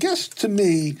I guess to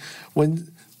me,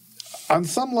 when on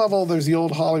some level there's the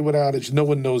old Hollywood adage, no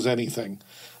one knows anything.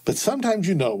 But sometimes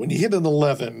when you hit an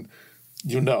 11,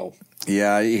 you know.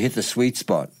 Yeah, you hit the sweet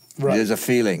spot. Right. There's a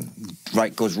feeling,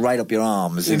 goes right up your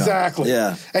arms. Exactly.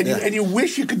 Yeah. And you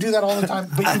wish you could do that all the time,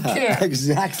 but you can't.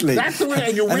 Exactly. That's the way,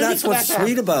 and you're waiting that's for what's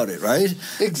sweet about it, right?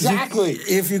 Exactly.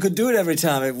 If you could do it every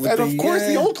time, it would be. And of course,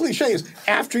 the old cliche is,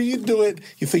 after you do it,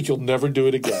 you think you'll never do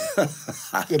it again.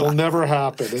 It'll never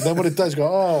happen. And then when it does, go,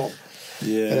 oh.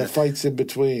 Yeah. And it fights in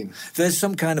between. There's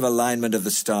some kind of alignment of the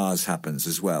stars happens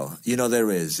as well. There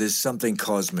is. There's something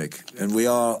cosmic, and we're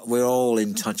all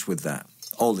in touch with that.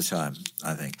 All the time,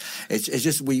 I think. It's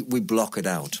just we block it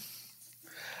out.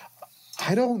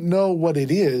 I don't know what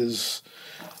it is.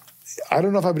 I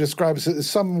don't know if I would describe it in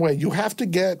some way. You have to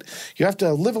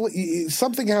live,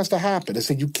 something has to happen. I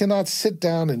said you cannot sit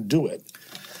down and do it.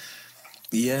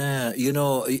 Yeah,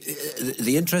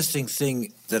 the interesting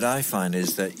thing that I find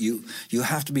is that you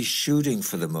have to be shooting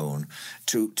for the moon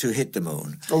to hit the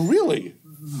moon. Oh, really?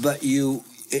 But you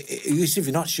see, if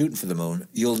you're not shooting for the moon,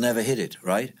 you'll never hit it,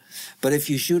 right? But if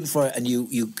you're shooting for it and you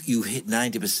hit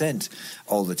 90%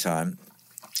 all the time,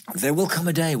 there will come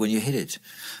a day when you hit it.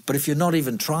 But if you're not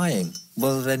even trying,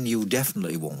 well, then you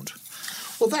definitely won't.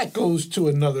 Well, that goes to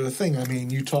another thing. I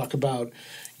mean, you talk about,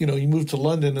 you moved to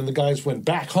London and the guys went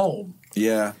back home.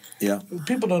 Yeah, yeah.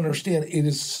 People don't understand it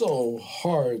is so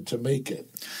hard to make it.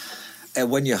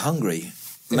 And when you're hungry,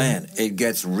 man, it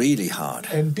gets really hard.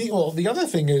 And the other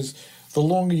thing is, the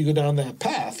longer you go down that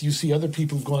path, you see other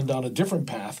people who've gone down a different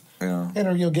path and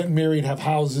are getting married, have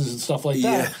houses and stuff like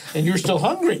that, and you're still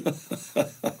hungry.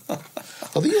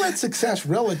 Although you had success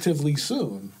relatively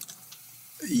soon.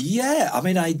 Yeah, I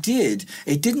mean, I did.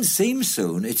 It didn't seem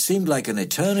soon. It seemed like an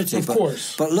eternity. Of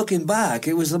course. But looking back,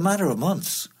 it was a matter of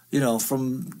months.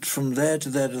 From there to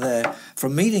there to there.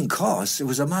 From meeting costs, it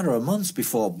was a matter of months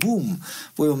before, boom,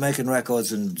 we were making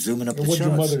records and zooming up the charts. What did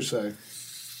your mother say?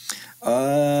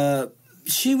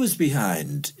 She was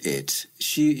behind it.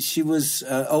 She was,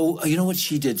 you know what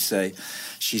she did say?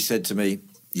 She said to me,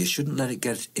 you shouldn't let it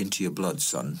get into your blood,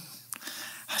 son.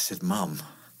 I said, Mum,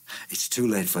 it's too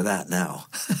late for that now.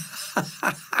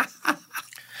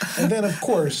 And then, of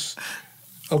course,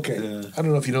 I don't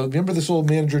know if you know, remember this old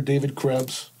manager, David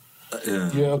Krebs?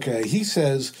 He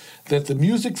says that the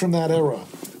music from that era,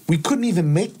 we couldn't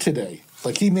even make today.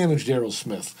 Like, he managed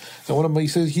Aerosmith. And he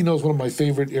says he knows one of my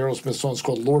favorite Aerosmith songs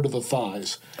called Lord of the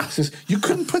Thighs. He says, you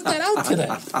couldn't put that out today.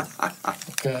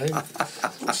 Okay?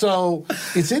 So,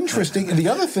 it's interesting. And the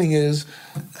other thing is,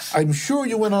 I'm sure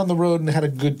you went on the road and had a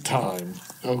good time.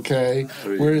 Okay?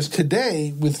 Whereas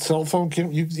today, with cell phone,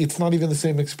 it's not even the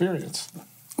same experience.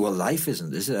 Well, life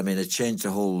isn't, is it? I mean, it changed the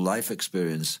whole life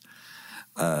experience.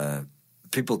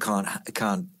 People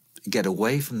can't get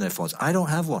away from their phones. I don't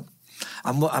have one.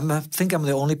 I think I'm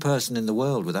the only person in the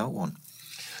world without one.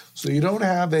 So you don't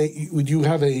have you don't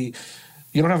have a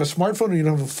smartphone, or you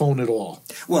don't have a phone at all?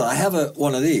 Well, I have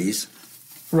one of these.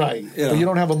 Right. But you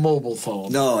don't have a mobile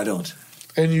phone. No, I don't.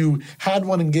 And you had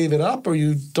one and gave it up, or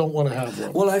you don't want to have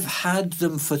one? Well, I've had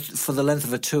them for the length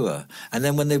of a tour, and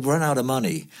then when they've run out of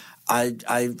money,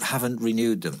 I haven't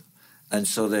renewed them. And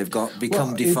so they've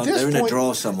become defunct. They're in a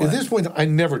drawer somewhere. At this point, I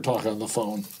never talk on the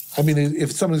phone. I mean,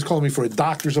 if somebody's calling me for a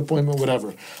doctor's appointment,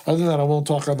 whatever. Other than that, I won't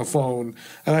talk on the phone.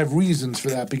 And I have reasons for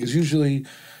that, because usually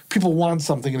people want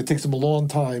something and it takes them a long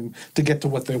time to get to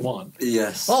what they want.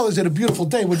 Yes. Oh, is it a beautiful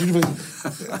day?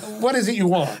 What is it you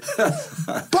want?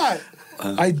 But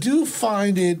I do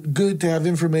find it good to have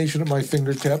information at my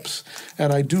fingertips.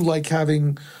 And I do like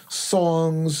having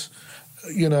songs,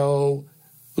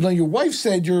 Well, now, your wife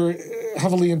said you're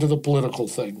heavily into the political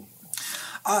thing.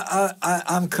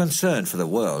 I'm concerned for the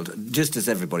world, just as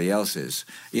everybody else is.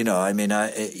 You know, I mean,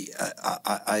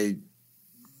 I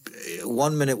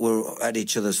 1 minute we're at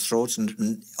each other's throats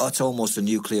and it's almost a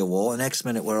nuclear war. The next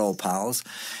minute we're all pals.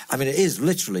 I mean, it is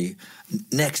literally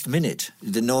next minute.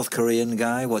 The North Korean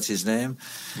guy, what's his name?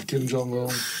 Kim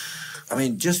Jong-un. I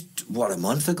mean, just, a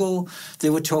month ago, they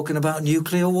were talking about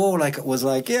nuclear war. Like, it was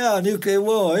like, yeah, nuclear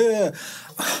war, yeah.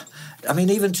 I mean,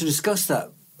 even to discuss that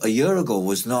a year ago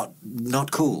was not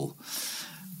cool.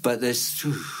 But it's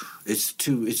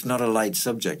not a light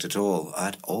subject at all.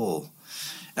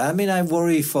 I mean, I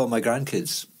worry for my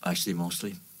grandkids, actually,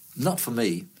 mostly. Not for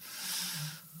me,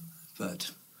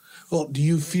 but... Well, do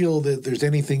you feel that there's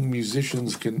anything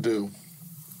musicians can do?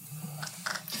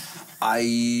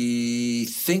 I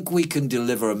think we can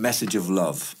deliver a message of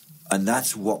love, and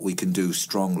that's what we can do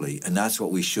strongly, and that's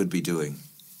what we should be doing.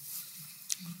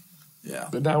 Yeah.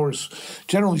 But now,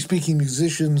 generally speaking,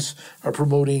 musicians are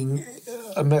promoting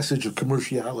a message of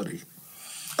commerciality.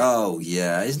 Oh,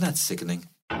 yeah. Isn't that sickening?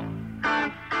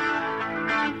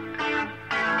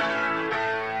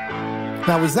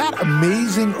 Now, was that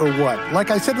amazing or what?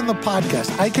 Like I said in the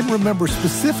podcast, I can remember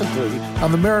specifically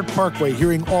on the Merritt Parkway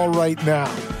hearing All Right Now.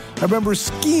 I remember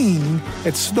skiing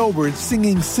at Snowbird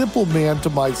singing Simple Man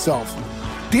to myself,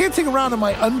 dancing around in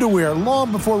my underwear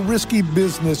long before Risky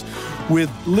Business with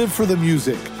Live for the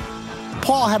Music.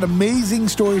 Paul had amazing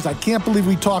stories. I can't believe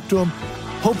we talked to him.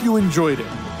 Hope you enjoyed it.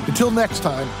 Until next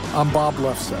time, I'm Bob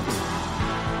Lefsetz.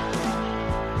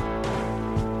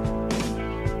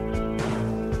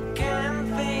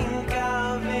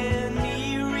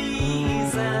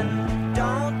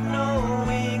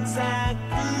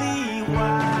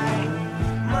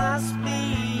 Must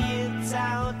be it's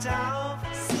our time.